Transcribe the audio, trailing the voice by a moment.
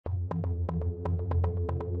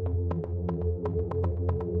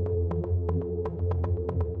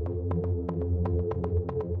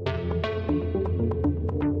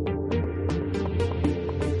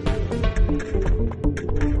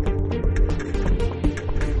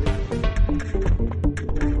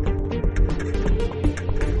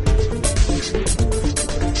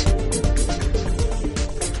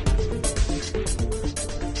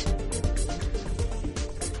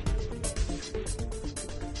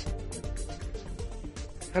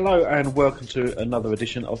Hello and welcome to another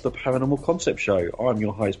edition of the Paranormal Concept Show. I'm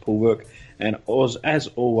your host Paul Rook, and as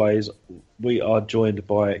always, we are joined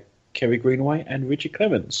by Kerry Greenaway and Richard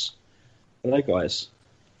Clements. Hello, guys.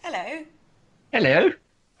 Hello. Hello.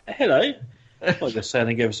 Hello. Like you're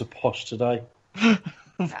sounding ever so posh today.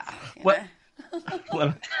 Well,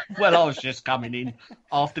 well, I was just coming in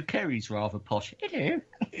after Kerry's rather posh. Hello.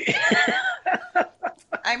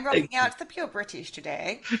 I'm rocking out the pure British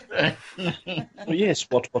today. Oh, yes,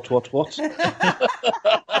 what? Well,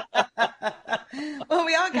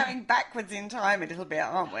 we are going backwards in time a little bit,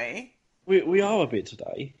 aren't we? We are a bit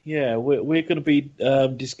today. Yeah, we're going to be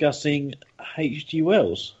discussing H.G.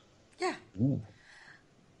 Wells. Yeah. Ooh.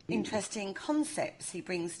 Interesting concepts he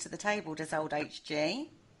brings to the table, does old H.G.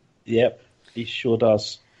 Yep, he sure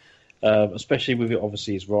does. Especially with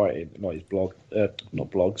obviously his writing, not his blog, not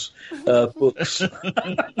blogs, books.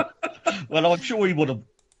 Well, I'm sure he would have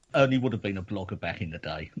been a blogger back in the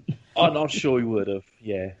day. I'm not sure he would have.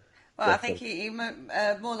 Yeah. Well, definitely. I think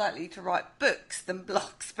he's more likely to write books than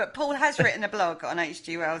blogs. But Paul has written a blog on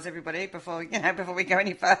H.G. Wells, everybody, before we go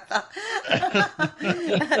any further.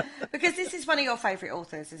 Because this is one of your favourite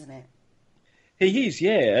authors, isn't it? He is,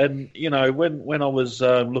 yeah. And, when I was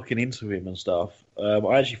looking into him and stuff,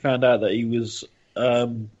 I actually found out that he was,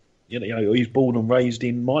 he was born and raised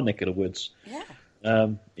in my neck of the woods. Yeah.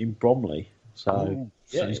 In Bromley. So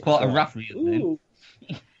he's quite a ruffian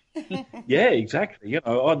then. Yeah, exactly. I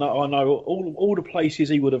know all the places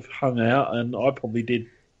he would have hung out, and I probably did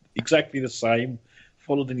exactly the same,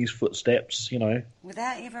 followed in his footsteps,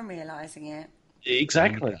 Without even realising it.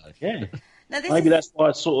 Exactly, yeah. Now, Maybe that's why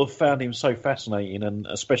I sort of found him so fascinating, and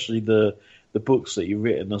especially the books that you've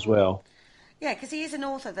written as well. Yeah, because he is an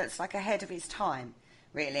author that's like ahead of his time,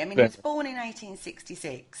 really. I mean, he was born in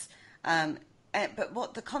 1866, but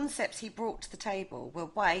what the concepts he brought to the table were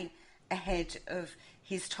way ahead of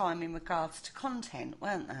his time in regards to content,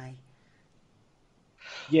 weren't they?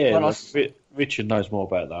 Yeah, well, Richard knows more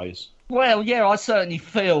about those. Well, yeah, I certainly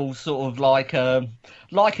feel sort of like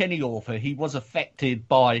any author, he was affected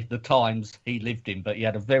by the times he lived in, but he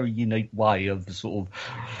had a very unique way of sort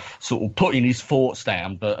of putting his thoughts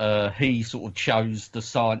down. But he sort of chose the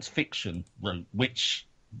science fiction route, which,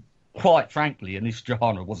 quite frankly, in this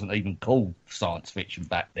genre wasn't even called science fiction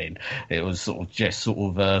back then. It was sort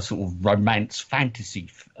of romance fantasy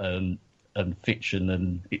and fiction,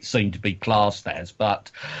 and it seemed to be classed as.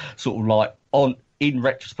 But sort of like in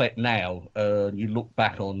retrospect now, you look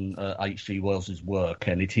back on H.G. Wells's work,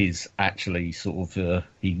 and it is actually sort of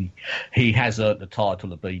he has earned the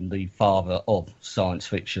title of being the father of science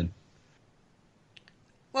fiction.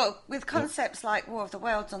 Well, with concepts like War of the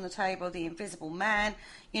Worlds on the table, The Invisible Man,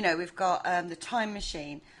 we've got the Time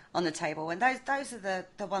Machine on the table, and those are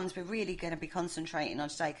the ones we're really going to be concentrating on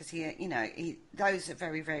today, because those are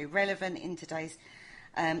very, very relevant in today's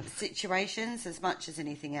situations as much as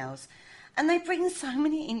anything else. And they bring so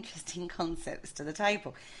many interesting concepts to the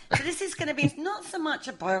table. So this is going to be not so much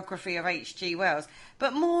a biography of H.G. Wells,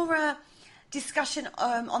 but more a discussion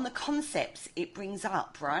on the concepts it brings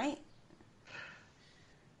up, right?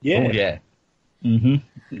 Yeah. Oh, yeah.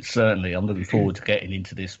 Mm-hmm. Certainly. I'm looking forward to getting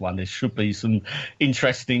into this one. There should be some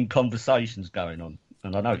interesting conversations going on.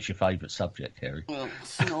 And I know it's your favourite subject, Kerry. Well,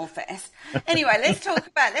 Snowfest. Anyway, let's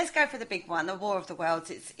go for the big one, the War of the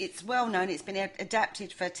Worlds. It's well known. It's been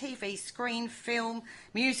adapted for TV, screen, film,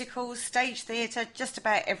 musicals, stage theatre, just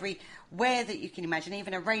about everywhere that you can imagine,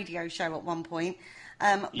 even a radio show at one point,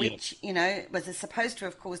 which, was supposed to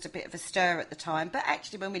have caused a bit of a stir at the time. But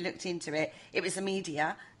actually, when we looked into it, it was the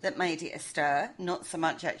media that made it a stir, not so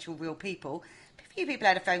much actual real people. A few people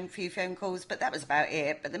had a few phone calls, but that was about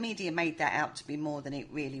it. But the media made that out to be more than it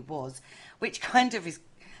really was, which kind of is,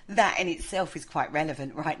 that in itself is quite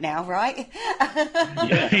relevant right now, right?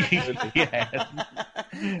 Yeah.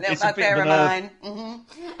 Little bugbear of mine.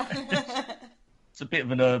 Mm-hmm. It's a bit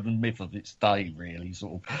of an urban myth of its day, really,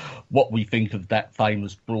 sort of what we think of that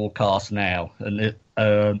famous broadcast now. And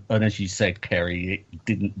as you said, Kerry, it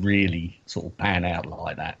didn't really sort of pan out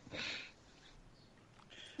like that.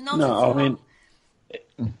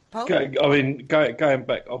 Going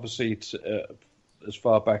back, obviously, as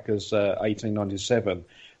far back as 1897,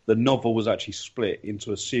 the novel was actually split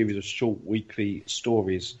into a series of short weekly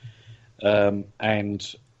stories,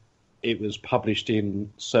 and it was published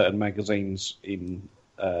in certain magazines in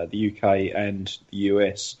the UK and the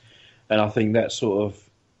US. And I think that sort of,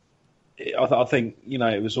 I think,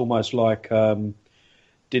 it was almost like,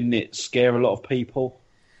 didn't it scare a lot of people?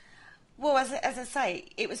 Well, as I say,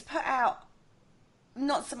 it was put out,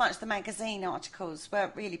 not so much the magazine articles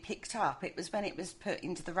weren't really picked up. It was when it was put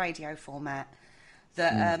into the radio format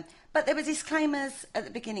That, but there were disclaimers at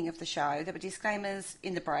the beginning of the show. There were disclaimers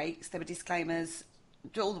in the breaks. There were disclaimers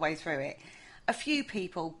all the way through it. A few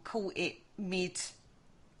people caught it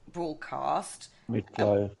mid-broadcast.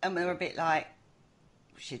 Mid-flow. And we were a bit like,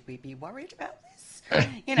 should we be worried about this?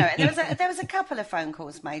 You know, and there was a couple of phone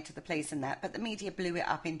calls made to the police and that, but the media blew it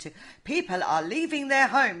up into people are leaving their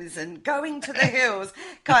homes and going to the hills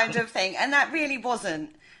kind of thing. And that really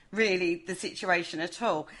wasn't really the situation at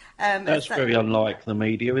all. That's very unlike the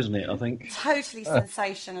media, isn't it, I think? Totally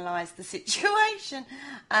sensationalised the situation.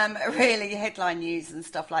 Really headline news and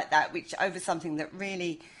stuff like that, which over something that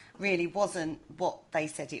really wasn't what they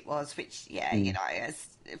said it was, which, you know, as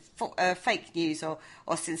fake news or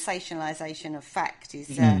sensationalisation of fact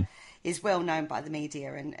is well known by the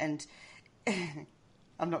media, and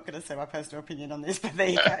I'm not going to say my personal opinion on this, but there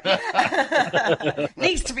you go.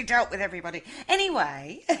 Needs to be dealt with, everybody.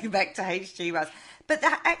 Anyway, back to H.G. Wells. But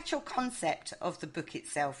the actual concept of the book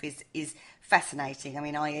itself is fascinating. I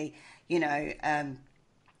mean, i.e., you know,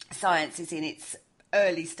 science is in its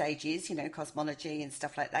early stages, you know, cosmology and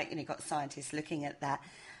stuff like that. You know, you've got scientists looking at that,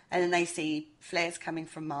 and then they see flares coming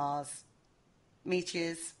from Mars,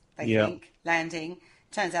 meteors, they think, landing.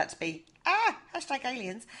 Turns out to be,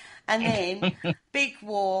 #aliens. And then, big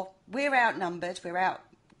war, we're outnumbered, we're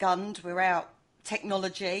outgunned, we're out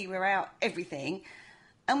technology, we're out everything.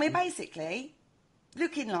 And we're basically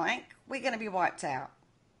looking like we're going to be wiped out.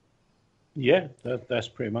 Yeah, that's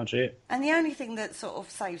pretty much it. And the only thing that sort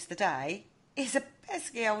of saves the day is a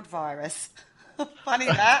pesky old virus. Funny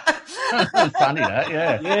that. Funny that,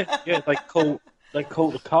 yeah. Yeah, they caught the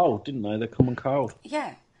cold, didn't they? The common cold.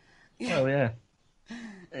 Yeah. Oh, yeah.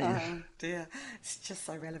 Oh dear, it's just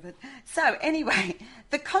so relevant. So anyway,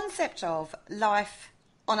 the concept of life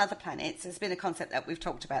on other planets has been a concept that we've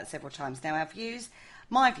talked about several times now.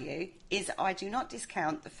 My view is I do not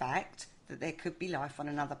discount the fact that there could be life on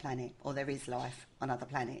another planet, or there is life on other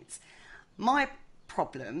planets. My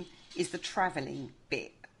problem is the travelling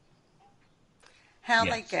bit. How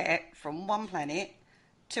they get from one planet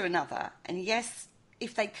to another. And yes,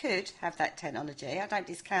 if they could have that technology, I don't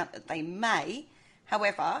discount that they may.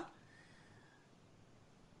 However,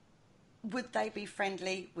 would they be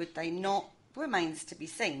friendly? Would they not? Remains to be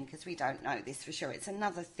seen, because we don't know this for sure. It's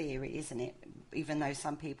another theory, isn't it? Even though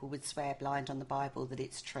some people would swear blind on the Bible that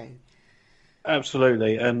it's true.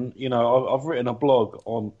 Absolutely. And, you know, I've written a blog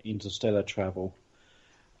on interstellar travel,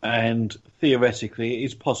 and theoretically it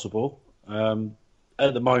is possible.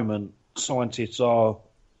 At the moment, scientists are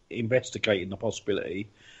investigating the possibility,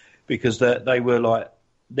 because they were like,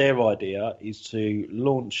 their idea is to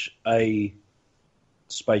launch a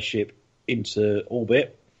spaceship into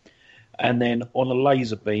orbit, and then on a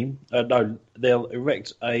laser beam, they'll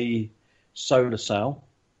erect a solar sail,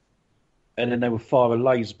 and then they will fire a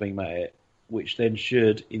laser beam at it, which then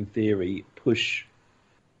should, in theory, push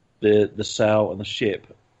the sail and the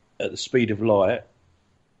ship at the speed of light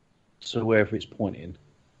to wherever it's pointing.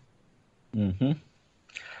 Mm-hmm.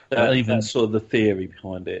 That's sort of the theory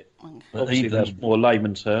behind it. Obviously, that's more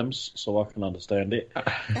layman terms, so I can understand it.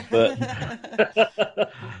 But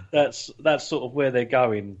that's sort of where they're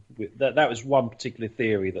going. That was one particular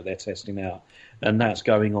theory that they're testing out, and that's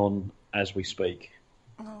going on as we speak.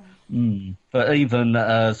 But even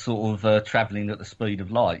travelling at the speed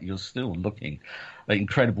of light, you're still looking at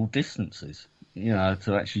incredible distances, you know,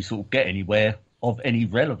 to actually sort of get anywhere of any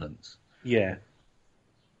relevance. Yeah.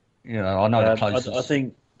 You know, I know the closest. I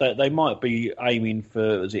think that they might be aiming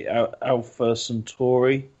for, is it Alpha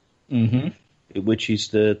Centauri? Mm-hmm. Which is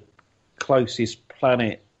the closest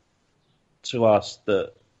planet to us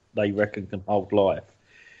that they reckon can hold life.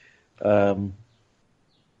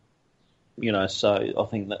 You know, so I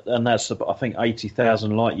think that's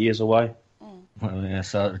 80,000 light years away. Well, yeah,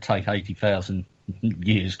 so it would take 80,000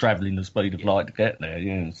 years travelling the speed of light to get there.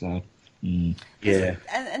 Yeah, so. Yeah,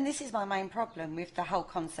 and this is my main problem with the whole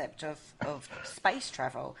concept of space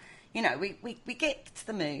travel. You know, we get to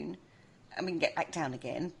the moon and we can get back down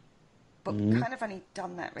again, but we've kind of only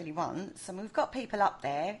done that really once. And we've got people up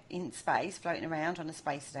there in space floating around on a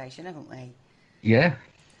space station, haven't we? Yeah,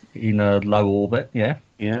 in a low orbit. Yeah.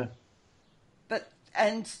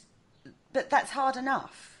 But that's hard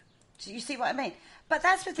enough. Do you see what I mean? But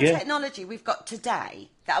that's with the technology we've got today.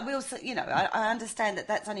 That we also, you know, I understand that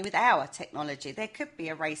that's only with our technology. There could be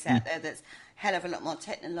a race out there that's a hell of a lot more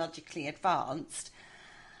technologically advanced.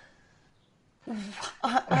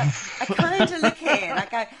 I kind of look here and I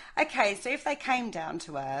go, okay, so if they came down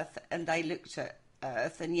to Earth and they looked at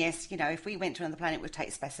Earth, and yes, you know, if we went to another planet, we'd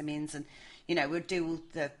take specimens and, you know, we'd do all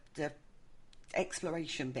the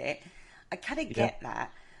exploration bit. I kind of get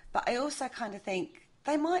that. But I also kind of think,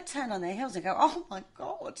 they might turn on their heels and go, "Oh my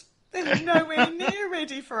God, they're nowhere near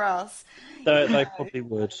ready for us." They probably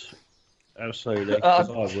would. Absolutely, because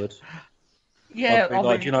I would. Yeah, I'd be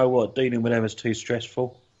like, do you know what? Dealing with them is too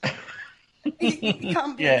stressful. You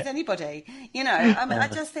can't please anybody, I mean, I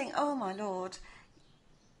just think, oh my Lord,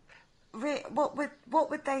 what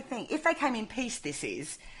would they think if they came in peace? This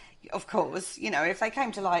is, of course, if they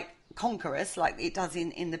came to like conquer us, like it does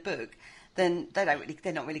in the book, then they're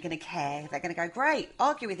not really going to care. They're going to go, great,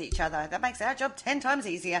 argue with each other. That makes our job 10 times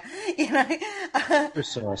easier,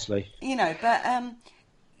 Precisely.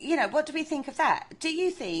 But what do we think of that? Do you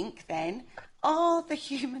think then, are the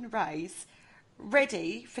human race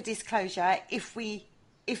ready for disclosure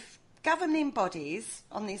if governing bodies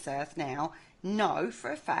on this earth now know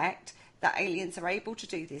for a fact that aliens are able to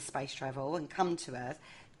do this space travel and come to Earth?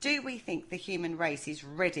 Do we think the human race is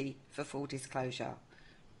ready for full disclosure?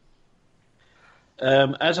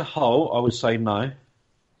 As a whole, I would say no.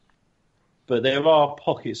 But there are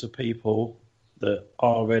pockets of people that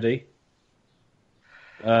are ready.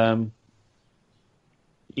 But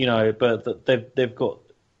they've got,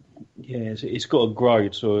 it's got to grow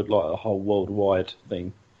to like a whole worldwide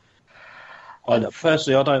thing.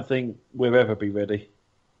 Personally, I don't think we'll ever be ready.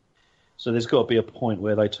 So there's got to be a point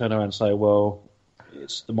where they turn around and say, well,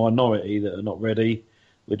 it's the minority that are not ready.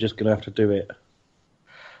 We're just going to have to do it.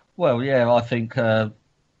 Well, yeah, I think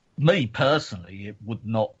me personally, it would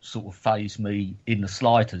not sort of faze me in the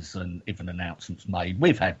slightest, and if an announcement's made.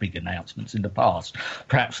 We've had big announcements in the past,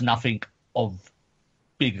 perhaps nothing of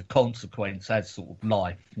bigger consequence as sort of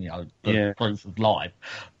life, the proof of life.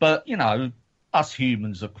 But, us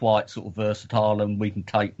humans are quite sort of versatile, and we can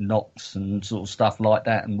take knocks and sort of stuff like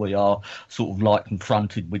that, and we are sort of like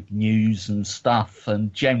confronted with news and stuff,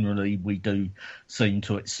 and generally we do seem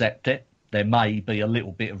to accept it. There may be a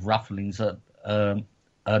little bit of rufflings at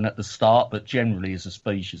the start, but generally as a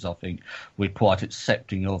species, I think we're quite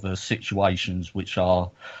accepting of the situations which are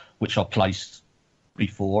placed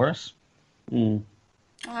before us. I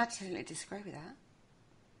absolutely disagree with that.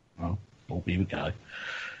 Well, here we go.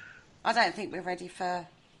 I don't think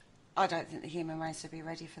the human race would be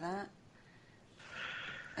ready for that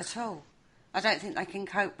at all. I don't think they can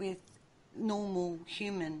cope with normal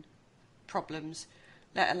human problems,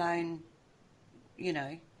 let alone,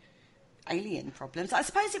 alien problems. I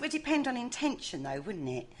suppose it would depend on intention, though, wouldn't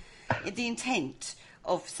it? The intent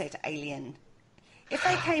of said alien. If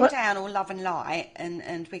they came down all love and light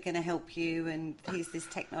and we're going to help you, and here's this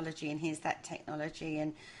technology and here's that technology,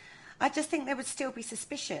 and I just think there would still be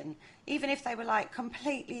suspicion, even if they were like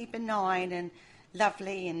completely benign and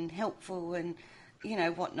lovely and helpful and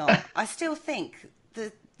whatnot. I still think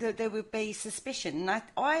that there would be suspicion. And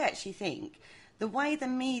I actually think the way the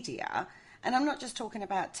media, and I'm not just talking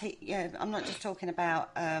about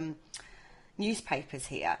newspapers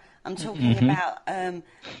here. I'm talking about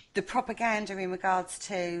the propaganda in regards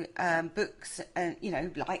to books,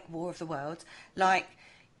 like War of the Worlds, like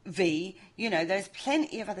there's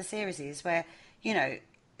plenty of other series where,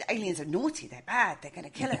 aliens are naughty, they're bad, they're going to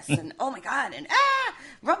kill us, and oh my God, and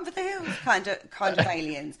run for the hills kind of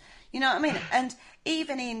aliens. You know what I mean? And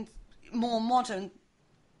even in more modern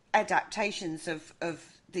adaptations of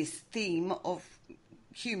this theme of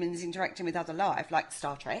humans interacting with other life, like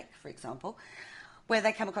Star Trek, for example, where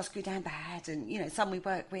they come across good and bad, and some we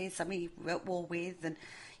work with, some we work war with, and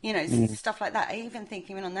stuff like that. I even think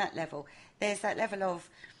even on that level, there's that level of,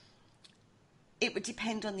 it would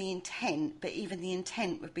depend on the intent, but even the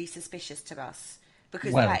intent would be suspicious to us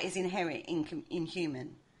because that is inherent in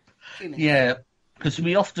humans. Yeah, because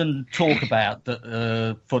we often talk about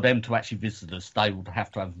that for them to actually visit us, they would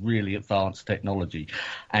have to have really advanced technology.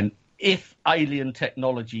 And if alien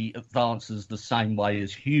technology advances the same way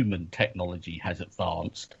as human technology has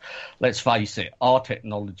advanced, let's face it, our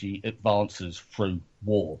technology advances through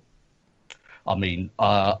war. I mean,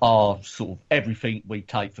 our sort of everything we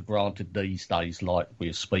take for granted these days, like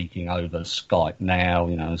we're speaking over Skype now,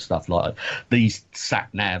 and stuff like that, these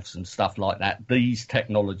sat-navs and stuff like that, these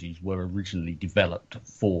technologies were originally developed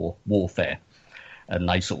for warfare, and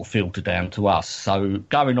they sort of filter down to us. So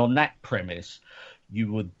going on that premise,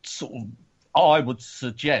 I would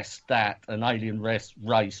suggest that an alien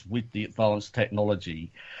race with the advanced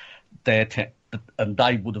technology, and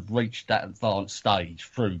they would have reached that advanced stage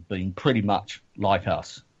through being pretty much like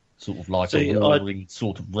us, sort of like a warring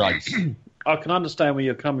sort of race. I can understand where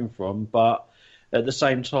you're coming from, but at the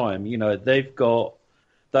same time, they've got,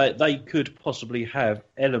 they could possibly have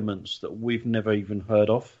elements that we've never even heard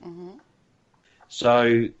of. Mm-hmm.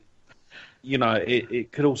 So,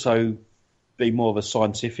 it could also be more of a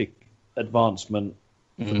scientific advancement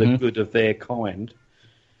for the good of their kind.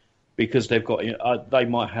 because they've got they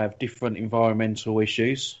might have different environmental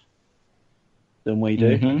issues than we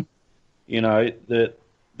do. Mm-hmm. You know, the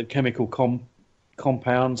chemical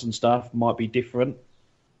compounds and stuff might be different.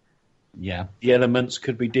 Yeah. The elements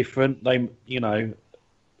could be different. They,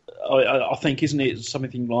 I think, isn't it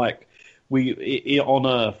something like on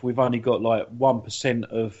Earth we've only got like 1%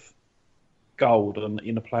 of gold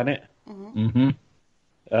in the planet. Mm-hmm.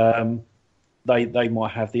 They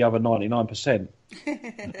might have the other 99%.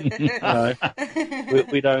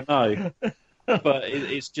 We don't know, but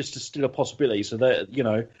it's just still a possibility. So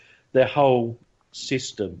that their whole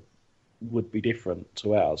system would be different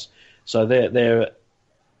to ours. So their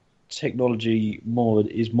technology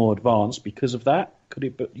is more advanced because of that. Could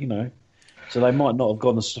it? But so they might not have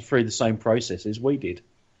gone through the same processes we did.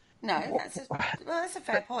 No, that's a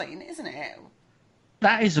fair point, isn't it?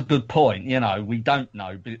 That is a good point. We don't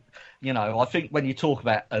know, but I think when you talk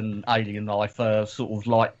about an alien life, sort of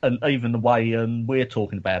like, and even the way we're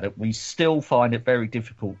talking about it, we still find it very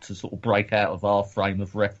difficult to sort of break out of our frame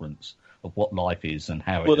of reference of what life is and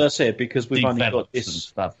how Well, that's it, because we've only got this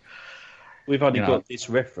stuff. We've only got this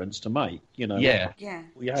reference to make. Yeah.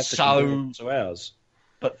 We have to compare it to ours.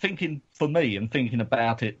 But thinking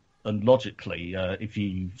about it, and logically, if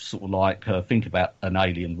you sort of like think about an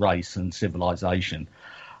alien race and civilization,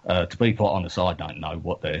 to be quite honest, I don't know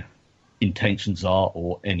what their intentions are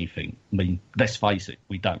or anything. I mean, let's face it,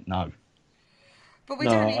 we don't know. But we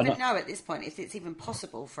don't even know at this point if it's even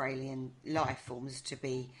possible for alien life forms to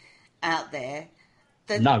be out there.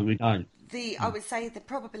 No, we don't. I would say the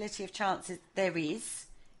probability of chances there is,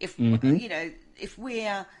 if if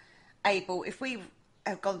we're able, if we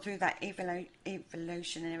have gone through that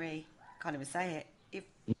evolutionary, can't even say it,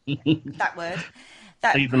 that word,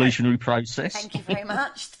 that evolutionary process. Thank you very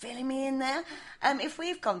much, filling me in there. If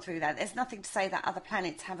we've gone through that, there's nothing to say that other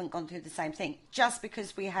planets haven't gone through the same thing. Just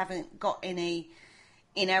because we haven't got any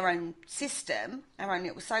in our own system, our own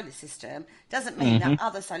little solar system, doesn't mean that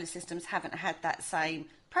other solar systems haven't had that same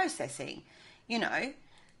processing.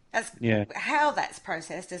 That's how that's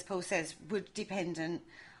processed, as Paul says, would dependent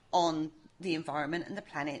on the environment and the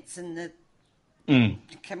planets and the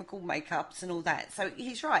chemical makeups and all that. So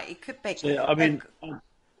he's right. It could be. So, I mean,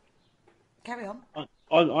 carry on.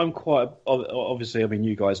 I'm quite obviously. I mean,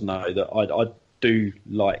 you guys know that I do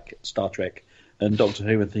like Star Trek and Doctor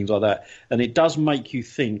Who and things like that, and it does make you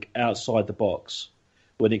think outside the box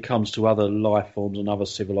when it comes to other life forms and other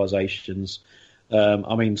civilizations.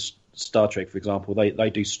 I mean, Star Trek, for example, they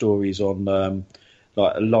do stories on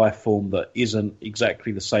like a life form that isn't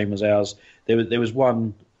exactly the same as ours. There was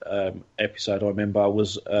one episode I remember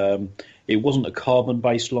was it wasn't a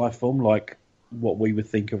carbon-based life form like what we would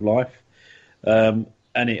think of life, and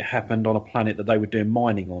it happened on a planet that they were doing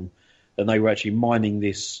mining on, and they were actually mining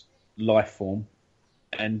this life form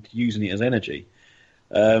and using it as energy.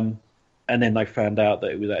 And then they found out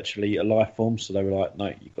that it was actually a life form, so they were like, no,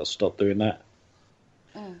 you've got to stop doing that.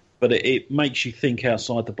 But it makes you think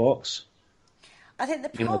outside the box. I think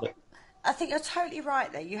I think you're totally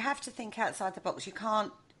right there. You have to think outside the box. You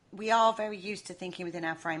can't. We are very used to thinking within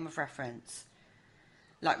our frame of reference,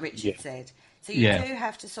 like Richard said. So you do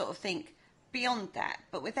have to sort of think beyond that.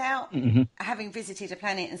 But without having visited a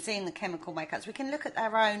planet and seeing the chemical makeups, we can look at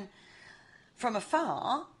our own from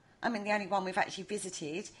afar. I mean, the only one we've actually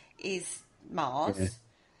visited is Mars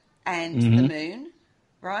and the Moon,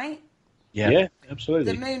 right? Yeah,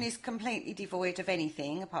 absolutely. The Moon is completely devoid of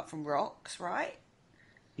anything apart from rocks, right?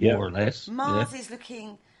 Yeah. More or less. Mars is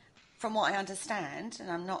looking, from what I understand, and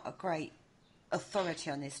I'm not a great authority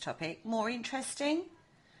on this topic, more interesting.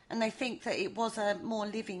 And they think that it was a more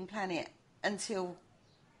living planet until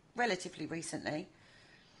relatively recently.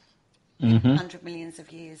 100 millions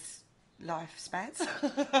of years lifespans,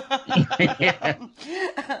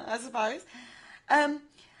 I suppose.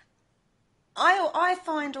 I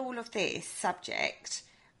find all of this subject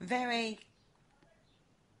very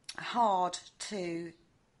hard to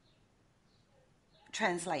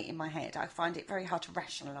translate in my head. I find it very hard to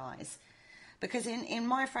rationalise because in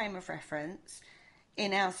my frame of reference,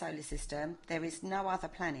 in our solar system, there is no other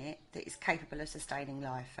planet that is capable of sustaining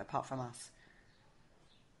life apart from us.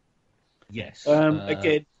 Yes.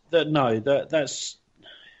 Again, that's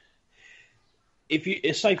if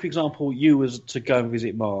you say, for example, you was to go and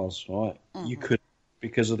visit Mars, right? You could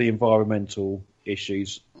because of the environmental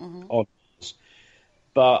issues on Mars.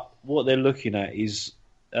 But what they're looking at is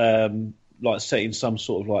like setting some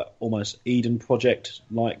sort of like almost Eden project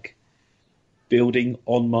like building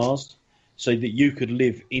on Mars, so that you could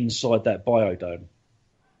live inside that biodome.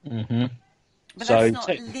 But so that's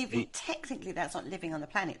not living. Technically, that's not living on the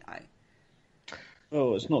planet, though.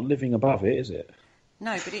 Well, it's not living above it, is it?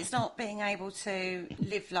 No, but it's not being able to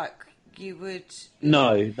live like you would.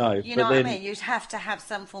 No. You know but what then, I mean? You'd have to have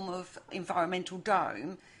some form of environmental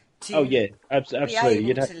dome to Oh yeah, be absolutely. able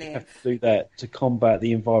You'd to have live. to do that to combat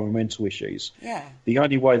the environmental issues. Yeah. The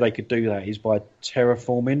only way they could do that is by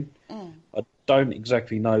terraforming. I don't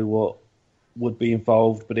exactly know what would be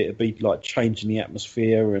involved, but it'd be like changing the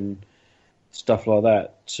atmosphere and stuff like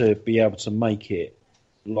that to be able to make it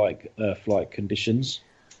like Earth-like conditions.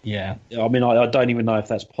 Yeah. I mean, I don't even know if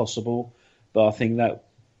that's possible, but I think that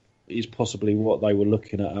is possibly what they were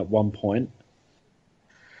looking at one point.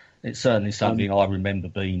 It's certainly something I remember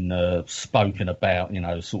being spoken about,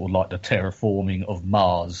 sort of like the terraforming of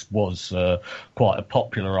Mars was quite a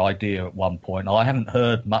popular idea at one point. I haven't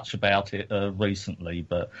heard much about it recently,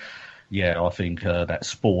 but yeah, I think that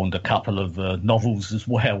spawned a couple of novels as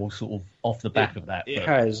well, sort of off the back of that. It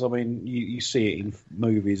has. I mean, you see it in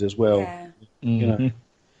movies as well. Yeah. You know.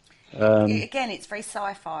 Again, it's very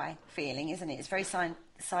sci-fi feeling, isn't it? It's very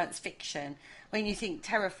science fiction. When you think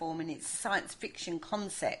terraforming, it's a science fiction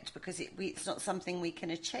concept because it's not something we can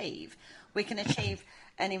achieve. We can achieve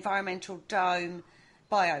an environmental dome,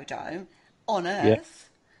 biodome, on Earth,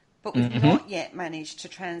 but we've not yet managed to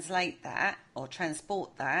translate that or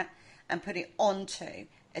transport that and put it onto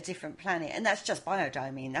a different planet. And that's just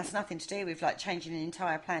biodoming. That's nothing to do with like changing an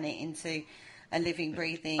entire planet into a living,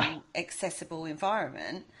 breathing, accessible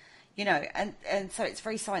environment. And so it's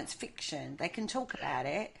very science fiction. They can talk about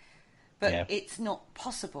it, but it's not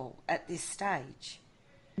possible at this stage.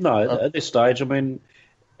 No, at this stage, I mean,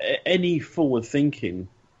 any forward thinking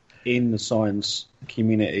in the science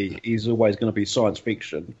community is always going to be science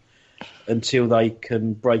fiction until they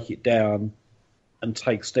can break it down and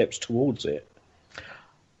take steps towards it.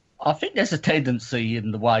 I think there's a tendency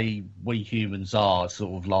in the way we humans are,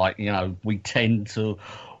 sort of like, we tend to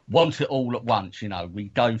want it all at once. We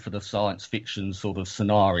go for the science fiction sort of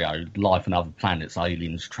scenario, life on other planets,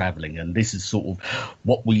 aliens travelling, and this is sort of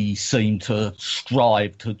what we seem to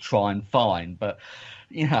strive to try and find. But,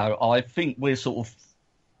 I think we're sort of,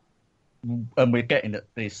 and we're getting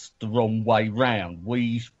at this the wrong way round.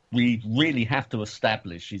 We really have to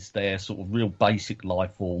establish is there sort of real basic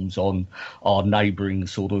life forms on our neighbouring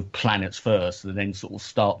sort of planets first, and then sort of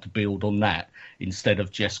start to build on that instead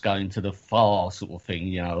of just going to the far sort of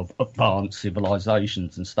thing, of advanced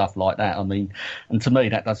civilizations and stuff like that. I mean, and to me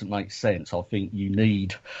that doesn't make sense. I think you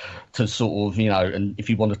need to sort of, and if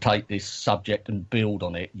you want to take this subject and build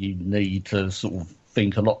on it, you need to sort of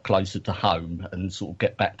think a lot closer to home and sort of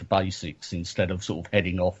get back to basics instead of sort of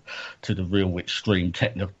heading off to the real extreme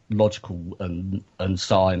technological and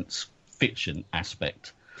science fiction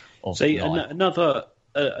aspect of life.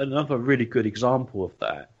 Another really good example of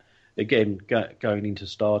that, again, going into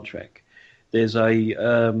Star Trek, there's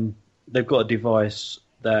they've got a device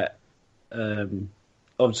that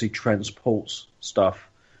obviously transports stuff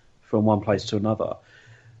from one place to another,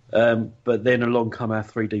 but then along come our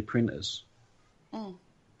 3D printers.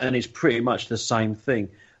 And it's pretty much the same thing.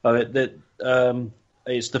 It's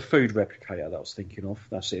the food replicator that I was thinking of.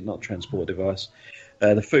 That's it, not transport device.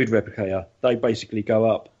 The food replicator. They basically go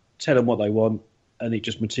up, tell them what they want, and it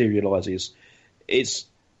just materialises. It's,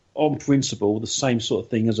 on principle, the same sort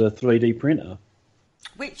of thing as a 3D printer.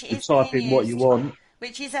 Which you is type in what you want.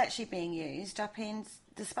 Which is actually being used up in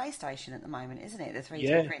the space station at the moment, isn't it? The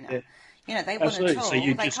 3D printer. Yeah. They want a tool. So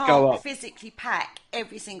you they just can't go up. physically pack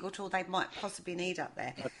every single tool they might possibly need up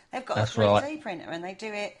there. They've got That's a 3D right. printer and they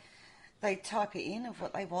do it. They type it in of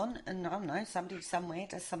what they want, and I don't know, somebody somewhere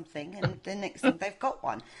does something, and the next thing they've got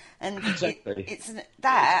one. And Exactly.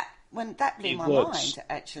 When that blew my works. mind,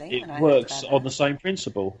 actually. It works on the same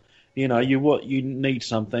principle. You need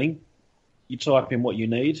something, you type in what you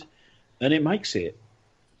need, and it makes it.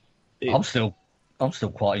 I'm still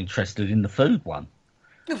quite interested in the food one.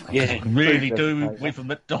 Yeah, I really do with a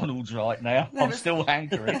McDonald's right now. I'm still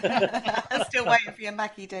hungry. I'm still waiting for your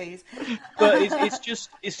Mackie D's. But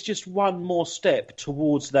it's just one more step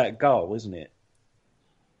towards that goal, isn't it?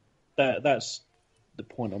 That's the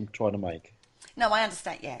point I'm trying to make. No, I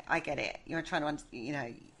understand. Yeah, I get it. You're trying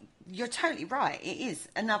to, you're totally right. It is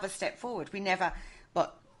another step forward. We never,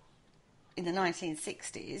 in the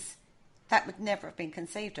 1960s, that would never have been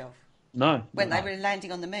conceived of. No. When they were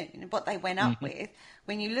landing on the moon, what they went up with,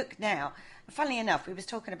 when you look now, funnily enough, we was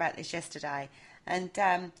talking about this yesterday, and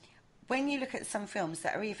when you look at some films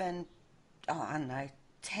that are even, I don't know,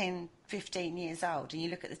 10, 15 years old, and you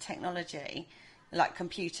look at the technology, like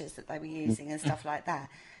computers that they were using and stuff like that,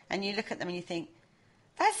 and you look at them and you think,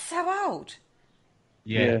 that's so old.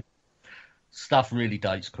 Yeah. Stuff really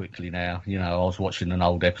dates quickly now. I was watching an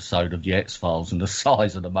old episode of the X-Files and the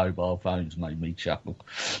size of the mobile phones made me chuckle.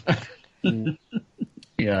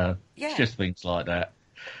 Yeah, Yeah. it's just things like that.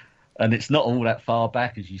 And it's not all that far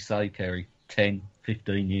back, as you say, Kerry, 10,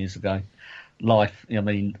 15 years ago.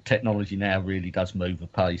 Technology now really does move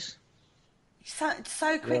apace.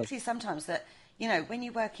 So quickly sometimes that, when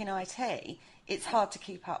you work in IT, it's hard to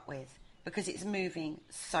keep up with because it's moving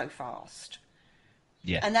so fast.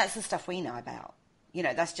 Yeah. And that's the stuff we know about.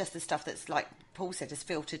 That's just the stuff that's, like Paul said, is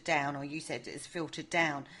filtered down, or you said is filtered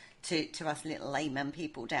down to us little layman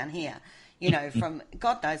people down here. From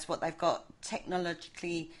God knows what they've got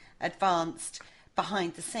technologically advanced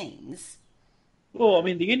behind the scenes. Well, I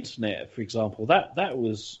mean, the internet, for example, that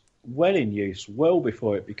was well in use well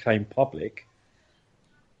before it became public.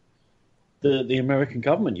 The American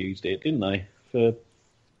government used it, didn't they,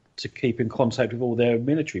 to keep in contact with all their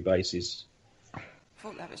military bases. I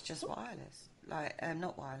thought that was just wireless,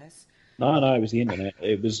 not wireless. No, it was the internet.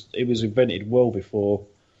 It was invented well before.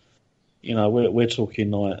 We're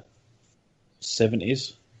talking like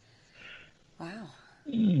 70s. Wow.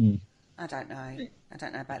 Mm. I don't know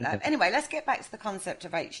about that. Anyway, let's get back to the concept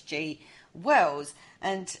of H.G. Wells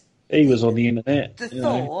and. He was on the internet. The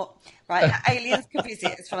thought, right, that aliens can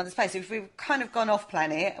visit us from other space. If we've kind of gone off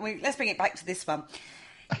planet, let's bring it back to this one.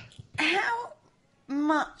 How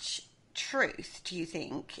much truth do you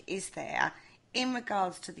think is there in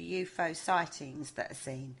regards to the UFO sightings that are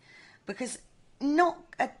seen? Because not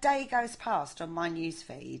a day goes past on my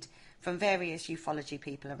newsfeed from various ufology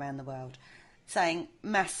people around the world saying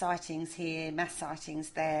mass sightings here, mass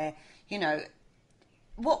sightings there.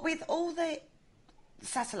 What with all the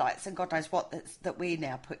satellites and God knows what that we're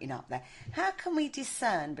now putting up there, how can we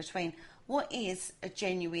discern between what is a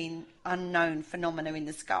genuine unknown phenomena in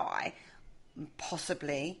the sky,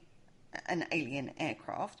 possibly an alien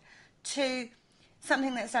aircraft, to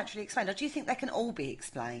something that's actually explained? Or do you think they can all be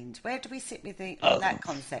explained? Where do we sit with that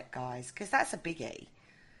concept, guys? Because that's a biggie.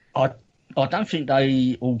 I don't think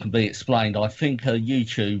they all can be explained. I think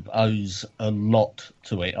YouTube owes a lot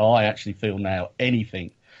to it. I actually feel now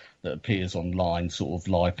anything that appears online, sort of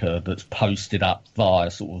like that's posted up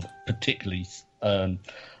via sort of particularly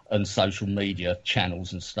and social media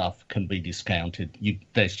channels and stuff, can be discounted.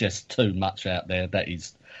 There's just too much out there that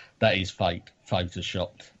is fake,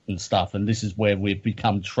 photoshopped and stuff. And this is where we've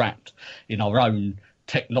become trapped in our own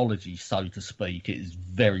technology, so to speak. It is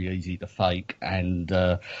very easy to fake, and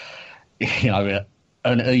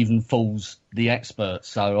and it even fools the experts.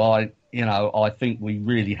 So I think we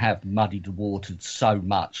really have muddied the waters so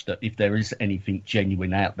much that if there is anything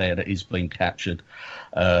genuine out there that is being captured,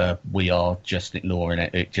 we are just ignoring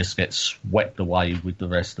it. It just gets swept away with the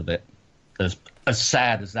rest of it. As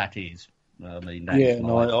sad as that is, I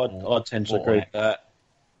tend to agree with that.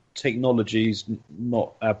 Technology's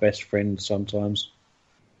not our best friend sometimes.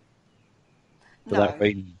 For that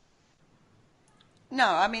reason. No,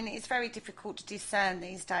 I mean, it's very difficult to discern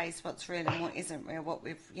these days what's real and what isn't real, what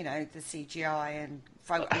with, the CGI and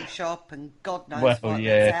Photoshop and God knows that's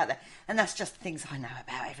out there. And that's just things I know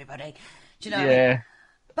about, everybody. Do you know what I mean?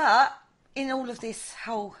 But in all of this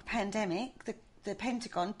whole pandemic, the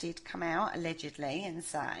Pentagon did come out, allegedly, and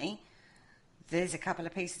say, there's a couple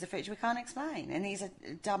of pieces of footage we can't explain, and these are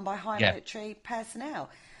done by high military personnel.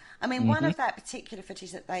 I mean, one of that particular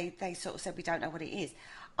footage that they sort of said, we don't know what it is.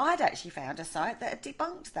 I'd actually found a site that had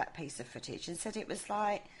debunked that piece of footage and said it was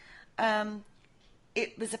like,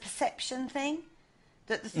 it was a perception thing,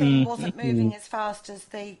 that the thing wasn't moving as fast as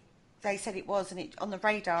they said it was, and on the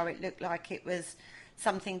radar it looked like it was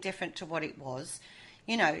something different to what it was.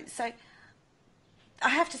 So I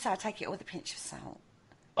have to say I take it with a pinch of salt.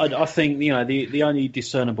 I think, the only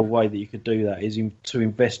discernible way that you could do that is to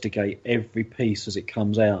investigate every piece as it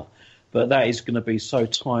comes out. But that is going to be so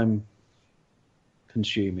time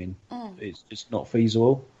consuming. It's not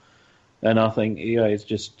feasible. And I think, it's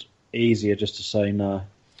just easier just to say no.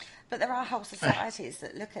 But there are whole societies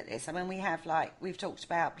that look at this. I mean, we've talked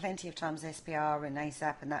about plenty of times SPR and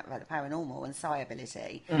ASAP and that, about the paranormal and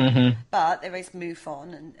psi-ability. But there is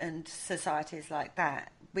MUFON and societies like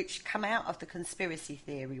that, which come out of the conspiracy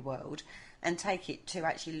theory world and take it to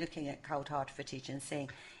actually looking at cold hard footage and seeing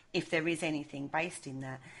if there is anything based in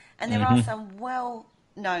that. And there are some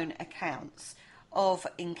well-known accounts of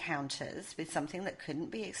encounters with something that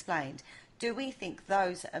couldn't be explained. Do we think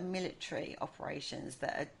those are military operations,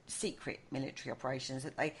 that are secret military operations,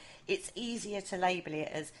 that it's easier to label it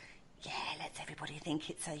as, let's everybody think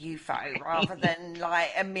it's a UFO, rather than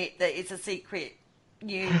admit that it's a secret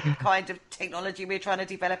new kind of technology we're trying to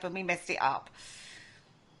develop and we messed it up?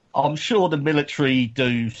 I'm sure the military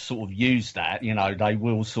do sort of use that. They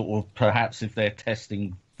will sort of, perhaps if they're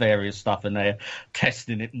testing various stuff, and they're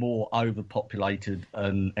testing it more overpopulated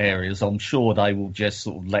areas. I'm sure they will just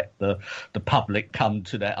sort of let the public come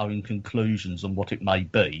to their own conclusions on what it may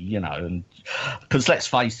be, you know. And because let's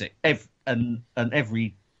face it,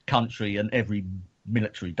 every country and every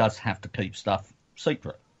military does have to keep stuff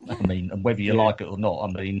secret. I mean, and whether you like it or not, I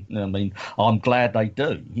mean, I'm glad they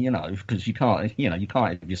do, you know, because you can't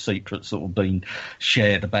have your secrets sort of being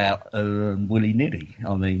shared about willy-nilly.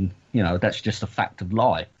 I mean, you know, that's just a fact of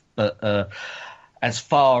life. But as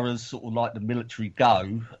far as sort of like the military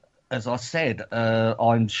go, as I said,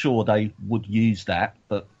 I'm sure they would use that,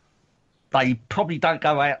 but they probably don't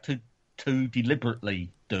go out to deliberately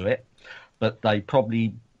do it, but they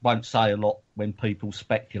probably won't say a lot when people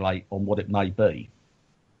speculate on what it may be.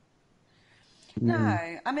 No,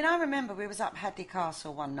 I mean, I remember we was up Hadley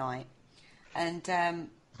Castle one night, and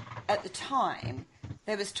at the time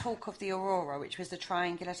there was talk of the Aurora, which was the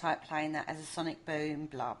triangular type plane that has a sonic boom,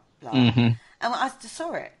 blah blah. And I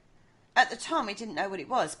saw it at the time. We didn't know what it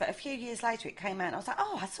was, but a few years later it came out, and I was like,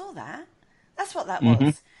 "Oh, I saw that. That's what that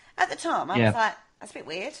was." At the time, I was like, "That's a bit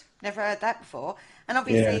weird. Never heard that before." And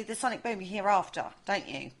obviously, the sonic boom you hear after, don't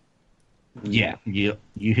you? Yeah, you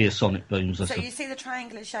hear sonic booms. So you see the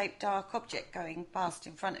triangular-shaped dark object going past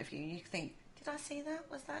in front of you, and you think, "Did I see that?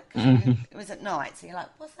 Was that?" Because it was at night, so you're like,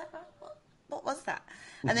 "What's that? What was that?"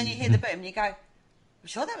 And then you hear the boom, and you go, "I'm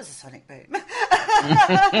sure that was a sonic boom."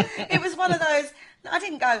 It was one of those. I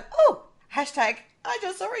didn't go, "Oh, hashtag I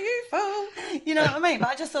just saw a UFO." You know what I mean? But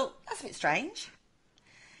I just thought that's a bit strange.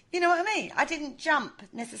 You know what I mean? I didn't jump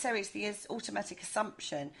necessarily to the automatic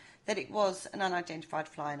assumption that it was an unidentified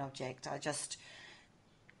flying object. I just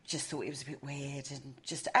thought it was a bit weird, and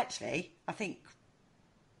just actually, I think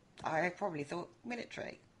I probably thought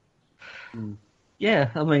military.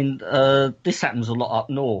 Yeah, I mean, this happens a lot up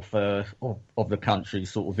north of the country,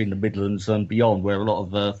 sort of in the Midlands and beyond, where a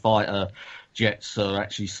lot of fighter jets are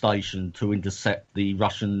actually stationed to intercept the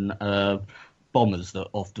Russian bombers that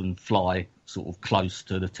often fly sort of close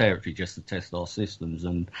to the territory just to test our systems,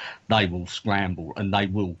 and they will scramble and they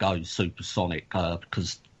will go supersonic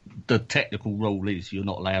because the technical rule is you're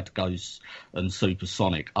not allowed to go and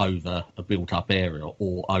supersonic over a built-up area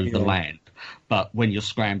or over land. But when you're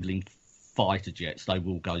scrambling fighter jets, they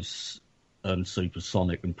will go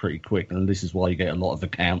supersonic and pretty quick, and this is why you get a lot of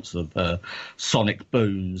accounts of sonic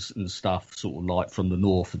booms and stuff sort of like from the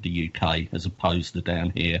north of the UK as opposed to down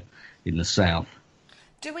here in the south.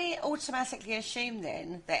 Do we automatically assume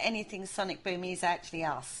then that anything sonic boom is actually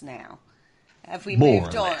us now? Have we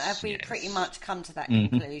moved on? Have we pretty much come to that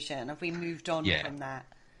conclusion? Have we moved on from that?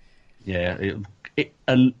 Yeah, it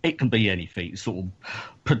can be anything. It's sort of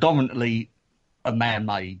predominantly a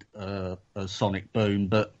man-made sonic boom,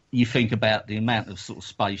 but you think about the amount of sort of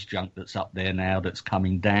space junk that's up there now that's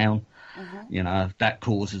coming down. You know, that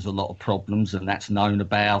causes a lot of problems, and that's known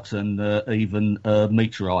about, and even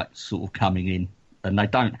meteorites sort of coming in, and they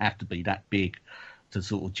don't have to be that big to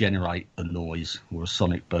sort of generate a noise or a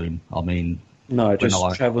sonic boom. I mean, no, it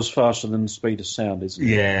just travels faster than the speed of sound, isn't it?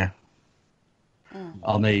 Yeah.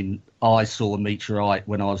 I mean, I saw a meteorite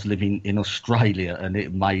when I was living in Australia, and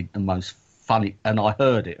it made the most funny, and I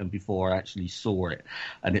heard it, and before I actually saw it,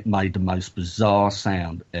 and it made the most bizarre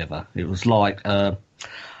sound ever. It was like, I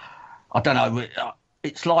don't know,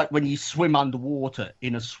 it's like when you swim underwater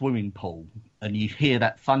in a swimming pool, and you hear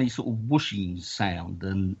that funny sort of whooshing sound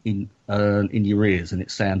and in your ears, and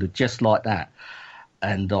it sounded just like that.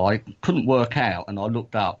 And I couldn't work out, and I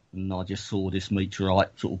looked up, and I just saw this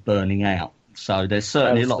meteorite sort of burning out. So there's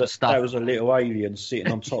certainly a lot of stuff. That was a little alien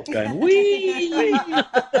sitting on top going, wee!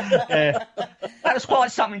 Yeah. That was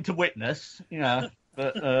quite something to witness, you know.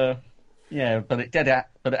 But, but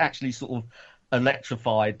it actually sort of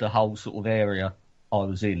electrified the whole sort of area I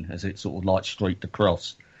was in as it sort of like streaked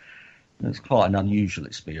across. It's quite an unusual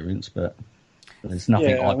experience, but there's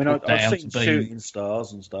nothing I've seen shooting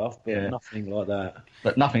stars and stuff, but nothing like that.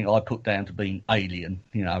 But nothing I put down to being alien.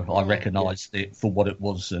 You know, I recognised it for what it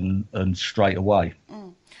was and straight away.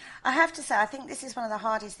 I have to say, I think this is one of the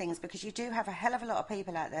hardest things, because you do have a hell of a lot of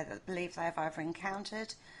people out there that believe they have either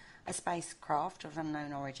encountered a spacecraft of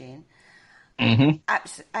unknown origin,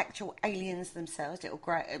 actual aliens themselves.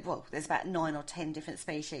 There's about 9 or 10 different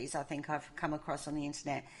species I think I've come across on the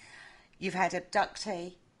internet. You've had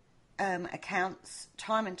abductee accounts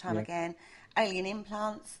time and time again, alien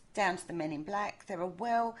implants, down to the Men in Black. There are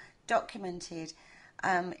well documented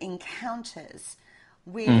encounters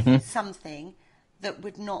with something that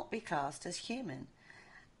would not be classed as human.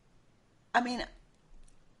 I mean,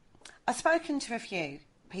 I've spoken to a few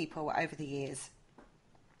people over the years,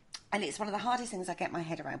 and it's one of the hardest things I get my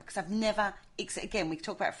head around, because I've never, again, we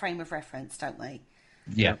talk about frame of reference, don't we?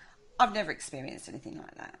 Yeah. I've never experienced anything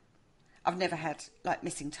like that. I've never had like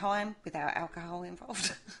missing time without alcohol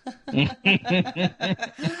involved. I've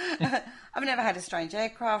never had a strange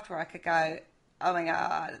aircraft where I could go, oh my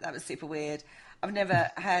God, that was super weird. I've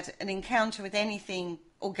never had an encounter with anything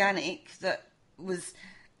organic that was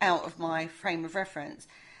out of my frame of reference.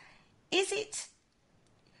 Is it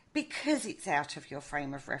because it's out of your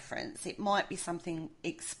frame of reference? It might be something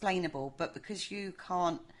explainable, but because you've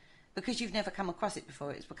never come across it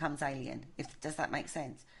before, it becomes alien. Does that make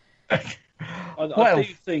sense? I do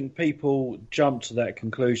think people jump to that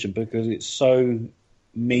conclusion because it's so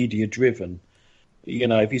media driven. You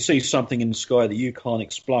know, if you see something in the sky that you can't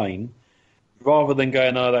explain, rather than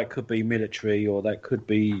going, oh, that could be military or that could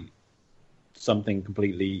be something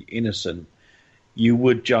completely innocent, you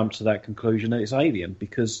would jump to that conclusion that it's alien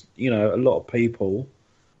because, you know, a lot of people,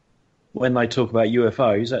 when they talk about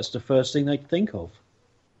UFOs, that's the first thing they think of.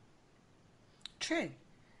 True.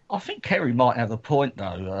 I think Kerry might have a point,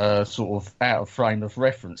 though, sort of out of frame of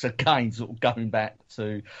reference. Again, sort of going back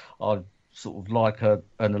to, I sort of like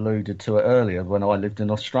and alluded to it earlier, when I lived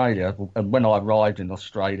in Australia. And when I arrived in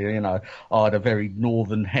Australia, you know, I had a very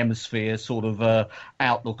northern hemisphere sort of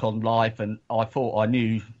outlook on life, and I thought I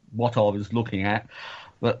knew what I was looking at.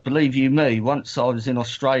 But believe you me, once I was in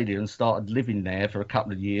Australia and started living there for a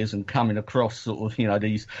couple of years and coming across sort of, you know,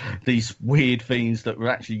 these weird things that were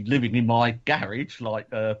actually living in my garage,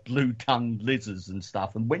 like blue-tongued lizards and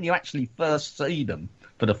stuff. And when you actually first see them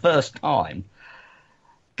for the first time,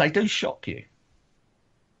 they do shock you.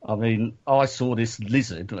 I mean, I saw this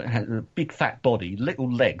lizard that had a big fat body,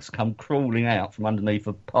 little legs come crawling out from underneath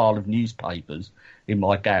a pile of newspapers in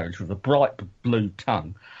my garage with a bright blue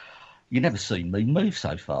tongue. You never seen me move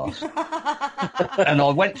so fast. And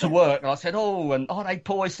I went to work and I said, oh, and are they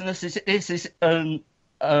poisonous? Is it this? Is it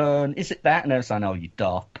that? And they were saying, oh, you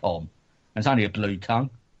daft pom. And it's only a blue tongue.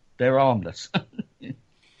 They're harmless.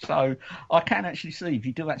 So I can actually see, if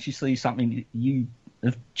you do actually see something you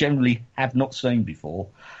generally have not seen before,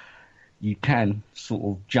 you can sort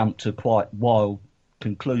of jump to quite wild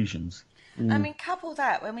conclusions. I mean, couple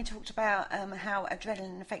that when we talked about how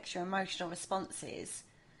adrenaline affects your emotional responses.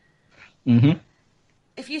 Mm-hmm.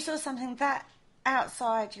 If you saw something that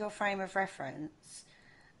outside your frame of reference,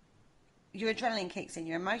 your adrenaline kicks in,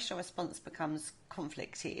 your emotional response becomes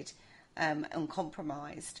conflicted and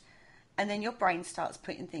compromised, and then your brain starts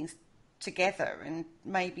putting things together and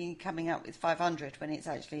maybe coming up with 500 when it's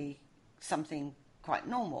actually something quite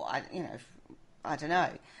normal. I don't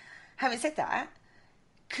know. Having said that,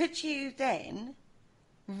 could you then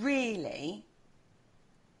really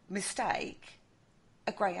mistake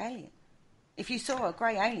a grey alien? If you saw a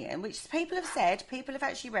grey alien, which people have said, people have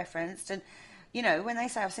actually referenced, and, you know, when they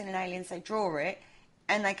say I've seen an alien, they draw it,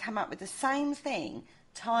 and they come up with the same thing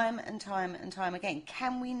time and time and time again.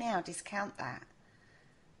 Can we now discount that?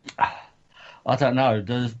 I don't know.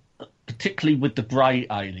 Particularly with the grey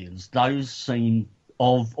aliens, those seem,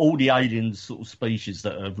 of all the alien sort of species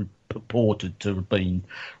that are purported to have been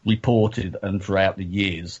reported and throughout the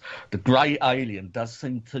years, the grey alien does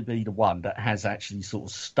seem to be the one that has actually sort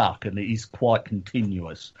of stuck, and it is quite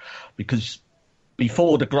continuous, because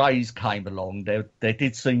before the greys came along, there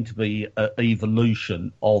did seem to be an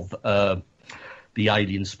evolution of the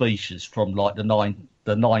alien species from like the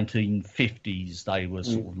 1950s. They were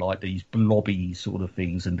sort of like these blobby sort of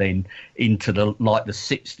things, and then into the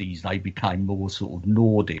 60s they became more sort of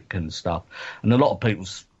Nordic and stuff. And a lot of people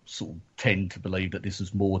sort of tend to believe that this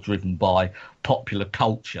is more driven by popular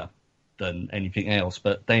culture than anything else.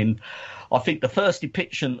 But then I think the first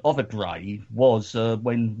depiction of a grey was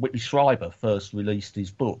when Whitley Strieber first released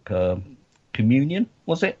his book, Communion,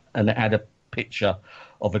 was it? And it had a picture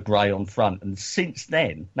of a grey on front. And since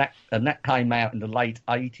then, that came out in the late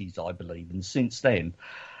 80s, I believe. And since then,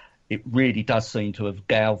 it really does seem to have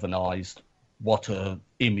galvanised what an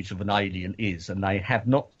image of an alien is. And they have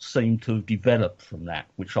not seemed to have developed from that,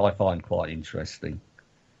 which I find quite interesting.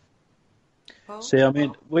 See, I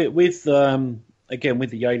mean, with again,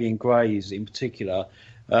 with the alien greys in particular,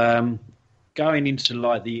 going into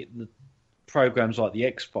like the programs like the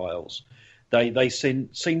X-Files, they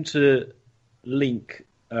seem to link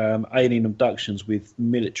alien abductions with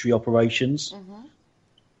military operations. Mm-hmm.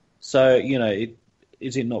 So, you know,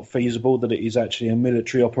 is it not feasible that it is actually a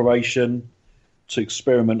military operation to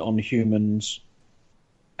experiment on humans,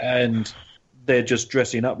 and they're just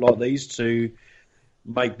dressing up like these to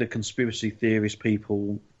make the conspiracy theorist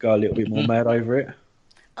people go a little bit more mad over it?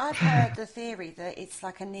 I've heard the theory that it's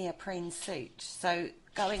like a neoprene suit. So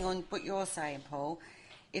going on what you're saying, Paul,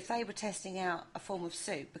 if they were testing out a form of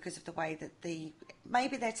suit because of the way that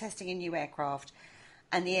maybe they're testing a new aircraft,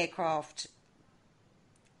 and the aircraft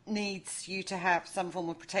needs you to have some form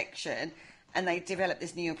of protection, and they develop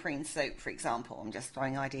this neoprene suit, for example. I'm just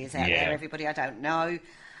throwing ideas out there, everybody, I don't know.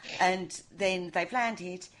 And then they've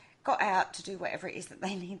landed, got out to do whatever it is that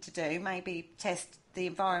they need to do, maybe test the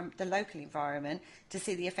environment, the local environment, to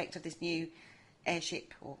see the effect of this new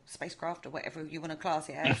airship or spacecraft or whatever you want to class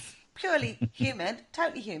it as. Purely human,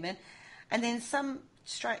 totally human. And then some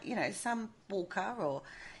walker or,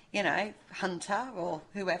 hunter or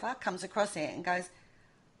whoever comes across it and goes,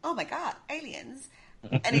 oh my God, aliens.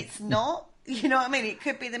 And it's not, you know what I mean? It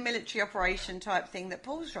could be the military operation type thing that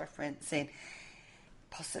Paul's referencing.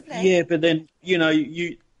 Possibly. Yeah, but then,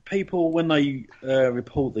 people, when they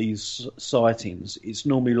report these sightings, it's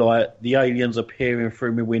normally like the aliens are peering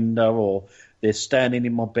through my window, or they're standing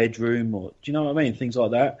in my bedroom, or do you know what I mean? Things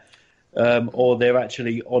like that. Or they're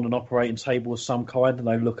actually on an operating table of some kind and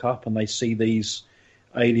they look up and they see these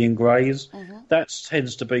alien greys. Mm-hmm. That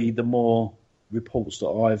tends to be the more reports that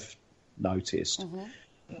I've noticed.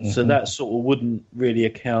 Mm-hmm. So that sort of wouldn't really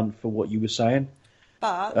account for what you were saying.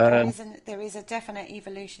 But there is a definite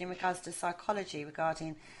evolution in regards to psychology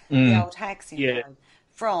regarding the old hag syndrome.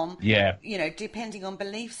 From, depending on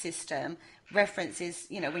belief system, references,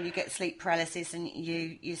 when you get sleep paralysis and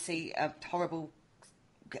you see a horrible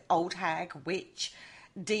old hag, witch,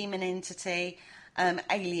 demon entity,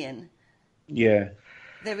 alien. Yeah.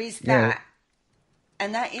 There is that.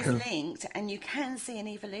 And that is linked, and you can see an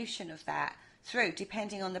evolution of that through,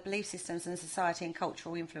 depending on the belief systems and society and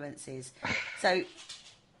cultural influences. So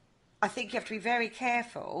I think you have to be very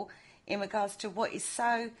careful in regards to what is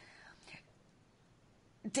so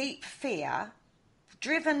deep fear,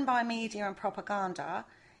 driven by media and propaganda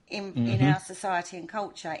in our society and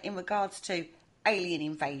culture in regards to alien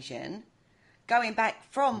invasion, going back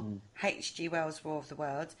from H.G. Wells' War of the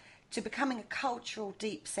Worlds to becoming a cultural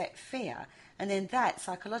deep-set fear, and then that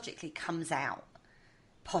psychologically comes out,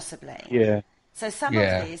 possibly. Yeah. So some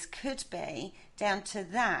of this could be down to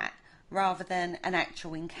that rather than an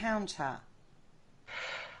actual encounter.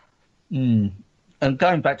 And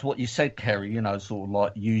going back to what you said, Kerry, sort of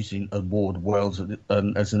like using a War of the Worlds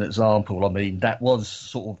as an example, I mean, that was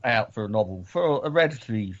sort of out for a novel for a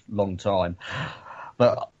relatively long time.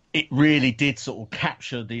 But it really did sort of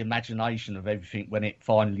capture the imagination of everything when it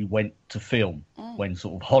finally went to film, when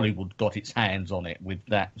sort of Hollywood got its hands on it with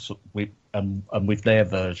that, and with their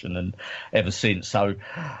version, and ever since. So,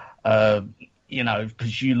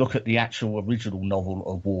 because you look at the actual original novel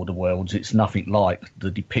of War of the Worlds, it's nothing like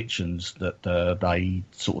the depictions that they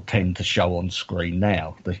sort of tend to show on screen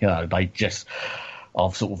now.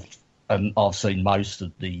 I've seen most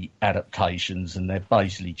of the adaptations, and they've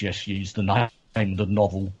basically just used the name of the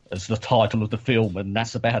novel as the title of the film, and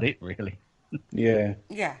that's about it, really. Yeah.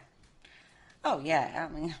 Yeah. Oh, yeah.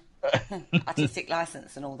 I mean, artistic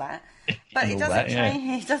license and all that, but it doesn't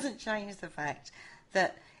change. It doesn't change the fact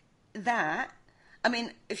that. I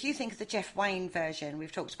mean, if you think of the Jeff Wayne version,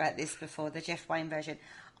 we've talked about this before, the Jeff Wayne version,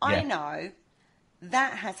 I know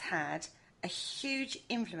that has had a huge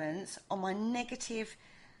influence on my negative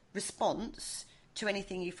response to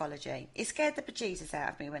anything ufology. It scared the bejesus out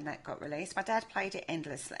of me when that got released. My dad played it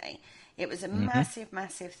endlessly. It was a massive,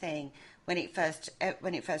 massive thing when it first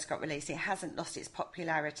got released. It hasn't lost its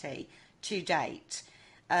popularity to date.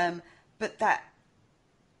 But that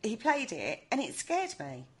he played it and it scared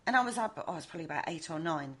me. And I was probably about 8 or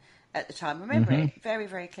 9 at the time. I remember it very,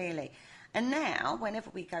 very clearly. And now, whenever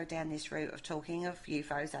we go down this route of talking of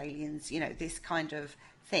UFOs, aliens, this kind of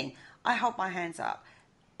thing, I hold my hands up.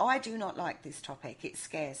 I do not like this topic. It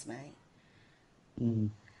scares me.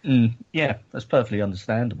 Yeah, that's perfectly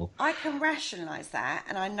understandable. I can rationalise that,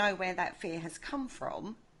 and I know where that fear has come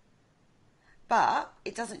from. But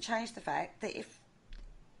it doesn't change the fact that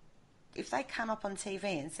if they come up on TV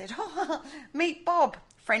and said, "Oh, meet Bob,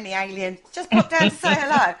 friendly alien, just pop down to say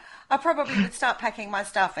hello," I probably would start packing my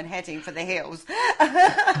stuff and heading for the hills.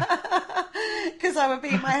 Because I would be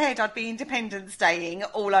in my head, I'd be Independence Daying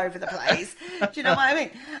all over the place. Do you know what I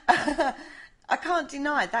mean? I can't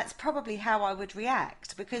deny that's probably how I would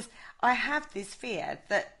react, because I have this fear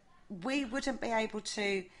that we wouldn't be able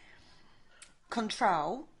to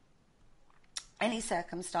control any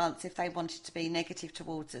circumstance if they wanted to be negative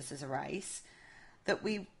towards us as a race, that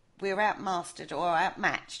we're outmastered or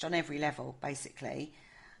outmatched on every level, basically.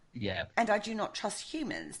 Yeah. And I do not trust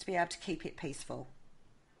humans to be able to keep it peaceful.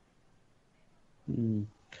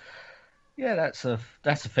 Yeah, that's a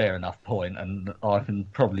fair enough point, and I can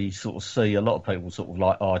probably sort of see a lot of people sort of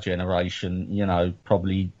like our generation,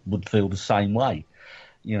 probably would feel the same way.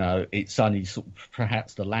 It's only sort of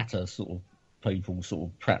perhaps the latter sort of people sort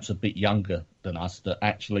of perhaps a bit younger than us that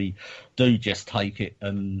actually do just take it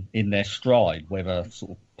and in their stride, whether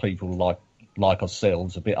sort of people like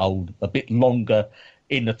ourselves, a bit old, a bit longer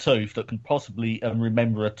in the tooth, that can possibly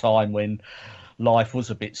remember a time when life was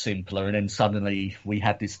a bit simpler, and then suddenly we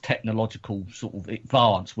had this technological sort of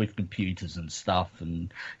advance with computers and stuff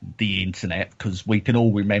and the internet, because we can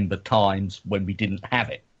all remember times when we didn't have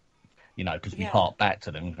it, you know, because we hark back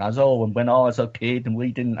to them and goes, oh, and when I was a kid and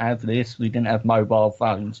we didn't have this, we didn't have mobile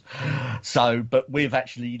phones. So, but we've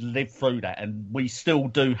actually lived through that, and we still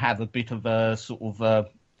do have a bit of a sort of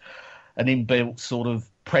an inbuilt sort of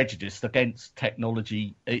prejudice against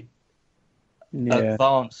technology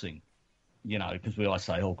advancing. You know, because we always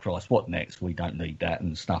say, oh, Christ, what next? We don't need that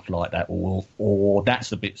and stuff like that. Or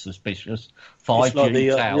that's a bit suspicious. 5G it's like the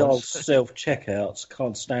old towers. self-checkouts.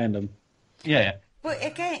 Can't stand them. Yeah. Well,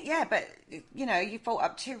 again, yeah, but, you know, you brought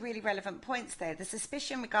up two really relevant points there. The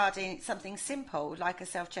suspicion regarding something simple, like a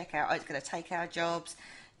self-checkout, oh, it's going to take our jobs.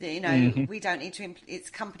 You know, we don't need to, it's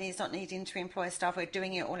companies not needing to employ staff. We're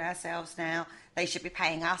doing it all ourselves now. They should be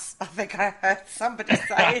paying us. I think I heard somebody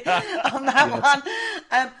say on that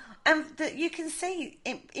one. And that you can see,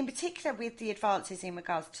 in particular with the advances in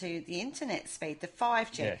regards to the internet speed, the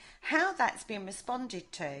 5G, how that's been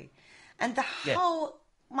responded to. And the whole,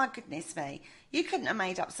 my goodness me, you couldn't have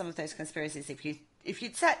made up some of those conspiracies if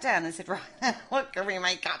you'd sat down and said, right, what can we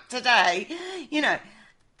make up today? You know,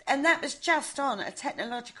 and that was just on a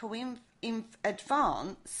technological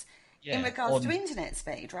advance in regards to internet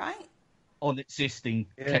speed, right? On existing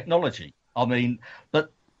technology. I mean,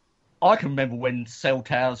 but I can remember when cell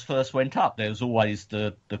towers first went up, there was always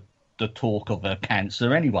the talk of a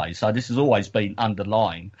cancer anyway. So this has always been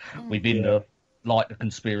underlying within the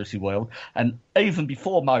conspiracy world. And even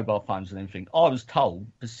before mobile phones and everything, I was told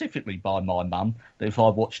specifically by my mum that if I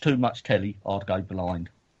watched too much telly, I'd go blind.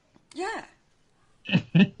 Yeah.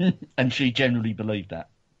 And she generally believed that.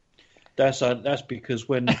 That's because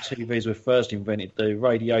when TVs were first invented, the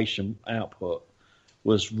radiation output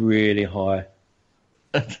was really high.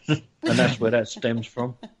 And that's where that stems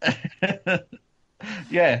from.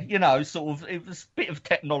 Yeah, you know, sort of, it was a bit of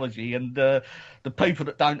technology, and the people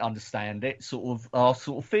that don't understand it are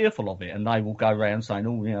sort of fearful of it, and they will go around saying,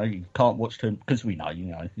 oh, you know, you can't watch too, because we know, you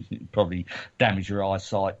know, it probably damage your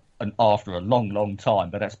eyesight and after a long, long time,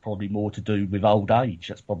 but that's probably more to do with old age.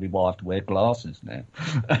 That's probably why I have to wear glasses now.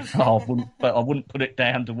 I wouldn't put it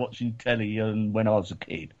down to watching telly when I was a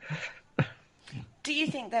kid. Do you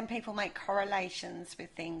think then people make correlations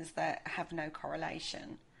with things that have no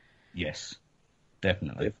correlation? Yes,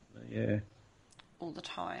 definitely. Yeah. All the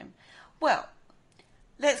time. Well,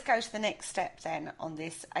 let's go to the next step then on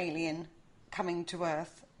this alien coming to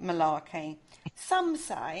Earth malarkey. Some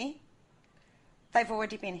say they've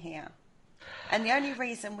already been here. And the only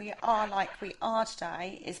reason we are like we are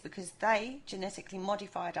today is because they genetically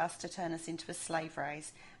modified us to turn us into a slave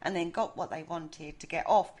race and then got what they wanted to get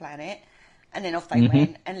off planet. And then off they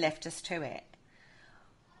went and left us to it.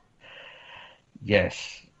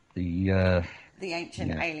 Yes, the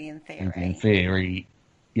ancient alien theory. Alien theory,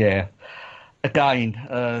 yeah.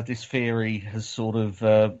 Again, this theory has sort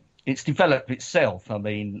of it's developed itself. I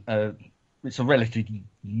mean, it's a relatively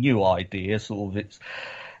new idea, sort of.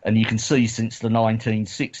 And you can see since the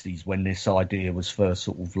 1960s when this idea was first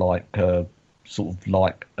sort of like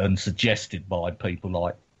and suggested by people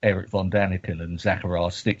like Eric von Daniken and Zachariah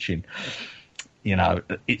Stitchin. You know,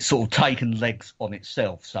 it's sort of taken legs on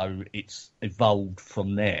itself, so it's evolved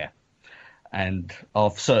from there. And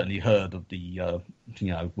I've certainly heard of the,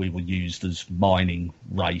 we were used as mining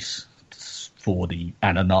race for the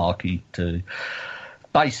Anunnaki to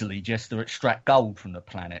basically just to extract gold from the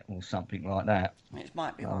planet or something like that. Which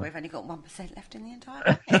might be why we've only got 1% left in the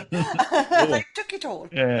entire planet. They took it all.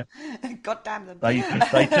 Yeah. God damn them. They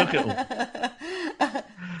took it all.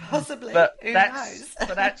 Possibly. Who knows?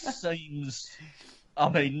 But that seems... I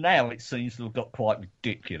mean, now it seems to have got quite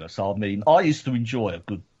ridiculous. I mean, I used to enjoy a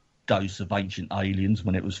good dose of Ancient Aliens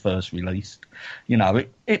when it was first released. You know,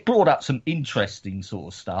 it brought up some interesting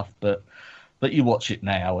sort of stuff, but you watch it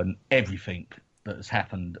now and everything that has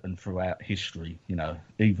happened and throughout history, you know,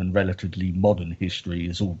 even relatively modern history,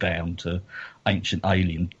 is all down to Ancient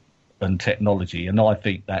Alien and technology. And I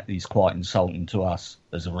think that is quite insulting to us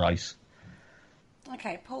as a race.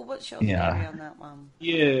 Okay, Paul, what's your theory on that one?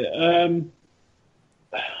 Yeah,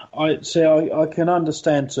 I can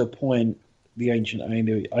understand to a point the ancient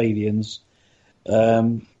aliens,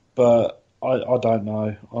 but I don't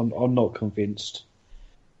know. I'm not convinced.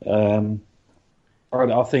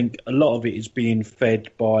 I think a lot of it is being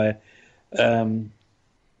fed by,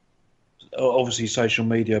 obviously, social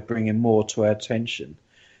media bringing more to our attention.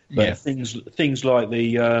 But Yeah. things like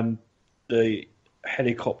the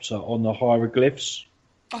helicopter on the hieroglyphs,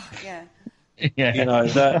 Oh, yeah. Yeah. you know,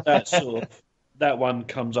 that sort of that one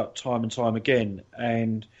comes up time and time again.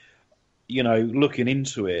 And you know, looking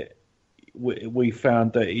into it, we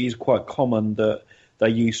found that it is quite common that they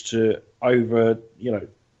used to over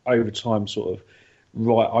time sort of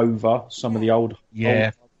write over some of the old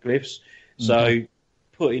Yeah. glyphs. So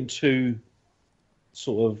putting two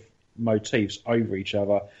sort of motifs over each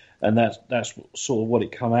other, and that's sort of what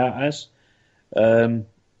it come out as. And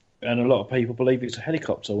a lot of people believe it's a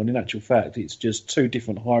helicopter, when in actual fact it's just two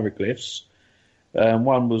different hieroglyphs.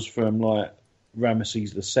 One was from like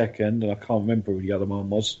Ramesses II, and I can't remember who the other one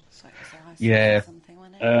was. So it was Isis Yeah. or something,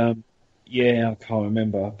 wasn't it? Yeah, I can't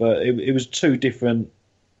remember, but it was two different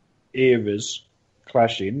eras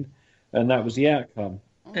clashing, and that was the outcome.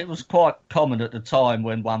 It was quite common at the time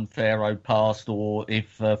when one pharaoh passed, or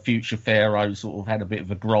if future pharaohs sort of had a bit of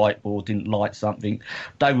a gripe or didn't like something,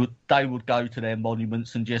 they would go to their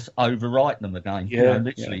monuments and just overwrite them again. Yeah,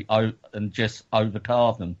 literally, and just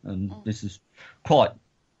overcarve them. And this is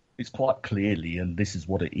it's quite clearly, and this is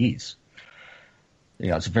what it is.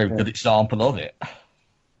 Yeah, it's a very good example of it.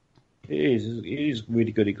 It is a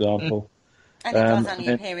really good example. And it does only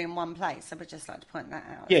appear in one place. I would just like to point that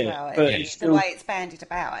out as well. but It's still, the way it's bandied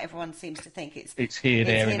about. Everyone seems to think it's here,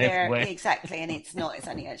 there, and everywhere. Exactly, and it's not. It's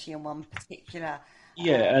only actually in one particular.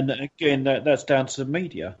 yeah, and again, that's down to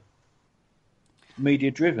media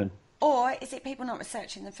driven. Or is it people not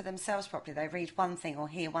researching them for themselves properly? They read one thing or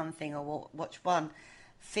hear one thing or watch one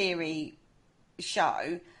theory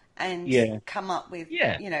show and come up with,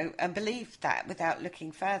 and believe that without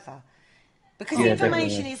looking further. Because the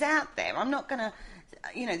information is out there. I'm not going to,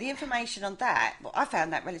 the information on that, well, I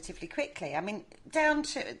found that relatively quickly. I mean, then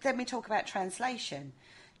we talk about translation,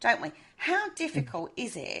 don't we? How difficult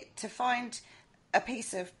is it to find a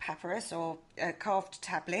piece of papyrus or a carved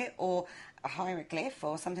tablet or a hieroglyph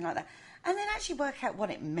or something like that, and then actually work out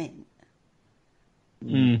what it meant?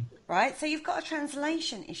 Right? So you've got a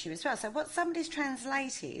translation issue as well. So what somebody's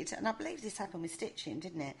translated, and I believe this happened with Stitching,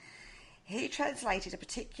 didn't it? He translated a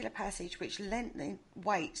particular passage which lent the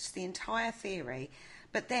weight to the entire theory,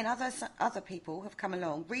 but then other people have come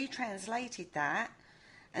along, retranslated that,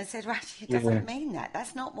 and said, well, actually, it doesn't mean that.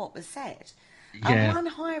 That's not what was said. Yeah. And one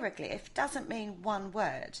hieroglyph doesn't mean one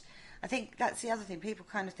word. I think that's the other thing. People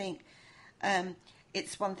kind of think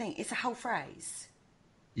it's one thing. It's a whole phrase.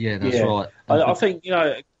 Yeah, that's right. I think,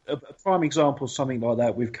 a prime example of something like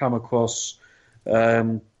that we've come across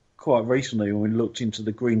quite recently when we looked into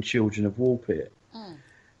the Green Children of Woolpit.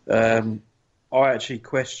 I actually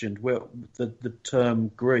questioned the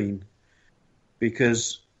term green,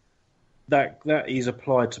 because that is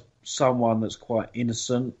applied to someone that's quite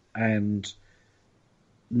innocent and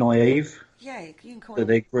naive. Yeah, you can call that them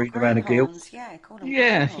they're green around the gills. Yeah, call them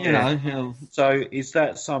greenhorns. So is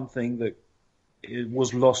that something that it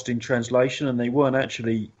was lost in translation, and they weren't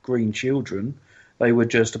actually green children? They were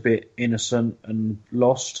just a bit innocent and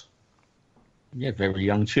lost. Yeah, very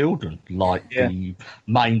young children, like the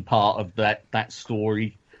main part of that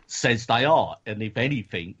story says they are. And if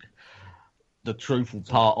anything, the truthful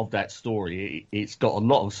part of that story, it's got a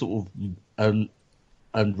lot of sort of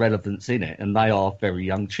relevance in it, and they are very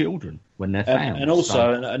young children when they're found. And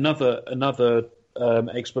also another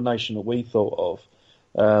explanation that we thought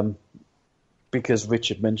of, because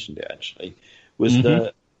Richard mentioned it actually, was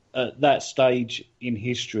that at that stage in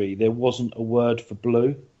history there wasn't a word for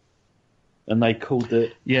blue, and they called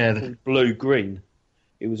it blue green.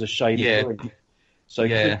 It was a shade of green. So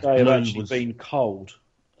could they have actually been cold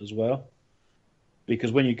as well?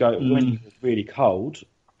 Because when you're really cold,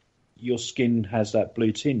 your skin has that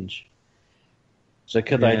blue tinge. So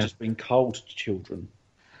could they have just been cold children?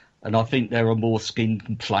 And I think there are more skin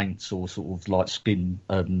complaints or sort of like skin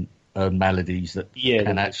maladies that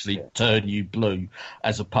can actually turn you blue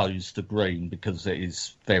as opposed to green, because it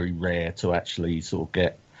is very rare to actually sort of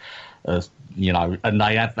get, and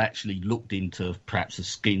they have actually looked into perhaps a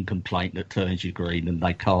skin complaint that turns you green, and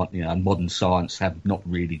they can't, modern science have not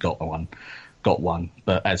really got one.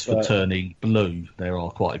 But as for turning blue, there are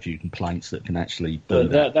quite a few complaints that can actually do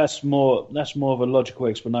that. That's more of a logical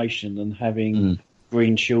explanation than having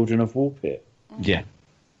green children of Woolpit. Yeah.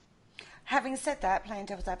 Having said that, playing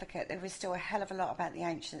devil's advocate, there is still a hell of a lot about the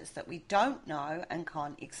ancients that we don't know and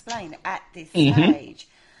can't explain at this stage.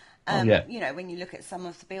 When you look at some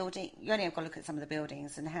of the building, you only have got to look at some of the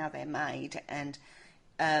buildings and how they're made, and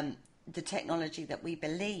the technology that we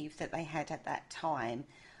believe that they had at that time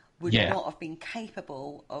would not have been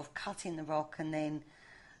capable of cutting the rock and then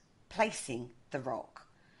placing the rock.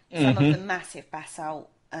 Some of the massive basalt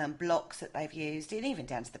blocks that they've used, and even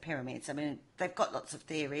down to the pyramids. I mean, they've got lots of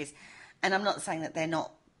theories, and I'm not saying that they're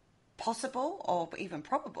not possible or even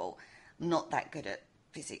probable. I'm not that good at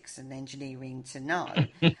physics and engineering to know.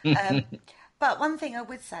 But one thing I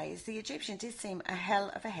would say is the Egyptians did seem a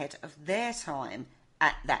hell of ahead of their time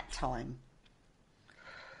at that time.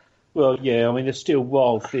 Well, yeah, I mean, there's still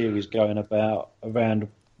wild theories going about around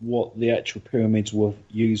what the actual pyramids were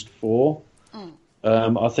used for.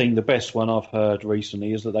 I think the best one I've heard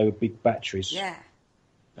recently is that they were big batteries. Yeah.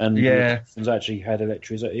 And the Egyptians actually had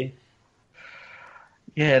electricity.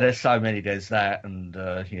 Yeah, there's so many. There's that, and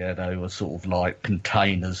they were sort of like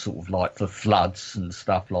containers, sort of like for floods and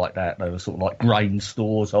stuff like that. They were sort of like grain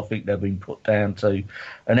stores. I think they've been put down to,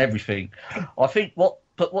 and everything. I think what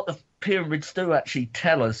the pyramids do actually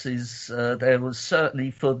tell us is there was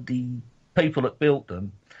certainly for the people that built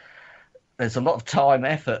them. There's a lot of time,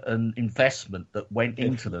 effort, and investment that went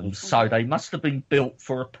into them, so they must have been built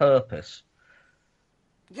for a purpose.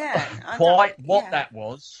 Yeah. Quite what that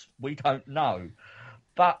was, we don't know.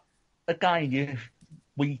 But again,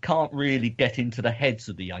 we can't really get into the heads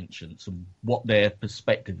of the ancients and what their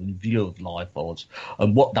perspective and view of life was,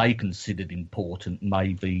 and what they considered important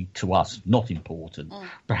may be to us not important.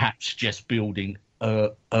 Perhaps just building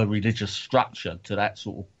a religious structure to that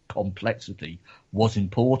sort of complexity was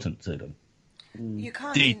important to them. You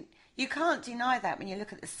can't deny that when you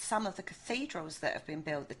look at some of the cathedrals that have been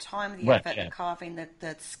built, the time, the effort, the carving,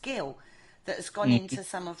 the skill that has gone into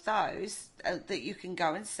some of those that you can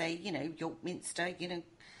go and see, York Minster,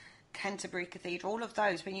 Canterbury Cathedral, all of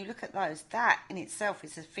those. When you look at those, that in itself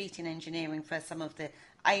is a feat in engineering for some of the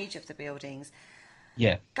age of the buildings.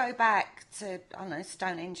 Yeah. Go back to, I don't know,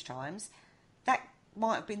 Stonehenge times. That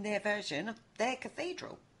might have been their version of their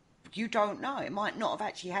cathedral. You don't know. It might not have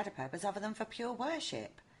actually had a purpose other than for pure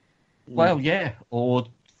worship. Well, yeah, or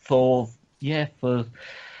for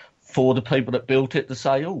the people that built it to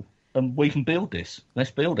say, we can build this.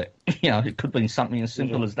 Let's build it. It could be something as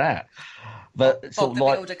simple as that. But Bob sort of the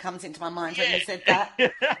like, Builder comes into my mind when you said that.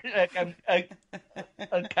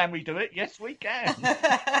 Can we do it? Yes, we can.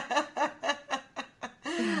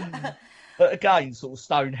 But again, sort of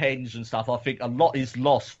Stonehenge and stuff, I think a lot is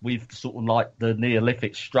lost with sort of like the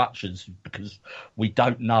Neolithic structures because we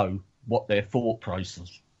don't know what their thought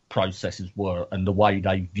processes were and the way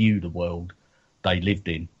they view the world they lived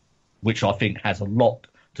in, which I think has a lot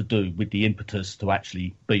to do with the impetus to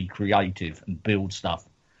actually be creative and build stuff.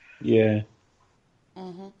 Yeah.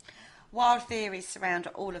 Mm-hmm. Wild theories surround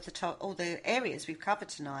all the areas we've covered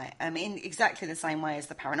tonight. In exactly the same way as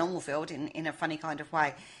the paranormal field, in a funny kind of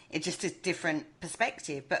way. It's just a different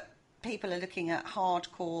perspective, but people are looking at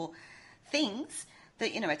hardcore things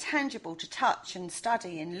that are tangible to touch and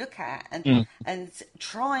study and look at and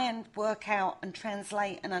try and work out and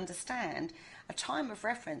translate and understand a time of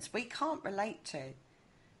reference we can't relate to.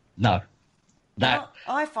 No,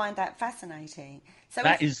 I find that fascinating. So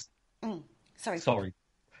that is. Sorry.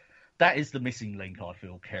 That is the missing link, I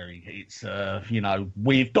feel, Kerry. It's,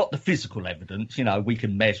 we've got the physical evidence, we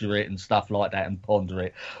can measure it and stuff like that and ponder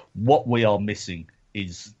it. What we are missing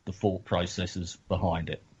is the thought processes behind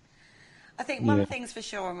it. I think one of the things for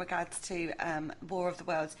sure in regards to War of the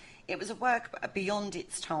Worlds, it was a work beyond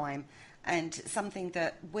its time and something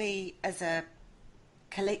that we as a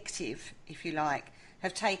collective, if you like,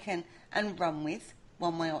 have taken and run with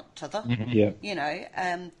one way or t'other,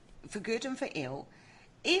 for good and for ill.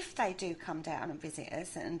 If they do come down and visit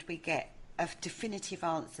us and we get a definitive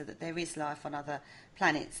answer that there is life on other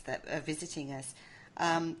planets that are visiting us,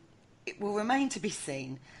 it will remain to be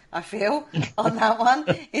seen, I feel, on that one.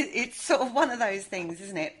 It's sort of one of those things,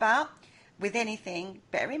 isn't it? But with anything,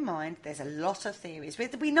 bear in mind, there's a lot of theories.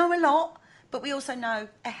 We know a lot, but we also know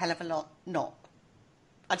a hell of a lot not.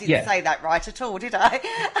 I didn't say that right at all, did I?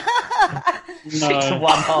 No. 6 of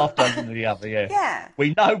one, half dozen of the other, Yeah.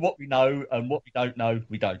 We know what we know, and what we don't know,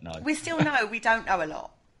 we don't know. We still know we don't know a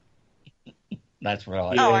lot. That's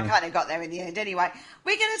right. Oh, I kind of got there in the end. Anyway,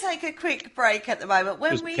 we're going to take a quick break at the moment.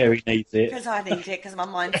 Kerry needs it. Because I need it, because my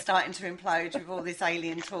mind's starting to implode with all this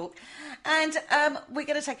alien talk. And we're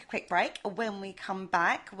going to take a quick break. When we come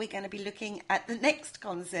back, we're going to be looking at the next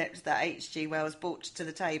concept that H.G. Wells brought to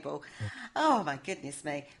the table. Oh, my goodness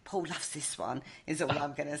me. Paul loves this one, is all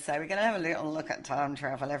I'm going to say. We're going to have a little look at time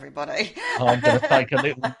travel, everybody. I'm going to take a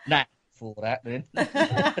little nap for that then.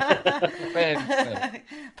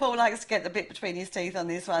 Paul likes to get the bit between his teeth on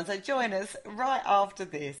this one, so join us right after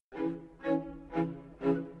this.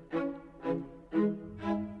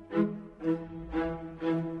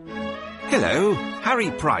 Hello,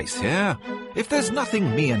 Harry Price here. If there's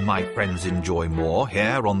nothing me and my friends enjoy more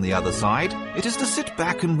here on the other side, it is to sit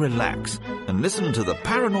back and relax and listen to the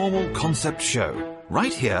Paranormal Concept Show,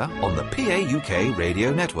 right here on the PAUK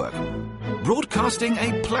Radio Network. Broadcasting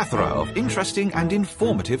a plethora of interesting and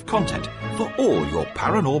informative content for all your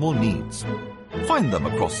paranormal needs. Find them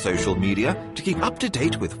across social media to keep up to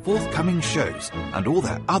date with forthcoming shows and all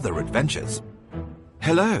their other adventures.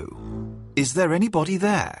 Hello, is there anybody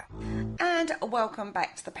there? And welcome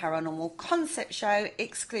back to the Paranormal Concept Show,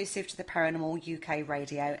 exclusive to the Paranormal UK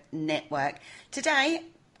Radio Network. Today,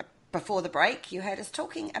 before the break, you heard us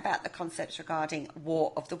talking about the concepts regarding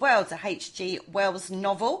War of the Worlds, a H.G. Wells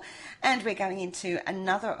novel, and we're going into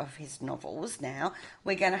another of his novels now.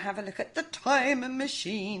 We're going to have a look at the time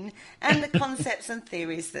machine and the concepts and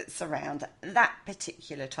theories that surround that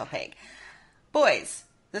particular topic. Boys,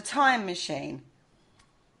 the time machine.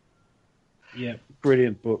 Yeah,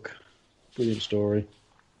 brilliant book. Brilliant story.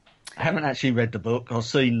 I haven't actually read the book. I've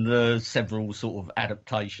seen the several sort of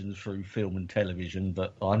adaptations through film and television,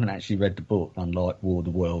 but I haven't actually read the book, unlike War of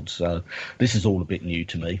the Worlds. So this is all a bit new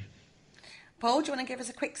to me. Paul, do you want to give us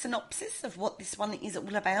a quick synopsis of what this one is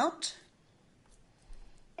all about?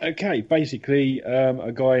 Okay, basically,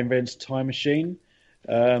 a guy invents a time machine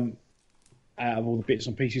out of all the bits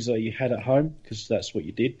and pieces that you had at home, because that's what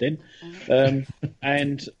you did then.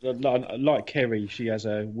 And like Kerry, she has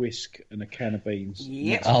a whisk and a can of beans.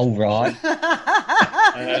 Yep. Oh, right.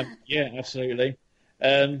 Yeah, absolutely.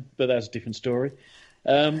 But that's a different story.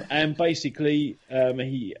 And basically,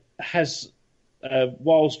 he has,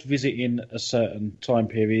 whilst visiting a certain time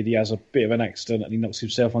period, he has a bit of an accident and he knocks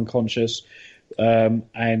himself unconscious.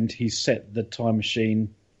 And he set the time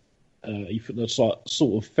machine. He sort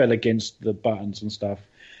of fell against the buttons and stuff,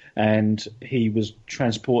 and he was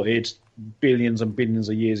transported billions and billions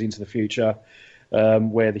of years into the future,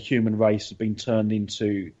 where the human race has been turned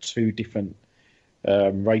into two different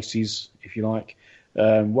races, if you like.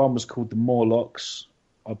 One was called the Morlocks.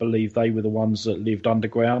 I believe they were the ones that lived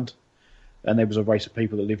underground, and there was a race of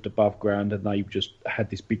people that lived above ground, and they just had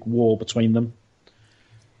this big war between them.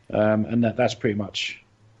 And that's pretty much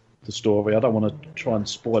the story. I don't want to try and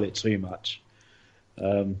spoil it too much,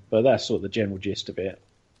 but that's sort of the general gist of it.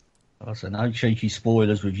 Oh, so no cheeky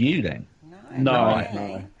spoilers with you then? No.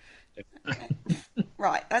 Okay.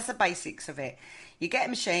 Right, that's the basics of it. You get a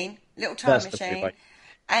machine, little time machine,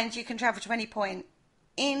 and you can travel to any point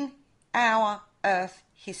in our Earth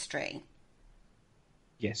history.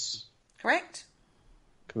 Yes. Correct?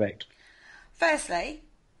 Correct. Firstly,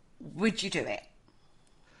 would you do it?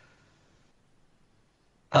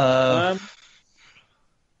 I'd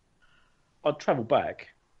travel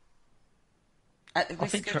back. At the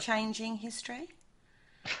risk of changing history?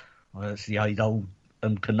 Well, that's the age-old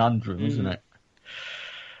conundrum, isn't it?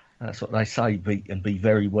 That's what they say, be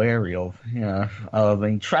very wary of. You know, I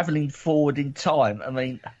mean, travelling forward in time. I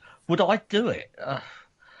mean, would I do it?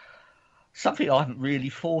 Something I haven't really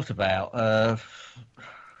thought about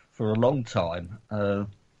for a long time.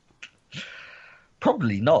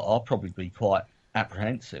 Probably not. I'll probably be quite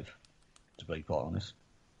apprehensive, to be quite honest.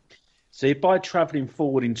 See, by travelling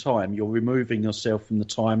forward in time, you're removing yourself from the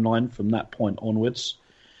timeline from that point onwards.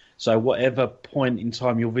 So whatever point in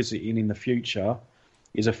time you're visiting in the future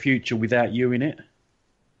is a future without you in it.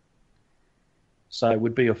 So it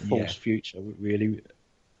would be a false future, really,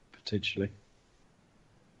 potentially.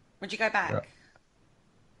 Would you go back? Yeah.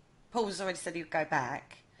 Paul's already said he'd go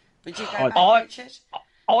back. Would you go back, Richard?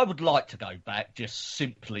 I would like to go back just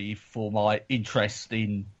simply for my interest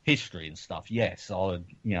in history and stuff. Yes, I would,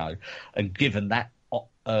 you know, and given that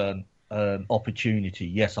opportunity,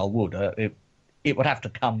 yes, I would. It would have to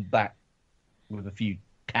come back with a few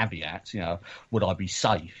caveats, you know. Would I be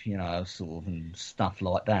safe, you know, sort of, and stuff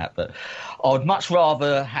like that. But I'd much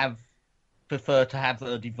rather prefer to have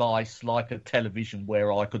a device like a television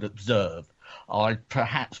where I could observe. I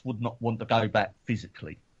perhaps would not want to go back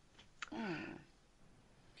physically.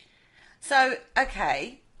 So,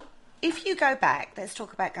 okay, if you go back, let's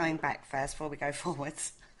talk about going back first before we go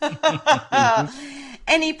forwards.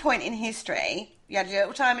 Any point in history, you had your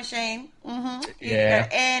little time machine, you could go to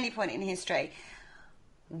any point in history,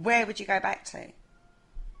 where would you go back to?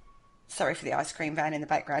 Sorry for the ice cream van in the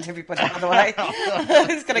background, everybody, by the way.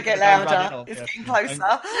 It's going to get louder. It's getting closer.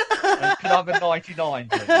 And can I have a 99,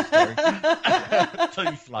 please,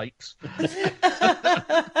 Kerry? 2 flakes.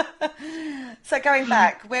 So going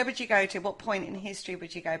back, where would you go to? What point in history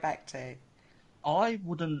would you go back to? I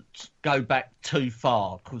wouldn't go back too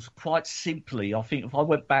far, because quite simply, I think if I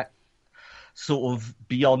went back sort of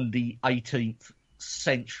beyond the 18th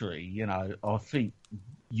century, you know, I think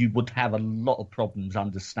you would have a lot of problems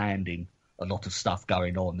understanding a lot of stuff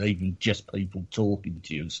going on, even just people talking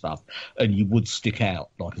to you and stuff, and you would stick out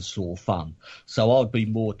like a sore thumb. So I'd be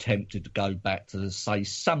more tempted to go back to, say,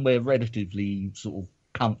 somewhere relatively sort of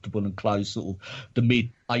comfortable and close, sort of the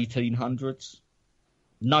mid-1800s.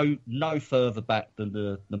 No further back than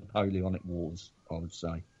the Napoleonic Wars, I would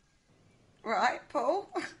say. Right, Paul?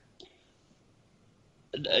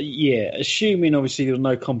 Yeah, assuming obviously there were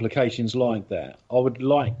no complications like that, I would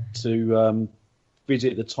like to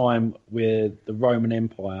visit the time where the Roman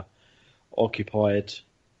Empire occupied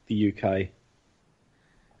the UK.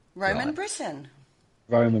 Roman Britain.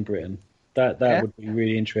 Roman Britain. That would be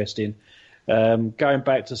really interesting. Going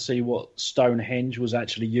back to see what Stonehenge was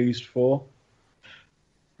actually used for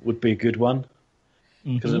would be a good one.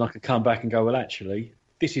 Because then I could come back and go, well, actually,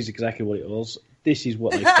 this is exactly what it was. This is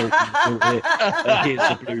what they thought when they built it. And here's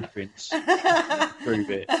the blueprints. Prove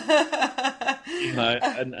it. You know,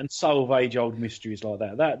 and solve age-old mysteries like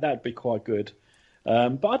that. That'd be quite good.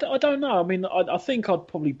 But I don't know. I mean, I think I'd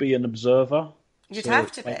probably be an observer. You'd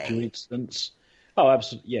have to be. For instance. Oh,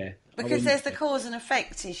 absolutely, yeah. Because there's the cause and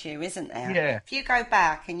effect issue, isn't there? Yeah. If you go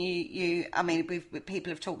back and I mean, people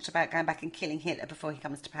have talked about going back and killing Hitler before he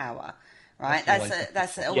comes to power, right?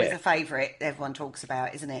 That's always a favourite everyone talks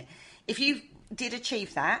about, isn't it? If you did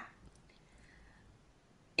achieve that,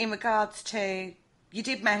 in regards to, you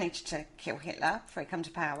did manage to kill Hitler before he come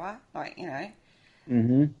to power, like, you know,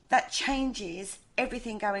 that changes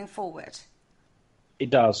everything going forward. It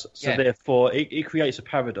does. So therefore, it creates a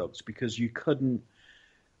paradox because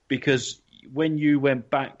because when you went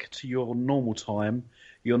back to your normal time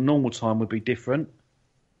would be different.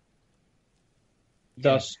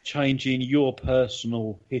 Thus changing your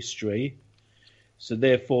personal history. So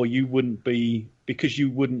therefore you wouldn't be, because you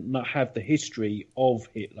wouldn't not have the history of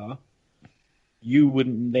Hitler, you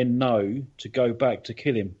wouldn't then know to go back to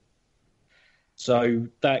kill him. So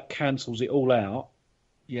that cancels it all out.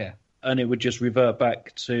 Yeah. And it would just revert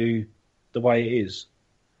back to the way it is.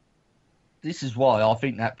 This is why I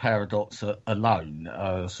think that paradox alone,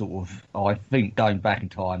 I think going back in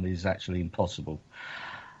time is actually impossible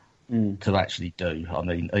to actually do. I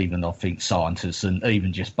mean, even I think scientists, and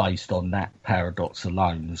even just based on that paradox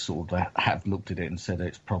alone, sort of have looked at it and said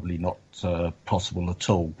it's probably not possible at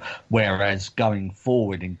all. Whereas going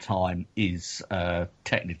forward in time is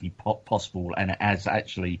technically possible, and it has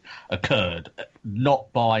actually occurred,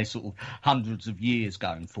 not by sort of hundreds of years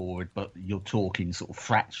going forward, but you're talking sort of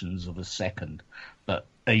fractions of a second. But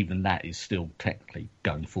even that is still technically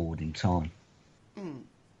going forward in time.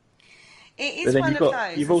 It is one of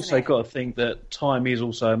those. You've also got to think that time is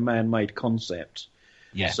also a man-made concept.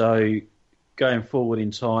 Yeah. So going forward in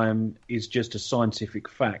time is just a scientific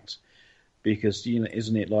fact, because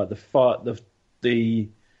isn't it like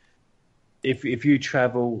if you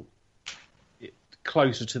travel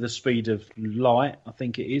closer to the speed of light, I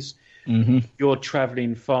think it is, you're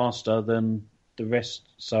travelling faster than the rest.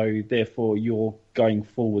 So therefore, you're going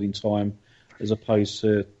forward in time, as opposed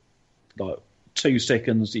to like 2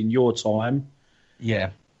 seconds in your time.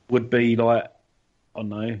 Yeah, would be like, I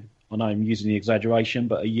know I'm using the exaggeration,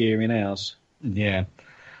 but a year in ours. Yeah.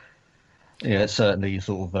 Yeah, it's certainly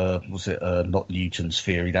sort of, not Newton's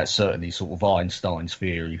theory, that's certainly sort of Einstein's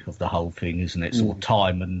theory of the whole thing, isn't it? Sort of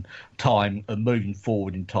time and moving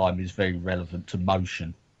forward in time is very relevant to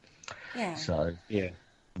motion. Yeah. So, yeah.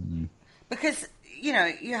 Because,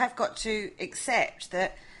 you have got to accept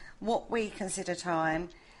that what we consider time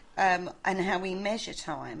and how we measure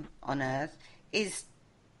time on Earth is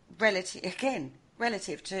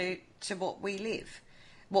relative to what we live.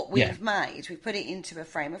 What we've made, we put it into a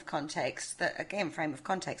frame of context that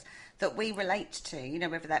that we relate to,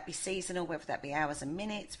 whether that be seasonal, whether that be hours and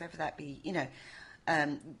minutes, whether that be,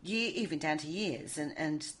 even down to years.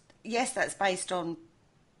 And yes, that's based on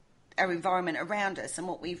our environment around us and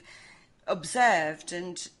what we've observed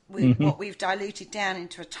and what we've diluted down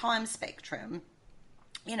into a time spectrum.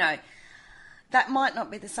 That might not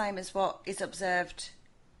be the same as what is observed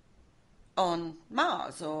on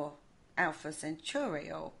Mars or Alpha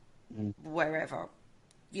Centauri or wherever,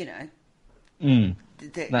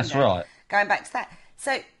 That's right. Going back to that.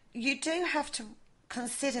 So you do have to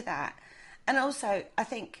consider that. And also, I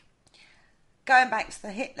think, going back to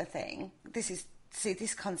the Hitler thing,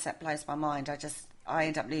 this concept blows my mind. I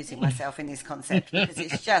end up losing myself in this concept because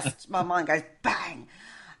it's just, my mind goes bang.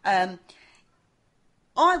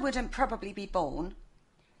 I wouldn't probably be born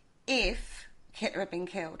if Hitler had been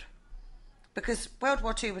killed, because World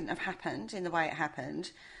War II wouldn't have happened in the way it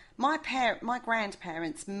happened. My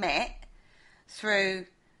grandparents met through,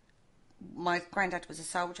 my granddad was a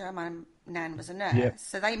soldier, my nan was a nurse,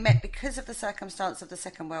 so they met because of the circumstance of the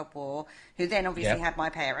Second World War, who then obviously had my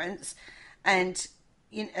parents, and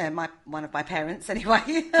one of my parents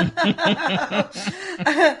anyway,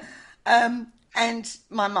 and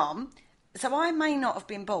my mum. So I may not have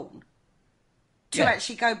been born to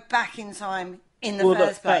actually go back in time in the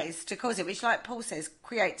first place to cause it, which, like Paul says,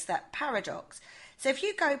 creates that paradox. So if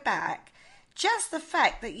you go back, just the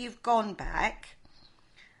fact that you've gone back,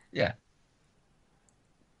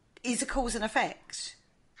 is a cause and effect.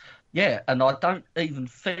 Yeah, and I don't even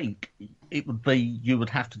think it would be you would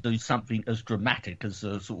have to do something as dramatic as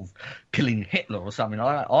sort of killing Hitler or something.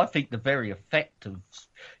 I think the very effect of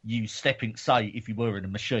you stepping, say, if you were in a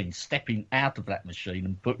machine, stepping out of that machine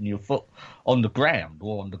and putting your foot on the ground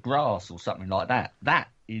or on the grass or something like that, that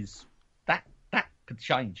could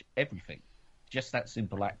change everything. Just that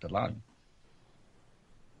simple act alone.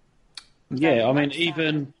 Yeah, I mean,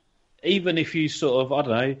 even if you sort of, I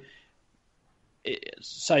don't know,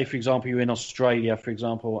 say, for example, you're in Australia, for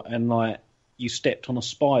example, and, like, you stepped on a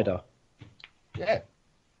spider. Yeah.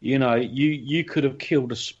 You know, you could have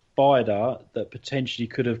killed a spider that potentially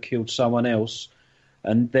could have killed someone else,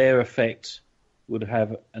 and their effect would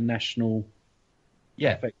have a national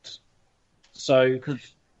effect. So,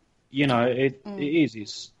 you know, it's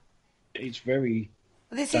very...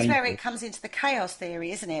 Well, this dangerous. is where it comes into the chaos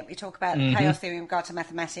theory, isn't it? We talk about the chaos theory in regard to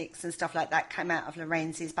mathematics and stuff like that. Came out of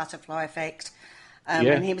Lorenz's butterfly effect,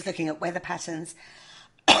 and he was looking at weather patterns.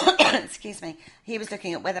 Excuse me. He was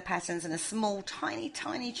looking at weather patterns, and a small, tiny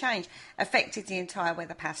change affected the entire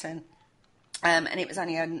weather pattern, and it was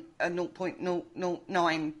only a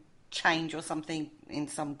 0.009 change or something in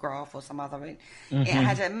some graph or some other. It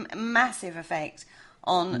had a massive effect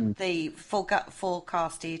on the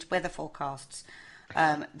forecasted weather forecasts.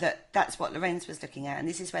 That's what Lorenz was looking at, and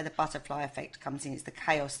this is where the butterfly effect comes in. It's the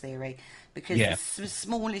chaos theory, because the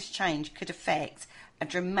smallest change could affect a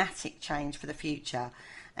dramatic change for the future,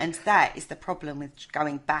 and that is the problem with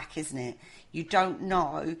going back, isn't it? You don't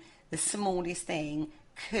know, the smallest thing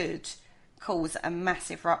could cause a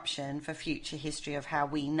massive ruption for future history of how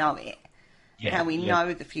we know it, how we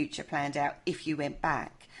know the future planned out if you went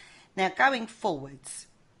back. Now, going forwards,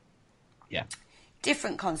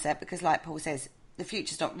 different concept, because like Paul says, the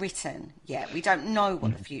future's not written yet. We don't know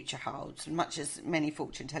what the future holds, much as many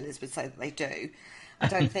fortune tellers would say that they do. I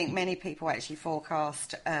don't think many people actually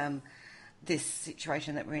forecast this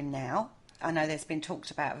situation that we're in now. I know there's been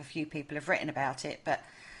talked about, a few people have written about it, but,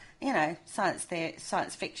 you know, science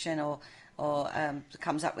fiction or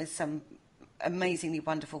comes up with some amazingly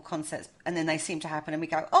wonderful concepts, and then they seem to happen, and we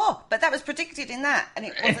go, oh, but that was predicted in that, and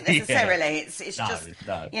it wasn't necessarily. It's just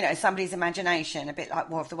you know, somebody's imagination, a bit like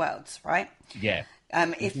War of the Worlds, right?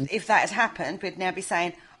 If that had happened, we'd now be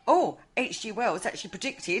saying, oh, H.G. Wells actually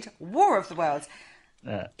predicted War of the Worlds.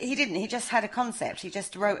 He didn't. He just had a concept. He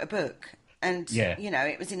just wrote a book, and you know,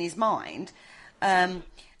 it was in his mind. And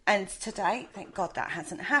today, thank God, that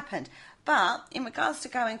hasn't happened. But in regards to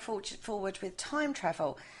going forward with time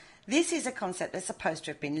travel, this is a concept that's supposed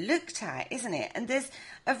to have been looked at, isn't it? And there's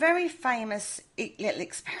a very famous little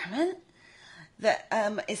experiment that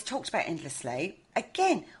is talked about endlessly.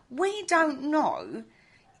 Again, we don't know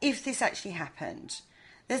if this actually happened.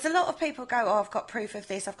 There's a lot of people go, oh, I've got proof of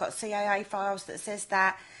this, I've got CIA files that says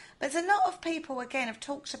that. But there's a lot of people, again, have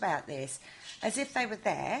talked about this as if they were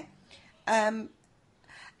there. And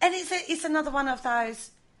it's another one of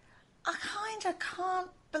those, I kind of can't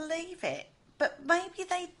believe it. But maybe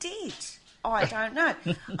they did. Oh, I don't know.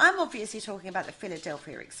 I'm obviously talking about the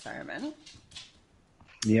Philadelphia experiment.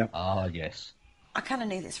 Yeah. Ah, yes. I kind of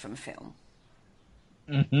knew this from a film.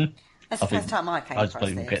 Mm-hmm. That's the first time I came across this. Most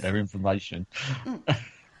people get their information.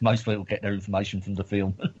 Most people get their information from the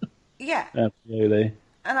film. Yeah. Absolutely.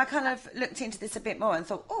 And I kind of looked into this a bit more and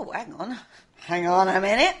thought, oh, hang on a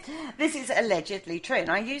minute. This is allegedly true.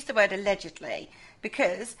 And I use the word allegedly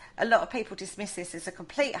because a lot of people dismiss this as a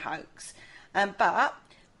complete hoax. But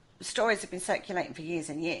stories have been circulating for years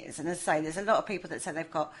and years. And as I say, there's a lot of people that say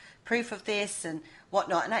they've got proof of this and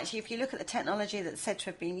whatnot. And actually, if you look at the technology that's said to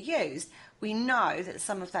have been used, we know that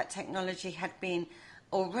some of that technology had been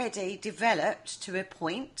already developed to a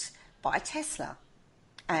point by Tesla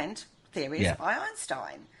and theories by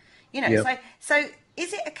Einstein. You know, so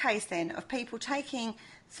is it a case then of people taking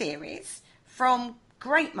theories from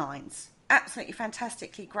great minds, absolutely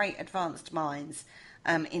fantastically great advanced minds,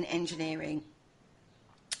 in engineering,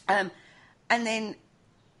 and then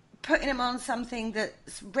putting them on something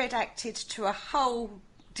that's redacted to a whole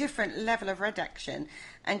different level of redaction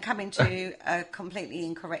and coming to a completely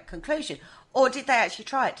incorrect conclusion? Or did they actually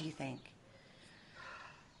try it, do you think?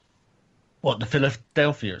 What, the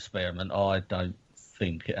Philadelphia experiment? I don't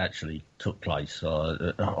think it actually took place.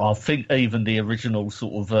 I think even the original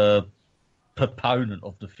sort of proponent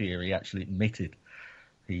of the theory actually admitted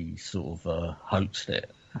he sort of hoaxed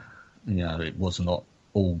it. It was not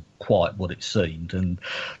all quite what it seemed, and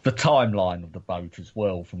the timeline of the boat as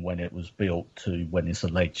well, from when it was built to when this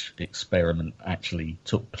alleged experiment actually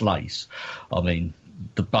took place. I mean,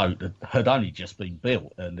 the boat had only just been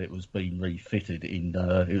built, and it was being refitted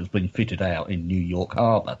it was being fitted out in New York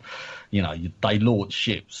Harbour. They launch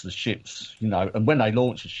ships, and when they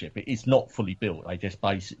launch a ship, it is not fully built. They just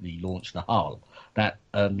basically launch the hull. That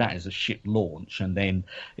is a ship launch, and then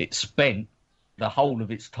it spent the whole of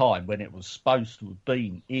its time when it was supposed to have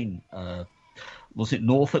been in, was it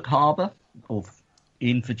Norfolk Harbour or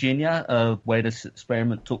in Virginia, where this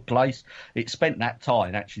experiment took place? It spent that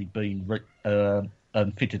time actually being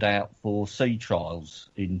fitted out for sea trials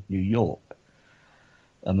in New York.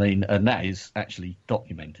 I mean, and that is actually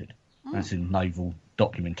documented. That's in naval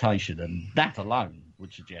documentation, and that alone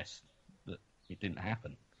would suggest that it didn't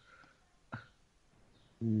happen.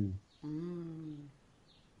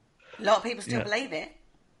 A lot of people still believe it.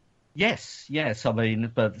 Yes. I mean,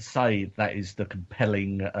 but say that is the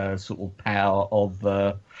compelling sort of power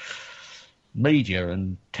of media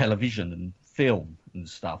and television and film and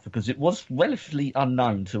stuff, because it was relatively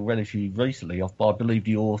unknown till relatively recently. I believe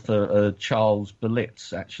the author Charles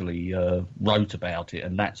Berlitz actually wrote about it,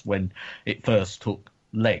 and that's when it first took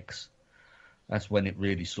legs. That's when it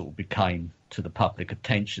really sort of became to the public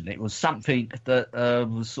attention. It was something that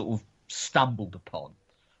was sort of stumbled upon.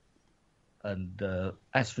 And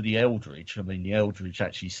as for the Eldridge, I mean, the Eldridge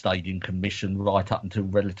actually stayed in commission right up until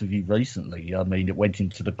relatively recently. I mean, it went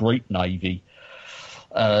into the Greek Navy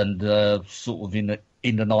and sort of in the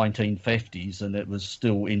 1950s, and it was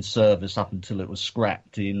still in service up until it was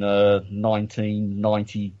scrapped in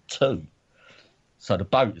 1992. So the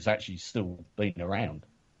boat has actually still been around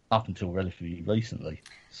up until relatively recently.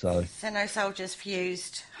 So no soldiers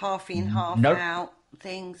fused, half in, half out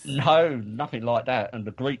things? No, nothing like that. And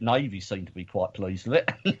the Greek Navy seemed to be quite pleased with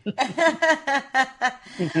it.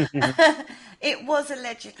 It was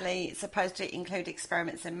allegedly supposed to include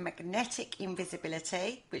experiments in magnetic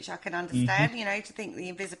invisibility, which I can understand, to think the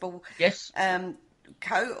invisible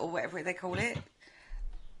coat or whatever they call it.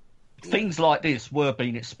 Things like this were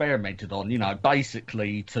being experimented on,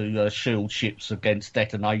 basically to shield ships against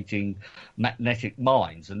detonating magnetic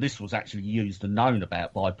mines. And this was actually used and known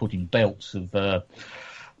about by putting belts of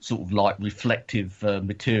sort of like reflective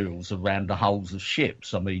materials around the hulls of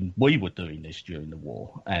ships. I mean, we were doing this during the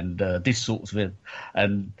war, and this sort of,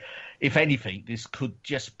 and if anything, this could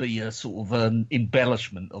just be a sort of an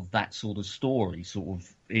embellishment of that sort of story. Sort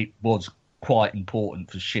of, it was quite important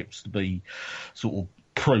for ships to be sort of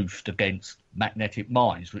proofed against magnetic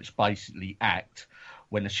mines, which basically act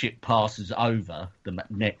when a ship passes over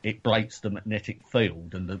it breaks the magnetic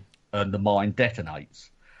field, and the mine detonates.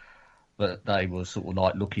 But they were sort of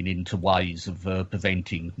like looking into ways of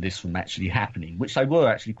preventing this from actually happening, which they were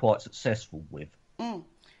actually quite successful with.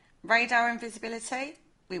 Radar invisibility,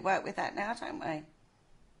 we work with that now, don't we?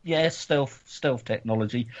 Yeah, stealth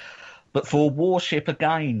technology. But for a warship,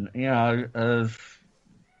 again,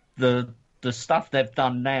 the stuff they've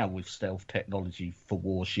done now with stealth technology for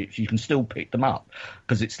warships, you can still pick them up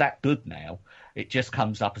because it's that good now. It just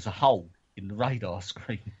comes up as a hole in the radar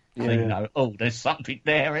screen. So there's something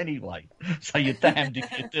there anyway. So you're damned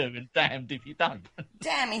if you do and damned if you don't.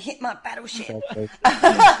 Damn, he hit my battleship.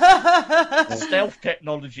 Stealth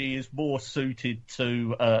technology is more suited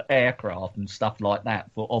to aircraft and stuff like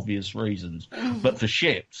that for obvious reasons. But for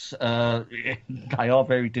ships, they are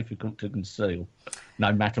very difficult to conceal,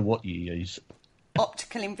 no matter what you use.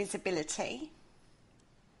 Optical invisibility,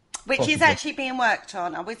 which is actually being worked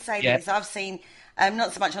on. I would say this. I've seen,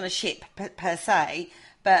 not so much on a ship per se,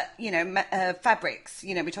 but, fabrics.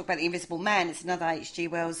 We talk about The Invisible Man. It's another H.G.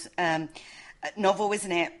 Wells novel,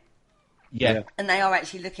 isn't it? Yeah. And they are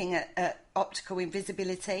actually looking at optical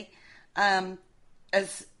invisibility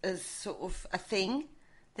as sort of a thing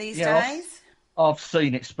these days. I've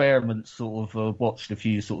seen experiments, sort of watched a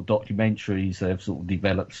few sort of documentaries. They've sort of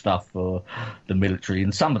developed stuff for the military,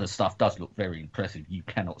 and some of the stuff does look very impressive. You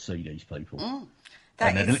cannot see these people. And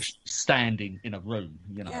they're literally standing in a room,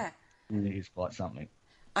 It is quite something.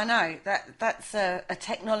 I know that's a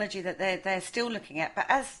technology that they're still looking at, but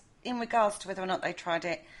as in regards to whether or not they tried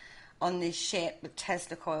it on this ship with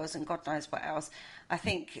Tesla coils and God knows what else, I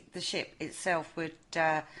think the ship itself would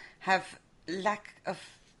have lack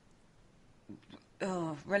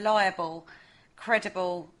of reliable,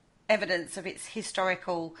 credible evidence of its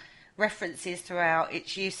historical references throughout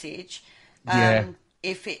its usage.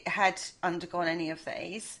 If it had undergone any of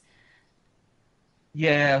these.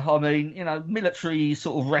 Yeah, I mean, military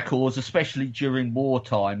sort of records, especially during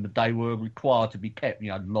wartime, they were required to be kept,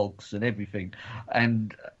 logs and everything.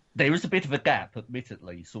 And there is a bit of a gap,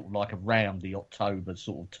 admittedly, sort of like around the October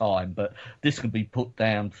sort of time, but this can be put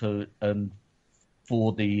down to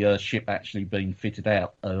for the ship actually being fitted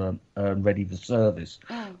out and ready for service,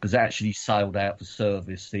 because it actually sailed out for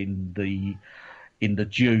service in the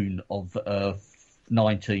June of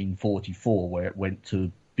 1944, where it went to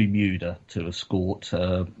Bermuda to escort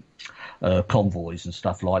convoys and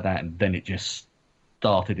stuff like that, and then it just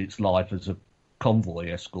started its life as a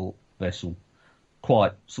convoy escort vessel.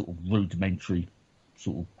 Quite sort of rudimentary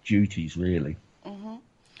sort of duties, really. Mm-hmm.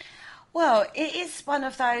 Well, it is one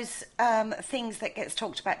of those things that gets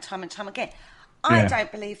talked about time and time again. I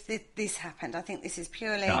don't believe this happened. I think this is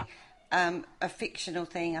purely a fictional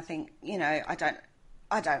thing. I think, I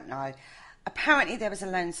don't know. Apparently there was a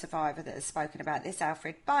lone survivor that has spoken about this,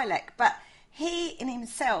 Alfred Bilek, but he in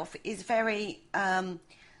himself is very, how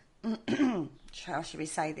should we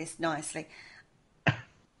say this nicely?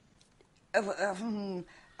 I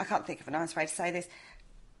can't think of a nice way to say this.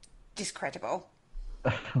 Discreditable.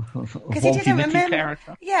 Because he didn't remember.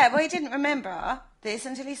 Character. Yeah, well, he didn't remember this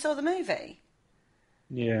until he saw the movie.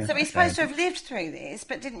 Yeah. So he's supposed to have lived through this,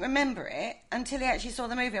 but didn't remember it until he actually saw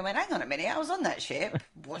the movie and went, "Hang on a minute, I was on that ship."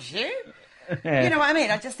 Was you? You know what I mean?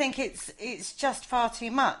 I just think it's just far too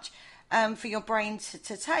much for your brain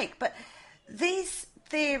to take. But these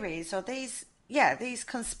theories or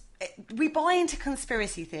we buy into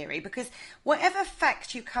conspiracy theory because whatever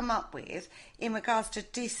fact you come up with in regards to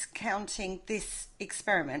discounting this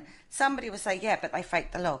experiment, somebody will say, yeah, but they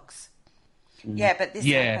faked the logs. Yeah, but this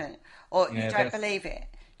happened. Or you don't believe it.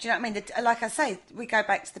 Do you know what I mean? Like I say, we go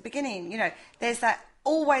back to the beginning. There's that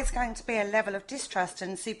always going to be a level of distrust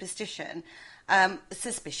and suspicion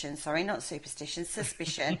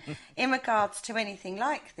in regards to anything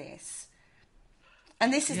like this.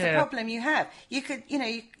 And this is the problem you have. You could,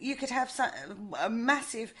 you could have a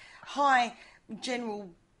massive, high general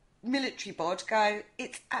military board go,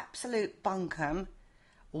 it's absolute bunkum.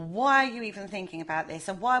 Why are you even thinking about this?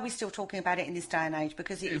 And why are we still talking about it in this day and age?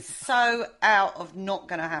 Because it is so out of not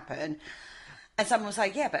going to happen. And someone will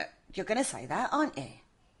say, yeah, but you're going to say that, aren't you?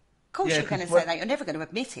 Of course you're going to say that. You're never going to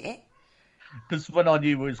admit it. Because when I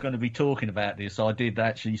knew we was going to be talking about this, I did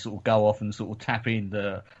actually sort of go off and sort of tap in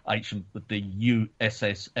the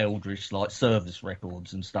USS Eldridge like service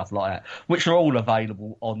records and stuff like that, which are all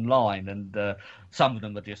available online, and some of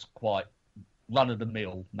them are just quite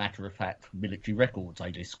run-of-the-mill, matter-of-fact military records.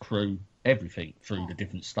 They list crew, everything through the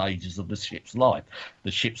different stages of the ship's life.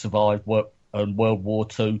 The ship survived World War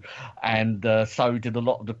II, and so did a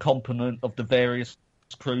lot of the complement of the various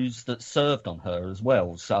crews that served on her as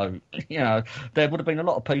well. So, there would have been a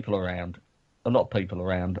lot of people around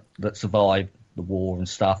that survived the war and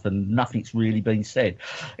stuff, and nothing's really been said.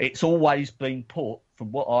 It's always been put,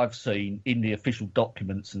 from what I've seen in the official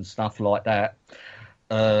documents and stuff like that,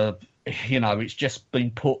 it's just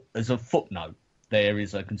been put as a footnote. There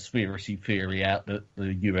is a conspiracy theory out that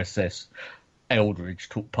the USS Eldridge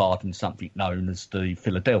took part in something known as the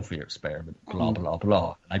Philadelphia experiment, blah, blah,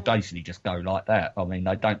 blah. They basically just go like that. I mean,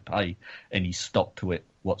 they don't pay any stock to it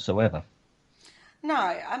whatsoever. No,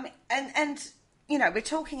 I mean, and we're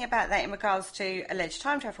talking about that in regards to alleged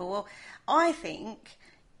time travel. Well, I think,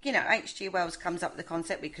 H.G. Wells comes up with the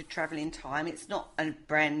concept we could travel in time. It's not a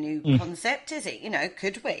brand new concept, is it?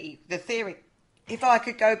 Could we? The theory, if I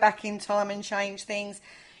could go back in time and change things,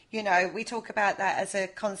 we talk about that as a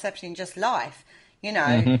concept in just life.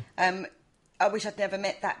 I wish I'd never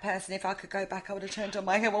met that person. If I could go back, I would have turned on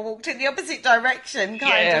my heel and walked in the opposite direction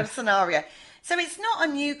kind of scenario. So it's not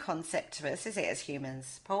a new concept to us, is it, as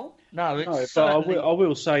humans, Paul? No, but I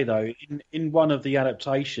will say, though, in one of the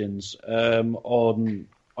adaptations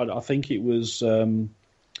I think it was, I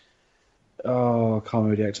can't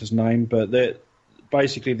remember the actor's name, but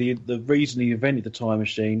basically the reason he invented the time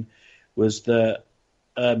machine was that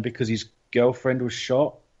because his girlfriend was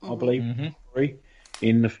shot, I believe,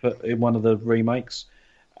 in one of the remakes,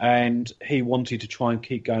 and he wanted to try and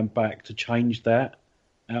keep going back to change that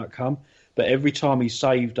outcome. But every time he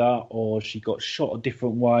saved her, or she got shot a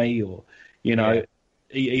different way, or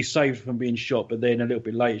he saved her from being shot, but then a little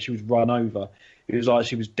bit later she was run over. It was like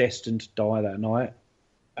she was destined to die that night,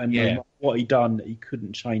 and no matter what he done, he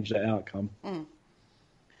couldn't change that outcome.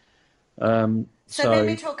 So then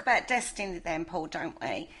we talk about destiny then, Paul, don't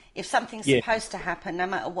we? If something's supposed to happen, no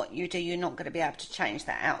matter what you do, you're not going to be able to change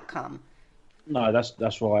that outcome. No,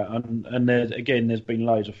 that's right. And there's been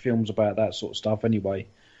loads of films about that sort of stuff anyway.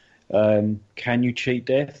 Can you cheat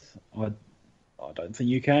death? I don't think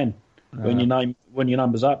you can. When your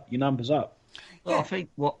number's up, your number's up. Well, I think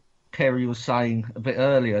what Kerry was saying a bit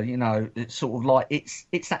earlier, it's sort of like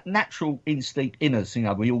it's that natural instinct in us.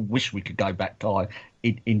 We all wish we could go back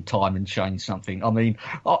in time and change something. I mean,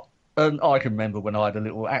 I can remember when I had a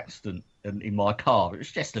little accident in my car. It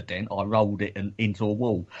was just a dent. I rolled it into a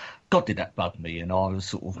wall. God, did that bug me? And I was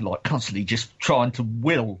sort of like constantly just trying to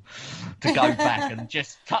will to go back and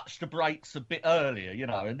just touch the brakes a bit earlier,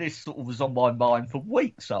 And this sort of was on my mind for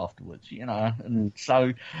weeks afterwards, And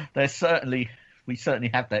so we certainly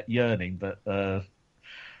have that yearning, but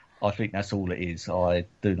I think that's all it is. I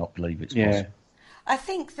do not believe it's possible. I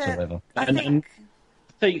think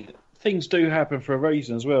that things do happen for a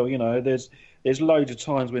reason as well. There's loads of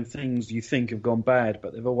times when things you think have gone bad,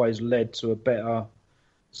 but they've always led to a better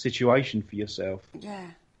situation for yourself.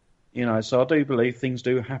 Yeah. So I do believe things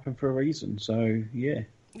do happen for a reason. So yeah.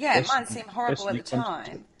 Yeah, it might seem horrible at the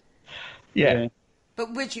time. Yeah.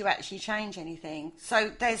 But would you actually change anything?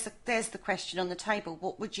 So there's the question on the table.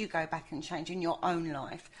 What would you go back and change in your own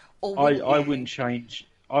life? Or I wouldn't change.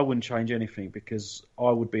 I wouldn't change anything because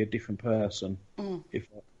I would be a different person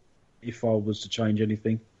if I was to change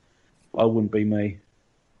anything. I wouldn't be me.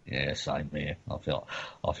 Yeah, same here.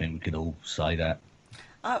 I think we could all say that.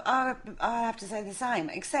 I have to say the same,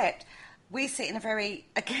 except we sit in a very,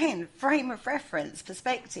 again, frame of reference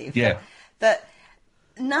perspective. Yeah. That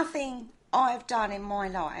nothing I've done in my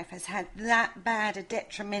life has had that bad a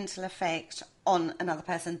detrimental effect on another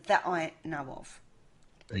person that I know of.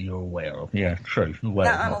 That you're aware of. Yeah, true. I'm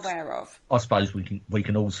aware of. I suppose we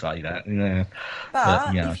can all say that. Yeah.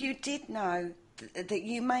 But if you did know that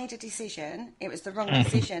you made a decision, it was the wrong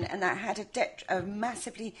decision, and that had a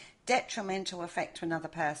massively detrimental effect to another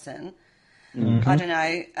person. I don't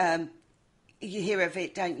know. You hear of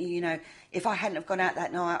it, don't you? If I hadn't have gone out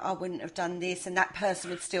that night, I wouldn't have done this, and that person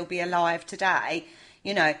would still be alive today.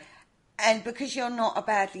 And because you're not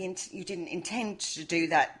you didn't intend to do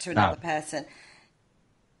that to another person.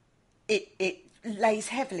 It lays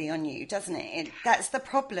heavily on you, doesn't it? That's the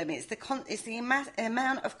problem. It's the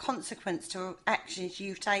amount of consequence to actions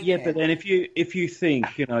you've taken. Yeah, but then if you think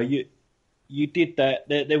you did that,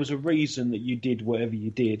 there was a reason that you did whatever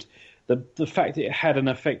you did. The fact that it had an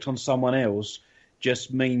effect on someone else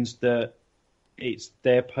just means that it's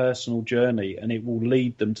their personal journey and it will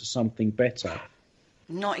lead them to something better.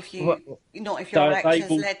 Not if your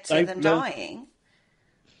actions led to them dying.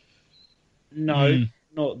 No.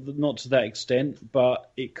 Not to that extent,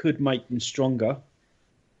 but it could make them stronger.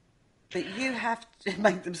 But you have to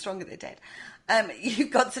make them stronger. They're dead.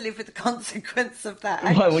 You've got to live with the consequence of that.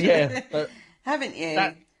 Well, yeah, but haven't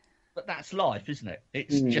you? But that's life, isn't it?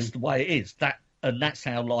 It's just the way it is. That's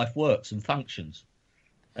how life works and functions,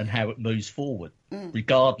 and how it moves forward,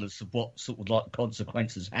 regardless of what sort of like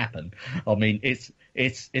consequences happen. I mean, it's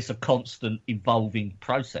a constant evolving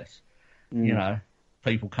process.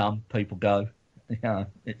 People come, people go.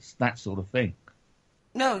 It's that sort of thing.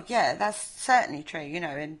 No, yeah, that's certainly true,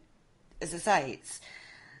 and as I say, it's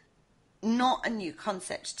not a new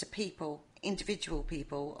concept to people, individual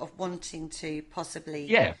people, of wanting to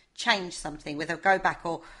possibly change something, whether go back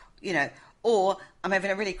or I'm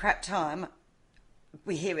having a really crap time.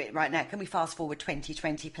 We hear it right now. Can we fast forward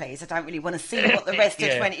 2020, please? I don't really want to see what the rest of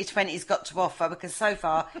 2020's got to offer, because so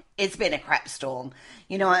far it's been a crap storm.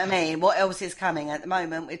 You know what I mean? What else is coming at the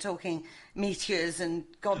moment? We're talking meteors and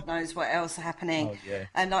God knows what else are happening.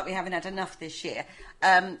 And we haven't had enough this year.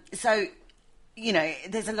 So,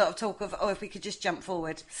 there's a lot of talk of, if we could just jump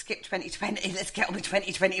forward, skip 2020, let's get on with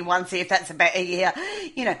 2021, see if that's a better year.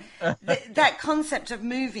 That concept of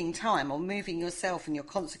moving time or moving yourself and your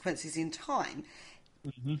consequences in time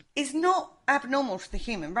is not abnormal to the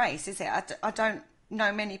human race, is it? I don't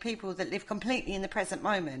know many people that live completely in the present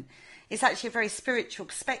moment. It's actually a very spiritual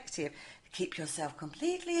perspective. Keep yourself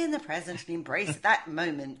completely in the present and embrace that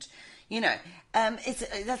moment.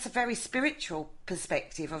 That's a very spiritual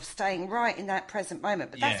perspective of staying right in that present moment.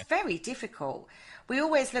 But that's very difficult. We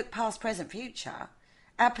always look past, present, future.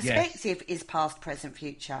 Our perspective is past, present,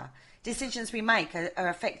 future. Decisions we make are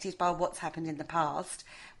affected by what's happened in the past,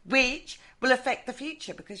 which will affect the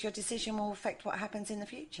future, because your decision will affect what happens in the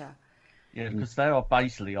future. Yeah, because they are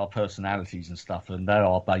basically our personalities and stuff, and there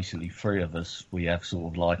are basically three of us. We have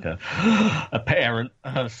sort of like a parent,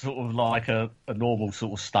 sort of like a normal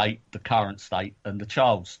sort of state, the current state, and the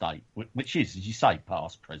child state, which is, as you say,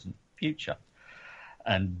 past, present, future.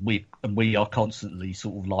 And we are constantly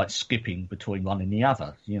sort of like skipping between one and the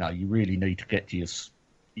other. You really need to get to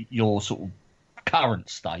your sort of current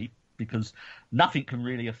state, because nothing can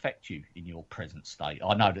really affect you in your present state.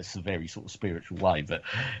 I know that's a very sort of spiritual way, but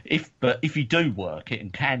if you do work it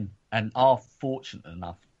and are fortunate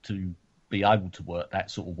enough to be able to work that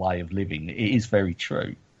sort of way of living. It is very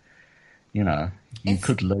true. You know, you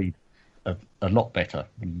could lead a lot better,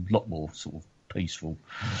 a lot more sort of peaceful,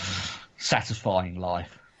 satisfying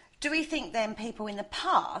life. Do we think then people in the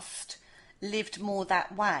past lived more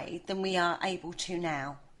that way than we are able to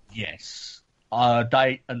now? Yes.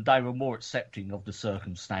 They were more accepting of the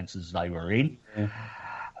circumstances they were in. Yeah.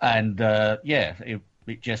 And,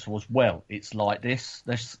 it just was, well, it's like this,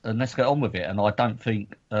 let's get on with it. And I don't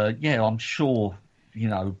think, I'm sure, you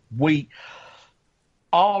know,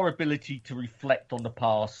 our ability to reflect on the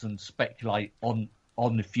past and speculate on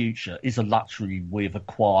the future is a luxury we've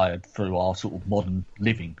acquired through our sort of modern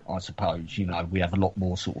living, I suppose. You know, we have a lot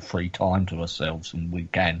more sort of free time to ourselves, and we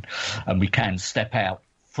can step out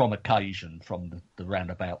from occasion from the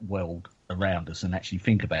roundabout world around us and actually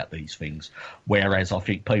think about these things. Whereas I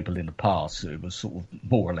think people in the past, it was sort of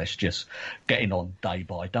more or less just getting on day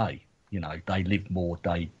by day. You know, they lived more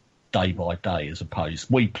day by day, as opposed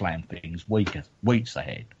we plan things weeks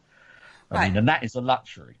ahead. I mean, and that is a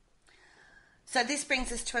luxury. So this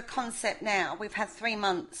brings us to a concept now. We've had 3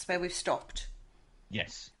 months where we've stopped.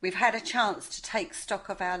 Yes. We've had a chance to take stock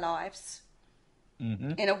of our lives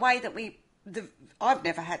in a way that I've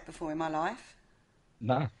never had before in my life.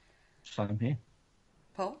 No, same here.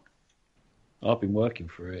 Paul? I've been working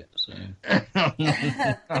for it, so...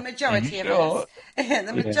 The majority of us.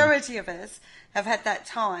 The majority of us have had that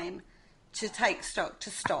time to take stock, to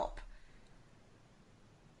stop.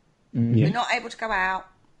 Yeah. We're not able to go out.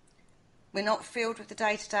 We're not filled with the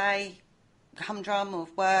day-to-day humdrum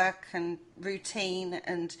of work and routine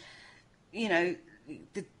and, you know,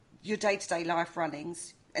 your day-to-day life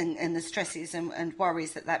runnings and the stresses and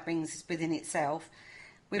worries that brings within itself.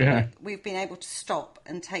 We've been able to stop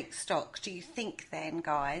and take stock. Do you think then,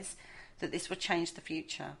 guys, that this would change the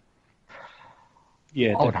future?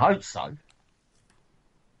 Yeah, I would hope so.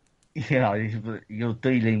 You know, you're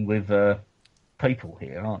dealing with people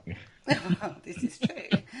here, aren't you? This is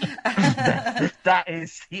true. that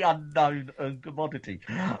is the unknown commodity.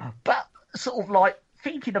 But sort of like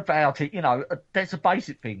thinking about it, you know, there's a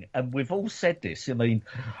basic thing, and we've all said this. I mean,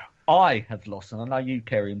 I have lost, and I know you,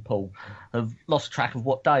 Kerry and Paul, have lost track of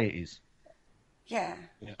what day it is. Yeah.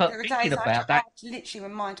 But there are thinking days about I that, literally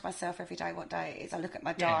remind myself every day what day it is. I look at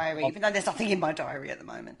my diary, even though there's nothing in my diary at the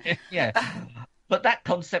moment. Yeah. But that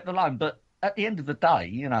concept alone, but at the end of the day,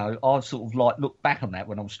 you know, I sort of like look back on that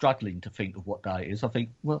when I'm struggling to think of what day it is. I think,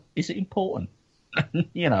 well, is it important?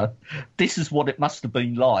 You know, this is what it must have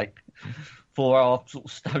been like for our sort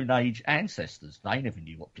of Stone Age ancestors. They never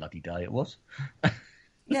knew what bloody day it was.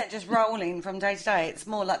 Yeah, just rolling from day to day. It's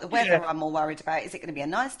more like the weather I'm more worried about. Is it going to be a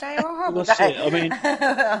nice day or a horrible day? It. I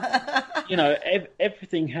mean, you know,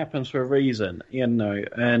 everything happens for a reason, you know,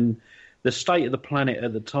 and the state of the planet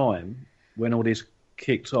at the time when all this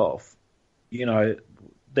kicked off, you know,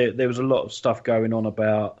 there was a lot of stuff going on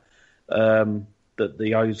about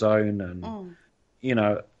the ozone and, you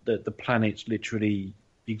know, the planet's literally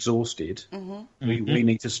exhausted. We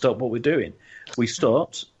need to stop what we're doing. We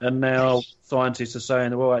stopped, and now scientists are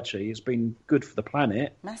saying, well, actually, it's been good for the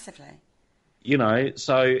planet. Massively. You know,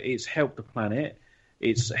 so it's helped the planet.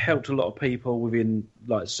 It's helped a lot of people within,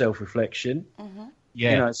 like, self-reflection.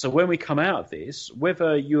 Yeah. You know, so when we come out of this,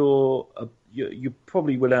 whether you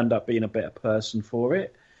probably will end up being a better person for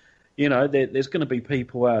it. You know, there's going to be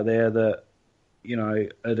people out there that, you know,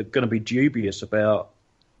 are going to be dubious about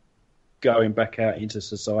going back out into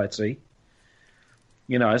society.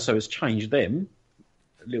 You know, so it's changed them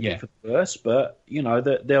a little bit for the worse, but, you know,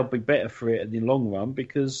 they'll be better for it in the long run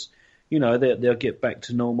because, you know, they'll get back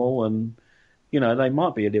to normal and, you know, they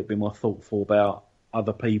might be a little bit more thoughtful about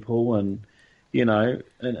other people and, you know,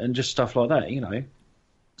 and just stuff like that, you know.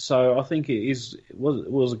 So I think it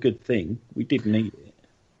was a good thing. We did need it.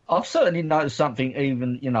 I've certainly noticed something,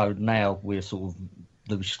 even, you know, now we're sort of,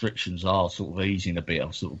 the restrictions are sort of easing a bit.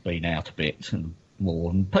 I've sort of been out a bit and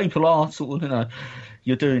more, and people are sort of, you know,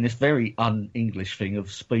 you're doing this very un-English thing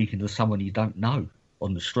of speaking to someone you don't know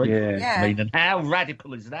on the street. Yeah. I mean, and how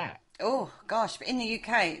radical is that? Oh, gosh, but in the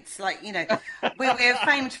UK, it's like, you know, we're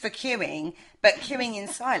famed for queuing, but queuing in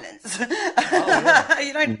silence.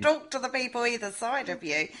 You don't talk to the people either side of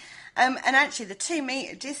you. And actually, the 2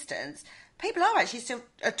 metre distance, people are actually still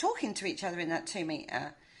talking to each other in that 2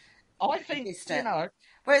 metre I think, distance. You know,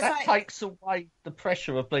 whereas that takes away the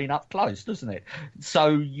pressure of being up close, doesn't it? So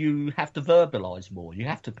you have to verbalise more, you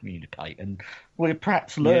have to communicate, and we're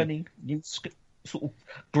perhaps learning sort of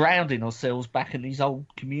grounding ourselves back in these old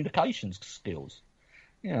communications skills.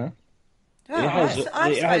 Yeah. Oh, I've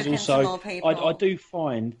spoken to more people. I do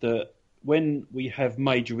find that when we have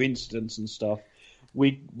major incidents and stuff,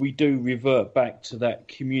 we do revert back to that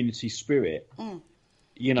community spirit.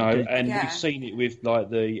 You know, and we've seen it with like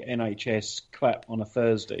the NHS clap on a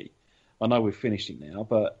Thursday. I know we've finished it now,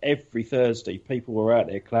 but every Thursday people were out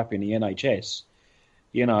there clapping the NHS,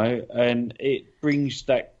 you know, and it brings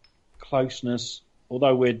that closeness.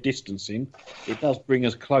 Although we're distancing, it does bring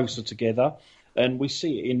us closer together. And we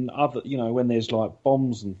see it in other, you know, when there's like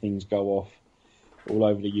bombs and things go off all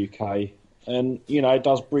over the UK. And, you know, it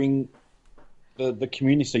does bring the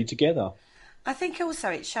community together. I think also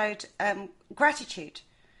it showed gratitude.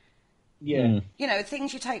 Yeah. You know,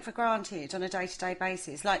 things you take for granted on a day-to-day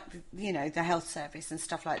basis, like, you know, the health service and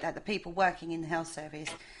stuff like that, the people working in the health service.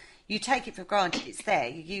 You take it for granted, it's there,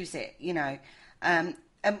 you use it, you know. And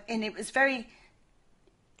it was very...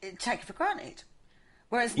 take it for granted.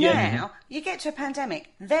 Whereas now, you get to a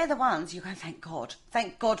pandemic, they're the ones you go, thank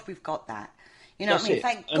God we've got that. You know what I mean?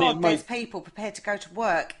 Thank God there's people prepared to go to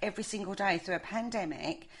work every single day through a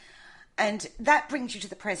pandemic. And that brings you to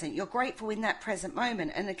the present. You're grateful in that present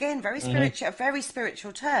moment. And again, very spiritual, a very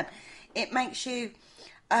spiritual term. It makes you,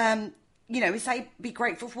 you know, we say be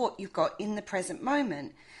grateful for what you've got in the present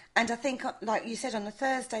moment. And I think, like you said on the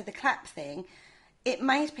Thursday, the clap thing, it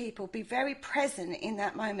made people be very present in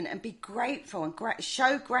that moment and be grateful and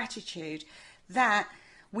show gratitude that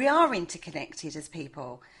we are interconnected as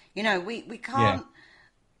people. You know, we can't...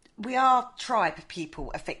 We are tribe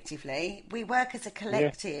people, effectively. We work as a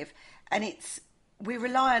collective, and we're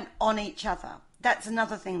reliant on each other. That's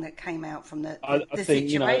another thing that came out from the think,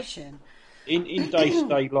 situation. You know, in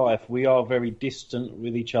day-to-day life, we are very distant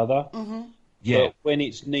with each other. But when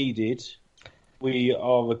it's needed, we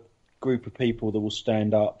are a group of people that will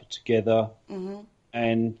stand up together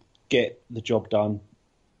and get the job done,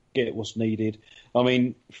 get what's needed. I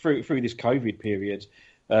mean, through this COVID period,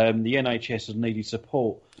 the NHS has needed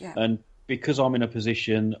support. And because I'm in a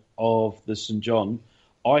position of the St John,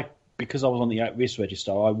 because I was on the at-risk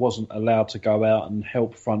register, I wasn't allowed to go out and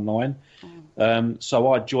help frontline.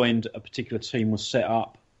 So I joined a particular team was set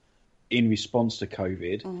up in response to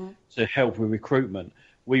COVID to help with recruitment.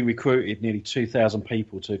 We recruited nearly 2,000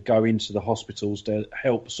 people to go into the hospitals to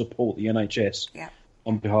help support the NHS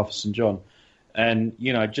on behalf of St John. And,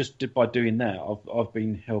 you know, just by doing that, I've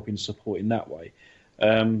been helping support in that way.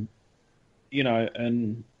 You know,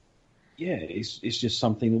 and it's just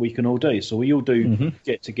something that we can all do. So we all do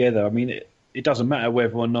get together. I mean, it doesn't matter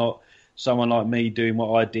whether or not someone like me doing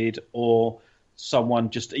what I did or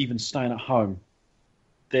someone just even staying at home.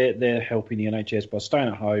 They're helping the NHS by staying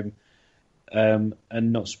at home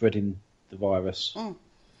and not spreading the virus.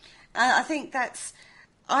 I think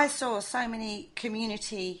I saw so many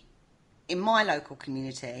in my local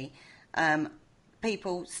community,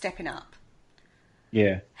 people stepping up.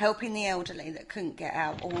 Helping the elderly that couldn't get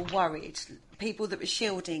out or were worried. People that were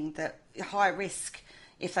shielding, that high risk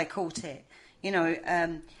if they caught it. You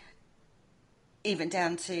know, even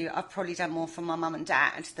down to, I've probably done more for my mum and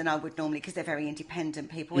dad than I would normally because they're very independent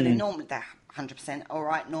people. And they're 100% all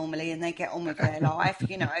right normally and they get on with their life,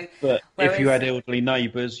 you know. But if you had elderly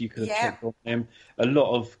neighbours, you could have checked on them. A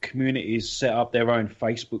lot of communities set up their own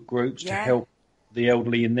Facebook groups to help the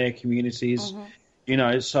elderly in their communities. You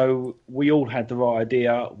know, so we all had the right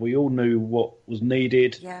idea. We all knew what was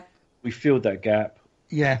needed. We filled that gap.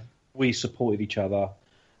 We supported each other.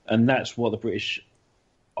 And that's what the British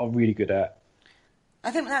are really good at. I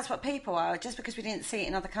think that's what people are. Just because we didn't see it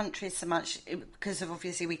in other countries so much, because of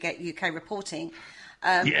obviously we get UK reporting,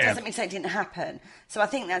 doesn't mean it didn't happen. So I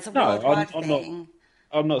think that's a worldwide thing.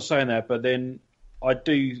 I'm not saying that, but then I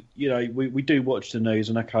do, you know, we do watch the news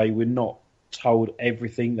and, okay, we're not told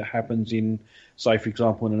everything that happens in, say, for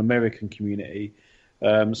example, in an American community.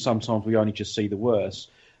 Sometimes we only just see the worst.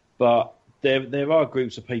 But there are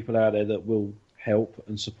groups of people out there that will help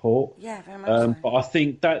and support. Very much so. But I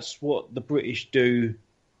think that's what the British do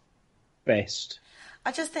best.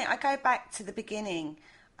 I just think I go back to the beginning,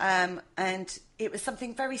 and it was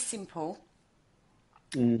something very simple,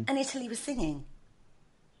 and Italy was singing.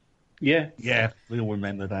 Yeah, we all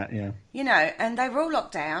remember that, You know, and they were all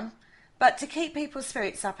locked down, but to keep people's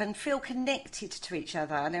spirits up and feel connected to each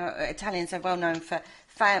other. I know Italians are well known for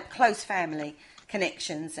close family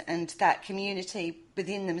connections and that community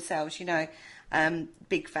within themselves, you know,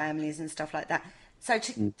 big families and stuff like that. So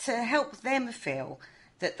to help them feel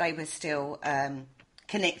that they were still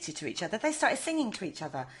connected to each other, they started singing to each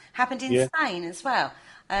other. Happened in Spain as well.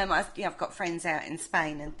 I've got friends out in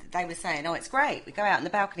Spain and they were saying, oh, it's great. We go out on the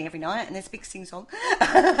balcony every night and there's a big sing-song.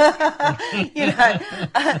 You know,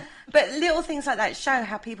 but little things like that show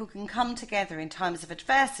how people can come together in times of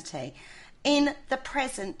adversity in the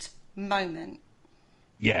present moment.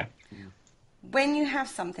 when you have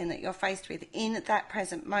something that you're faced with in that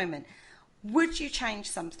present moment, would you change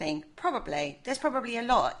something? Probably. There's probably a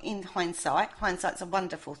lot in hindsight. Hindsight's a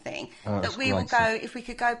wonderful thing. That we will go, if we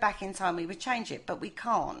could go back in time, we would change it, but we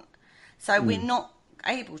can't. So we're not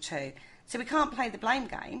able to. So we can't play the blame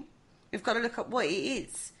game. We've got to look at what it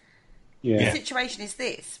is. Yeah. The situation is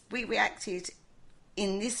this. We reacted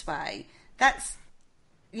in this way. That's,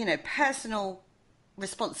 personal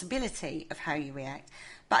responsibility of how you react.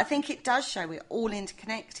 But I think it does show we're all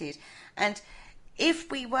interconnected. And if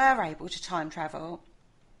we were able to time travel,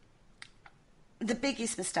 the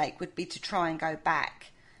biggest mistake would be to try and go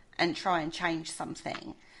back and try and change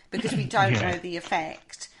something, because we don't know the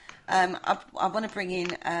effect. I want to bring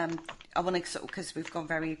in, because we've gone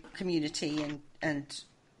very community and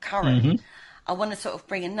current, I want to sort of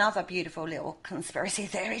bring another beautiful little conspiracy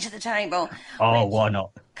theory to the table. Oh, why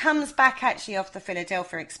not? Comes back actually off the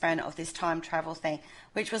Philadelphia experiment of this time travel thing,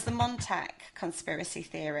 which was the Montauk conspiracy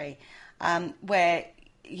theory, where,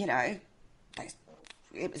 it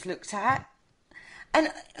was looked at. And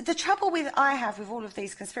the trouble I have with all of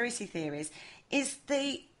these conspiracy theories is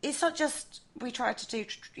it's not just we tried to do,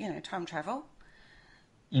 time travel,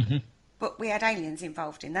 but we had aliens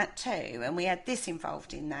involved in that too, and we had this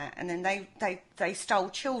involved in that, and then they stole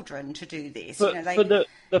children to do this. But for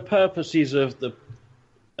the purposes of the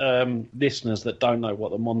listeners that don't know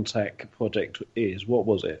what the Montauk project is, what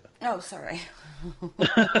was it? Oh, sorry.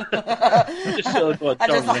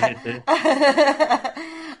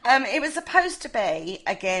 It was supposed to be,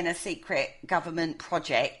 again, a secret government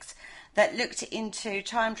project that looked into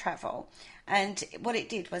time travel. And what it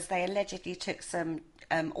did was they allegedly took some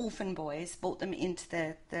orphan boys, brought them into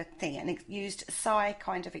the thing, and it used psi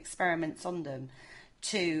kind of experiments on them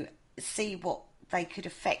to see what they could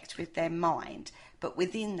affect with their mind. But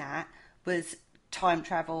within that was time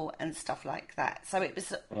travel and stuff like that. So it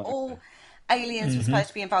was all... Aliens were supposed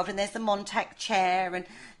to be involved, and there's the Montauk chair, and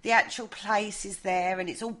the actual place is there, and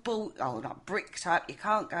it's all not bricked up. You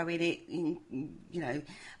can't go in it,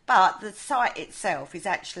 But the site itself is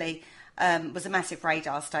actually was a massive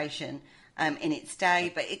radar station in its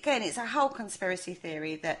day. But again, it's a whole conspiracy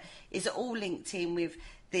theory that is all linked in with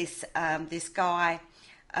this this guy.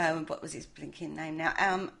 What was his blinking name now?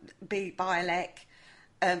 B. Bielek.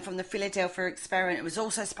 From the Philadelphia experiment. It was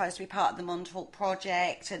also supposed to be part of the Montauk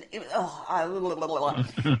project, and it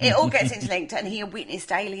all gets interlinked. And he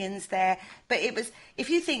witnessed aliens there. But it was,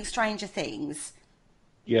 if you think Stranger Things,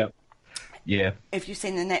 yeah. If you've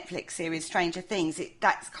seen the Netflix series Stranger Things,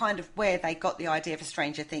 that's kind of where they got the idea for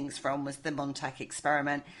Stranger Things from, was the Montauk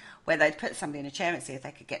experiment, where they'd put somebody in a chair and see if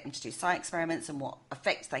they could get them to do psi experiments and what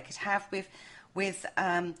effects they could have with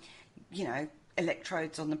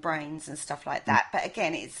electrodes on the brains and stuff like that. But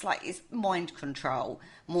again, it's mind control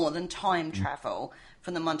more than time travel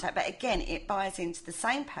from the Montauk. But again, it buys into the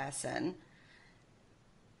same person.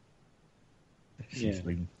 Seems to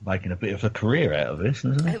be making a bit of a career out of this,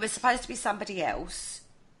 doesn't it? Who was supposed to be somebody else.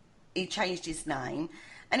 He changed his name,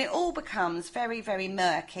 and it all becomes very, very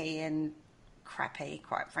murky and crappy,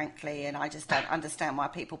 quite frankly. And I just don't understand why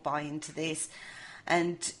people buy into this.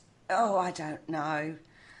 And I don't know.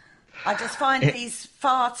 I just find these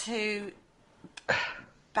far too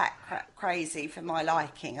crazy for my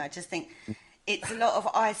liking. I just think it's a lot of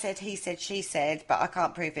I said, he said, she said, but I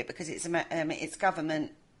can't prove it because it's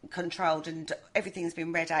government controlled and everything's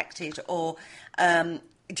been redacted or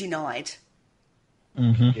denied.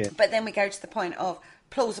 Yeah. But then we go to the point of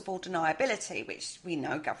plausible deniability, which we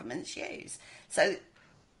know governments use. So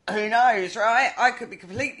who knows, right? I could be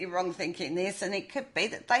completely wrong thinking this, and it could be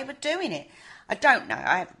that they were doing it. I don't know.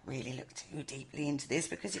 I haven't really looked too deeply into this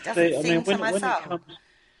because it doesn't seem to myself.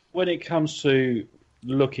 When it comes to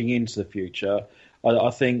looking into the future,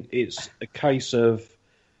 I think it's a case of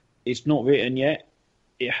it's not written yet.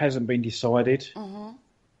 It hasn't been decided. So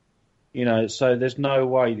there's no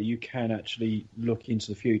way that you can actually look into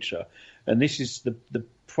the future. And this is the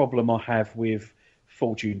problem I have with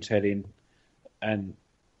fortune telling and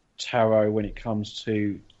tarot when it comes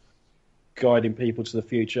to guiding people to the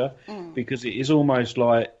future, because it is almost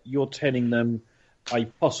like you're telling them a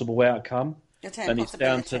possible outcome, and it's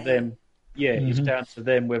down to them. Yeah, it's down to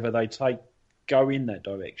them whether they go in that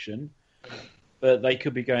direction, but they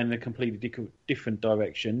could be going in a completely different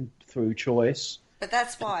direction through choice. But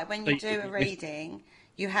that's why when you do a reading,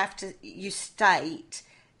 you state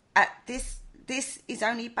this is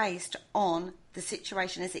only based on the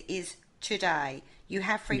situation as it is today. You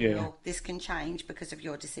have free will. This can change because of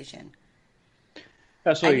your decision.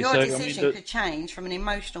 That's what your decision could change from an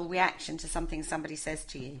emotional reaction to something somebody says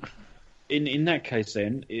to you. In that case,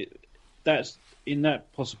 then, that's in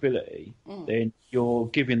that possibility, then you're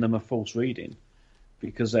giving them a false reading,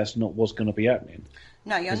 because that's not what's going to be happening.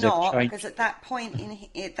 No, you're not, because at that point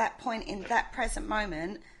in that present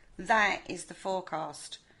moment, that is the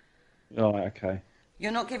forecast. Oh, okay.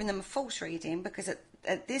 You're not giving them a false reading, because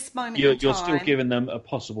at this moment you're still giving them a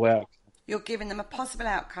possible outcome. You're giving them a possible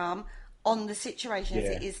outcome on the situation as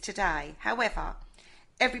it is today. However,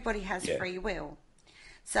 everybody has free will.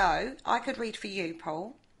 So I could read for you,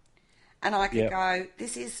 Paul, and I could go,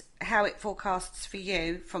 this is how it forecasts for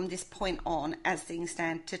you from this point on as things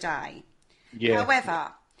stand today. Yeah.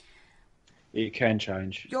 However, it can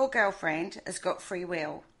change. Your girlfriend has got free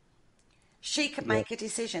will. She could make a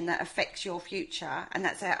decision that affects your future, and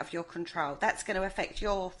that's out of your control. That's going to affect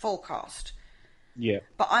your forecast. Yeah.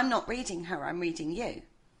 But I'm not reading her, I'm reading you.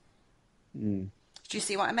 Do you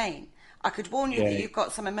see what I mean? I could warn you that you've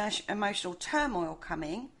got some emotional turmoil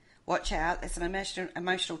coming. Watch out, there's some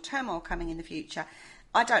emotional turmoil coming in the future.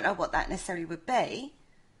 I don't know what that necessarily would be.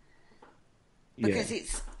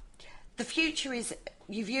 Because the future is,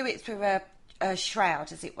 you view it through a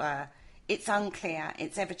shroud, as it were. It's unclear,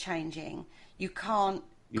 it's ever-changing. You can't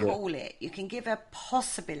call it. You can give a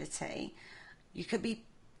possibility. You could be,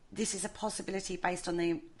 this is a possibility based on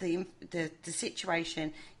the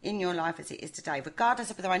situation in your life as it is today,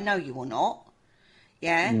 regardless of whether I know you or not.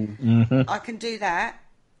 Yeah? Mm-hmm. I can do that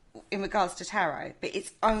in regards to tarot, but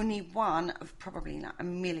it's only one of probably like a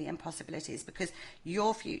million possibilities, because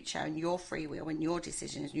your future and your free will and your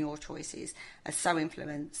decisions and your choices are so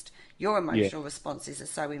influenced. Your emotional responses are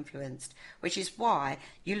so influenced, which is why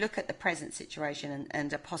you look at the present situation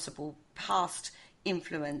and a possible past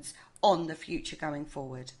influence on the future going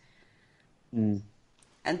forward. And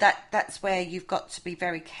that's where you've got to be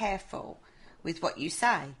very careful with what you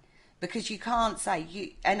say, because you can't say you.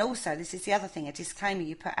 And also, this is the other thing, a disclaimer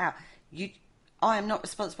you put out. I am not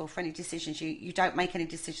responsible for any decisions. You don't make any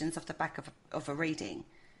decisions off the back of a reading.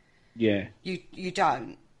 Yeah. You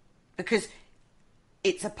don't, because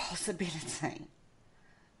it's a possibility.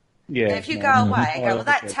 Yeah. And if you go away and go, well,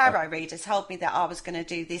 that tarot reader told me that I was going to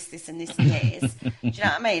do this, this, and this, and this. Do you know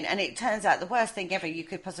what I mean? And it turns out the worst thing ever you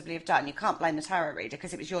could possibly have done. You can't blame the tarot reader,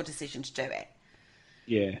 because it was your decision to do it.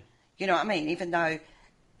 Yeah. You know what I mean? Even though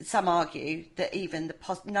some argue that even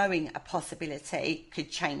knowing a possibility could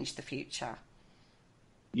change the future.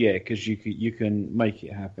 Yeah, because you can make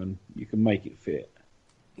it happen. You can make it fit.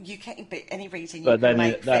 You can, but any reading but you can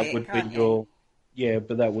make that fit, would can't be you? your. Yeah,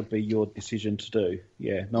 but that would be your decision to do.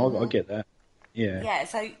 Yeah, no, I get that. Yeah. Yeah,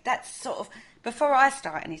 so that's sort of, before I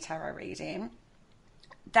start any tarot reading,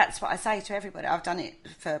 that's what I say to everybody. I've done it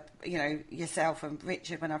for, yourself and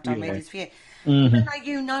Richard when I've done readings for you. Even though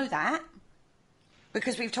you know that,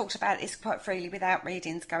 because we've talked about this quite freely without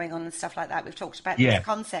readings going on and stuff like that. We've talked about these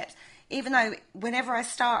concepts. Even though whenever I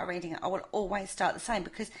start a reading, I will always start the same,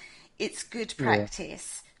 because it's good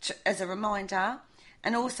practice as a reminder.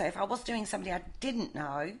 And also, if I was doing somebody I didn't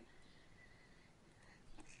know,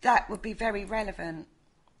 that would be very relevant,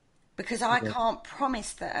 because I can't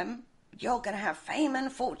promise them you're going to have fame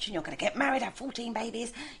and fortune, you're going to get married, have 14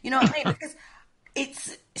 babies. You know what I mean? Because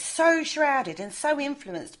it's so shrouded and so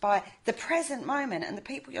influenced by the present moment and the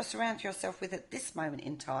people you're surrounding yourself with at this moment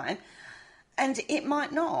in time. And it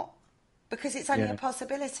might not, because it's only a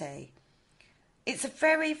possibility. It's a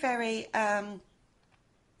very, very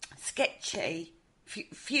sketchy.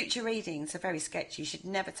 Future readings are very sketchy. You should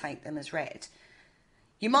never take them as read.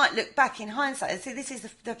 You might look back in hindsight and say, this is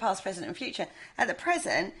the past, present and future. At the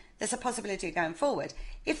present, there's a possibility of going forward.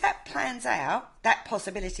 If that plans out, that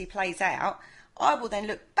possibility plays out, I will then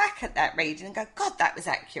look back at that reading and go, God, that was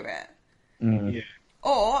accurate. Yeah.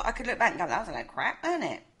 Or I could look back and go, that was a load of crap, wasn't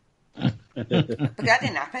it? But that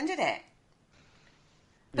didn't happen, did it?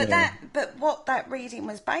 But what that reading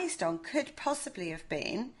was based on could possibly have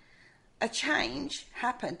been a change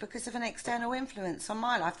happened because of an external influence on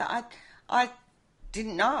my life that I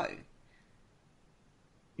didn't know.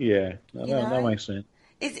 Yeah, that makes sense.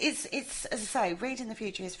 It's as I say, reading the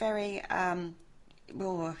future is very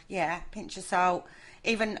pinch of salt.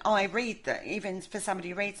 Even I read that, even for somebody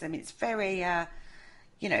who reads them, it's very a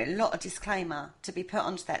lot of disclaimer to be put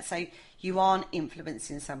onto that. So you aren't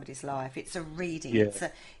influencing somebody's life. It's a reading. Yeah.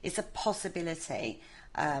 It's a possibility.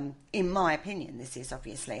 In my opinion, this is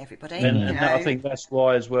obviously everybody. And I think that's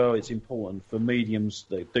why as well it's important for mediums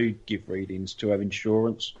that do give readings to have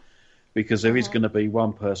insurance, because there is going to be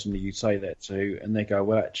one person that you say that to and they go,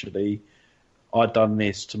 well, actually, I've done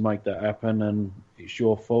this to make that happen and it's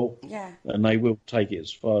your fault. Yeah. And they will take it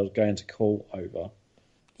as far as going to court over.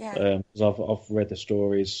 Yeah. Because I've read the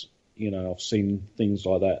stories, I've seen things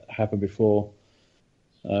like that happen before.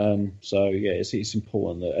 So yeah, it's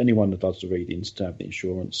important that anyone that does the readings to have the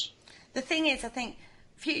insurance. The thing is, I think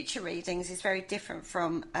future readings is very different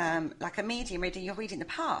from like a medium reading. You're reading the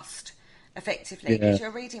past, effectively, because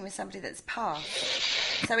you're reading with somebody that's past.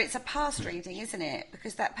 So it's a past reading, isn't it?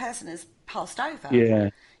 Because that person has passed over. Yeah.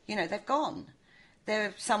 You know, they've gone.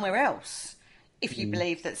 They're somewhere else. If you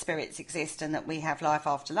believe that spirits exist and that we have life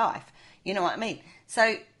after life. You know what I mean?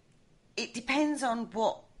 So it depends on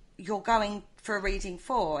what you're going for a reading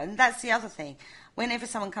for. And that's the other thing. Whenever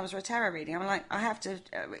someone comes for a tarot reading, I'm like, I have to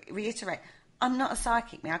reiterate, I'm not a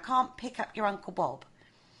psychic, I can't pick up your Uncle Bob.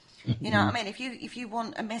 You know what I mean? If you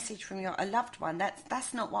want a message from a loved one,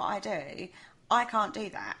 that's not what I do. I can't do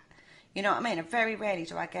that. You know what I mean? And very rarely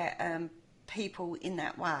do I get people in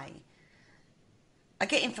that way. I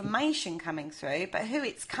get information coming through, but who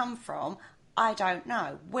it's come from, I don't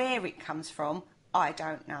know. Where it comes from, I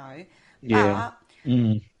don't know. Yeah.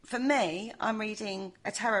 But for me, I'm reading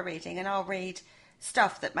a tarot reading, and I'll read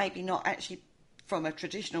stuff that maybe not actually from a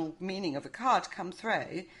traditional meaning of a card come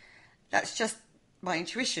through. That's just my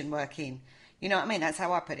intuition working. You know what I mean? That's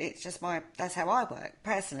how I put it. It's just that's how I work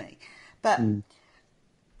personally. But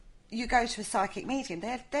you go to a psychic medium,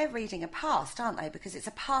 they're reading a past, aren't they? Because it's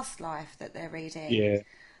a past life that they're reading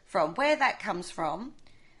from. Where that comes from,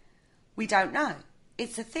 we don't know.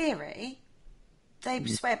 It's a theory. They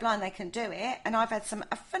swear blind they can do it, and I've had some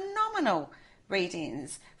phenomenal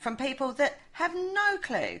readings from people that have no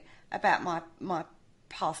clue about my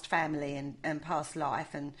past family and past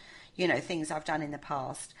life and, you know, things I've done in the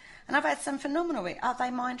past. And I've had some phenomenal... Are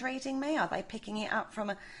they mind reading me? Are they picking it up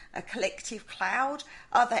from a collective cloud?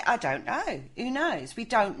 Are they... I don't know. Who knows? We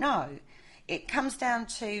don't know. It comes down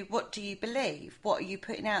to, what do you believe? What are you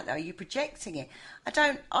putting out there? Are you projecting it?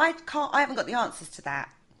 I haven't got the answers to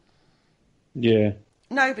that. Yeah.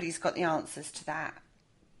 Nobody's got the answers to that.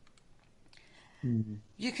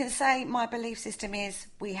 You can say my belief system is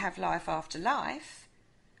we have life after life.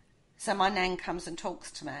 So my nan comes and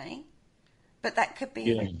talks to me. But that could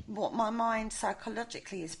be what my mind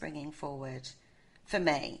psychologically is bringing forward for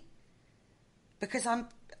me. Because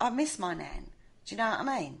I miss my nan. Do you know what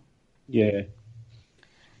I mean? Yeah.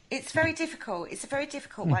 It's very difficult. It's a very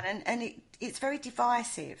difficult one. And it's very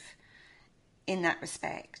divisive in that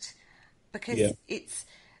respect. Because it's...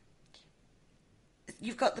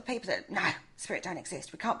 You've got the people that, no, spirit don't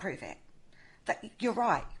exist. We can't prove it. That you're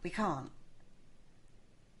right. We can't.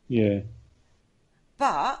 Yeah.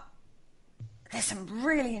 But there's some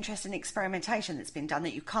really interesting experimentation that's been done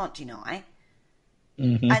that you can't deny.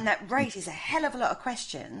 And that raises a hell of a lot of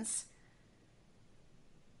questions.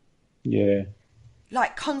 Yeah.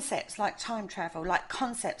 Like concepts like time travel, like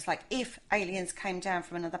concepts like if aliens came down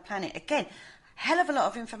from another planet. Again, hell of a lot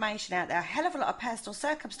of information out there, a hell of a lot of personal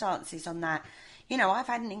circumstances on that. You know, I've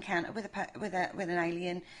had an encounter with an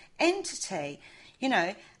alien entity, you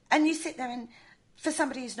know, and you sit there and for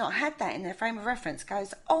somebody who's not had that in their frame of reference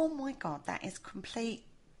goes, oh my God, that is complete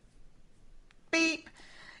beep.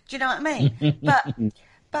 Do you know what I mean?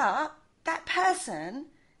 But that person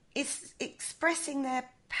is expressing their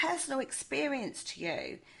personal experience to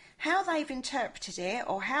you. How they've interpreted it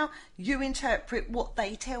or how you interpret what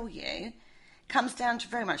they tell you comes down to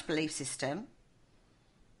very much belief system.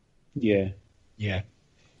 Yeah. Yeah.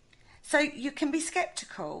 So you can be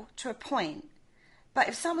sceptical to a point, but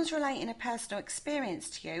if someone's relating a personal experience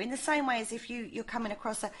to you, in the same way as if you're coming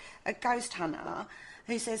across a ghost hunter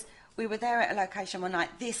who says, we were there at a location one night,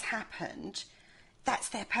 this happened, that's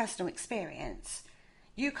their personal experience.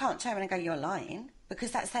 You can't turn around and go, you're lying, because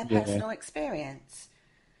that's their personal experience.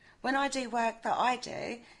 When I do work that I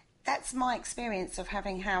do, that's my experience of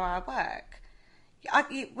having how I work.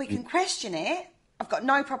 We can question it. I've got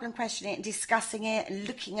no problem questioning it and discussing it and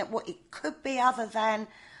looking at what it could be other than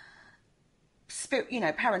spirit, you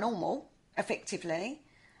know, paranormal, effectively.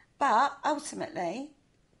 But ultimately,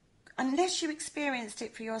 unless you experienced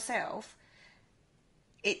it for yourself,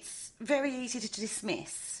 it's very easy to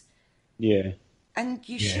dismiss. Yeah. And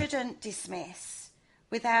you shouldn't dismiss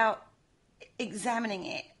without examining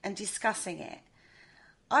it and discussing it.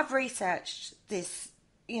 I've researched this,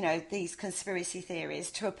 you know, these conspiracy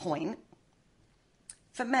theories to a point.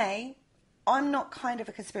 For me, I'm not kind of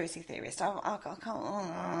a conspiracy theorist. I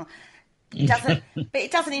can't... but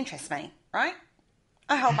it doesn't interest me, right?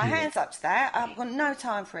 I hold my hands up to that. I've got no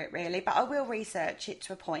time for it, really, but I will research it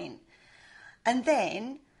to a point. And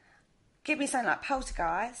then give me something like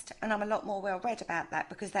poltergeist, and I'm a lot more well-read about that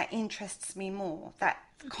because that interests me more. That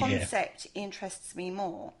concept interests me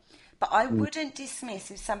more. But I wouldn't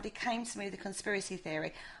dismiss if somebody came to me with a conspiracy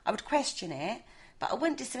theory. I would question it, but I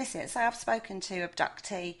wouldn't dismiss it. So I've spoken to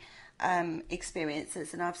abductee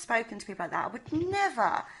experiences, and I've spoken to people like that, I would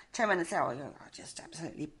never turn around and say, oh, you're just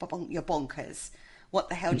absolutely you're bonkers. What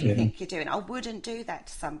the hell do you think you're doing? I wouldn't do that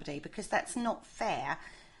to somebody, because that's not fair,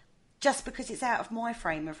 just because it's out of my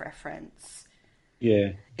frame of reference.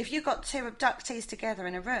 Yeah. If you've got two abductees together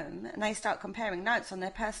in a room and they start comparing notes on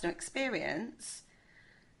their personal experience,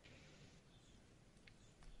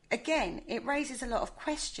 again, it raises a lot of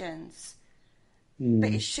questions,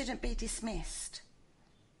 but it shouldn't be dismissed.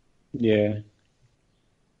 Yeah.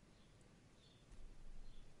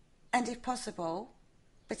 And if possible,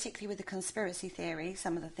 particularly with the conspiracy theory,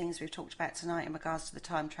 some of the things we've talked about tonight in regards to the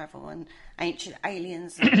time travel and ancient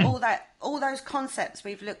aliens and all those concepts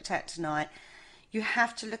we've looked at tonight, you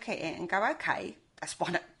have to look at it and go, okay,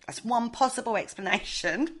 that's one possible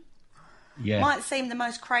explanation. Yeah. Might seem the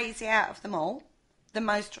most crazy out of them all, the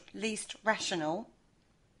most least rational,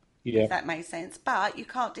 if that makes sense, but you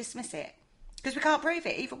can't dismiss it, because we can't prove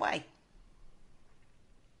it either way.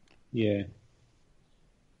 Yeah.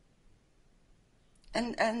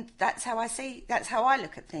 And that's how I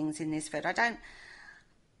look at things in this field.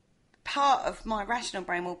 Part of my rational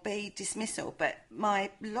brain will be dismissal, but my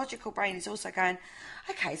logical brain is also going,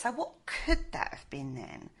 okay, so what could that have been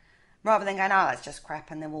then? Rather than going, oh, it's just crap,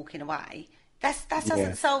 and then walking away. That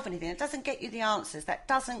doesn't solve anything. It doesn't get you the answers. That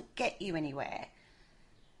doesn't get you anywhere.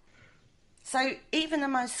 So even the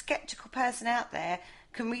most sceptical person out there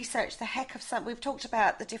can research the heck of something. We've talked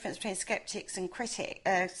about the difference between skeptics and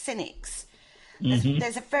cynics.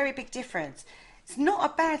 There's a very big difference. It's not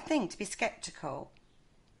a bad thing to be sceptical.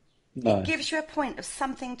 No. It gives you a point of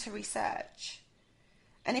something to research.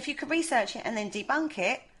 And if you can research it and then debunk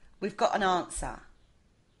it, we've got an answer.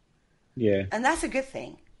 Yeah. And that's a good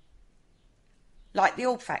thing. Like the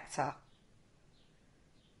orb factor.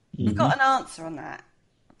 We've got an answer on that.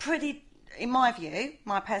 Pretty, in my view,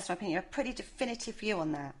 my personal opinion, a pretty definitive view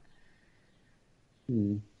on that.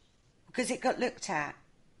 Because it got looked at.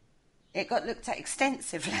 It got looked at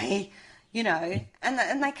extensively,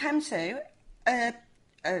 and they came to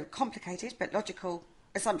a complicated but logical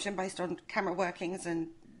assumption based on camera workings and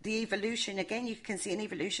the evolution. Again, you can see an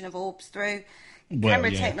evolution of orbs through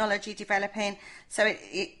camera technology developing. So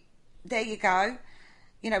there you go.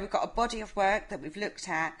 We've got a body of work that we've looked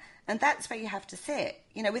at, and that's where you have to sit,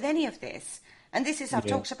 with any of this. And this is, I've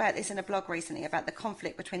talked about this in a blog recently, about the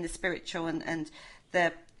conflict between the spiritual and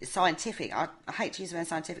the scientific. I hate to use the word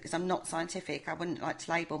scientific because I'm not scientific. I wouldn't like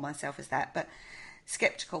to label myself as that, but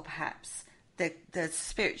skeptical perhaps. The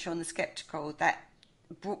spiritual and the skeptical, that,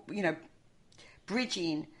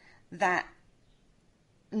 bridging that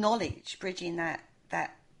knowledge, bridging that I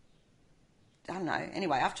don't know.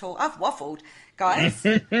 Anyway, I've waffled, guys.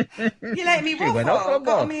 You're letting me waffle.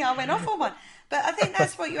 I went off on one. But I think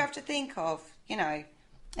that's what you have to think of,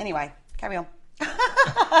 Anyway, carry on.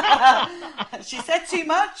 She said too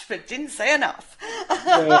much, but didn't say enough.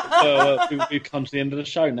 We've come to the end of the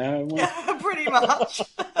show now, haven't we? Pretty much.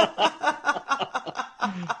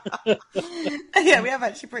 Yeah, we have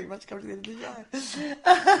actually pretty much come to the end of the show.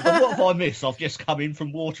 But what have I missed? I've just come in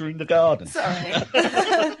from watering the garden. Sorry.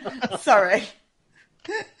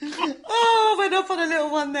 Oh, went off on a little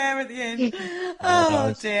one there at the end.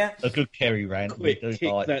 Oh dear. A good Kerry rant. Quick,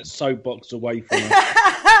 kick that soapbox away from us.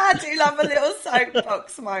 I do love a little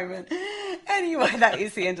soapbox moment. Anyway, that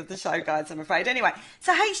is the end of the show, guys, I'm afraid. Anyway,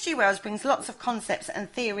 so H.G. Wells brings lots of concepts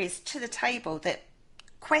and theories to the table that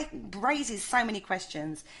raises so many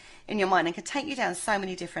questions in your mind and can take you down so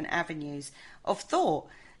many different avenues of thought.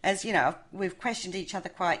 As we've questioned each other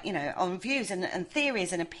quite, on views and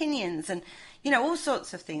theories and opinions and, all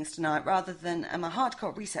sorts of things tonight, rather than a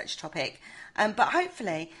hardcore research topic. But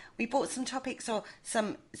hopefully we brought some topics or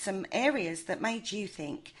some areas that made you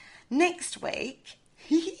think. Next week,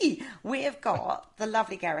 we have got the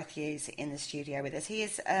lovely Gareth Hughes in the studio with us. He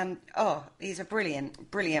is, he's a brilliant,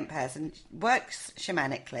 brilliant person, works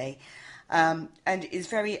shamanically, and is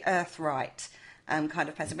very earthright. Kind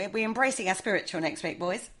of person. We're embracing our spiritual next week,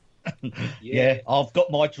 boys. Yeah, I've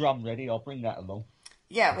got my drum ready. I'll bring that along.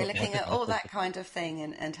 Yeah, we're looking at all that kind of thing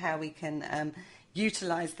and how we can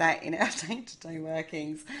utilise that in our day-to-day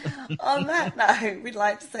workings. On that note, we'd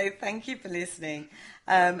like to say thank you for listening.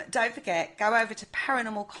 Don't forget, go over to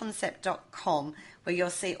paranormalconcept.com where you'll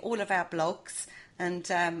see all of our blogs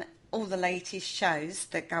and all the latest shows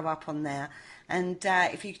that go up on there. And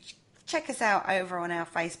if you check us out over on our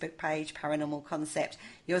Facebook page, Paranormal Concept.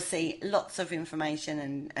 You'll see lots of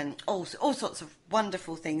information and all sorts of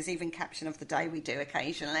wonderful things, even caption of the day we do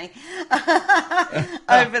occasionally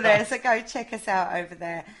over there. So go check us out over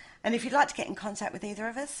there. And if you'd like to get in contact with either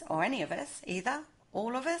of us, or any of us, either,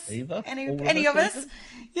 all of us? Either. Any of us?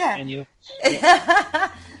 Yeah. Any of us.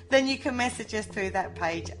 Then you can message us through that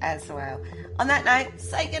page as well. On that note,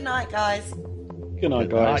 say good night, guys. Good night,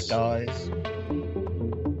 guys. Good night, guys.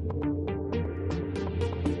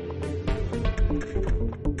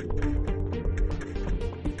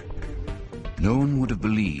 No one would have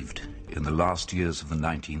believed in the last years of the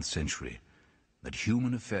 19th century that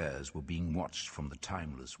human affairs were being watched from the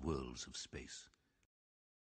timeless worlds of space.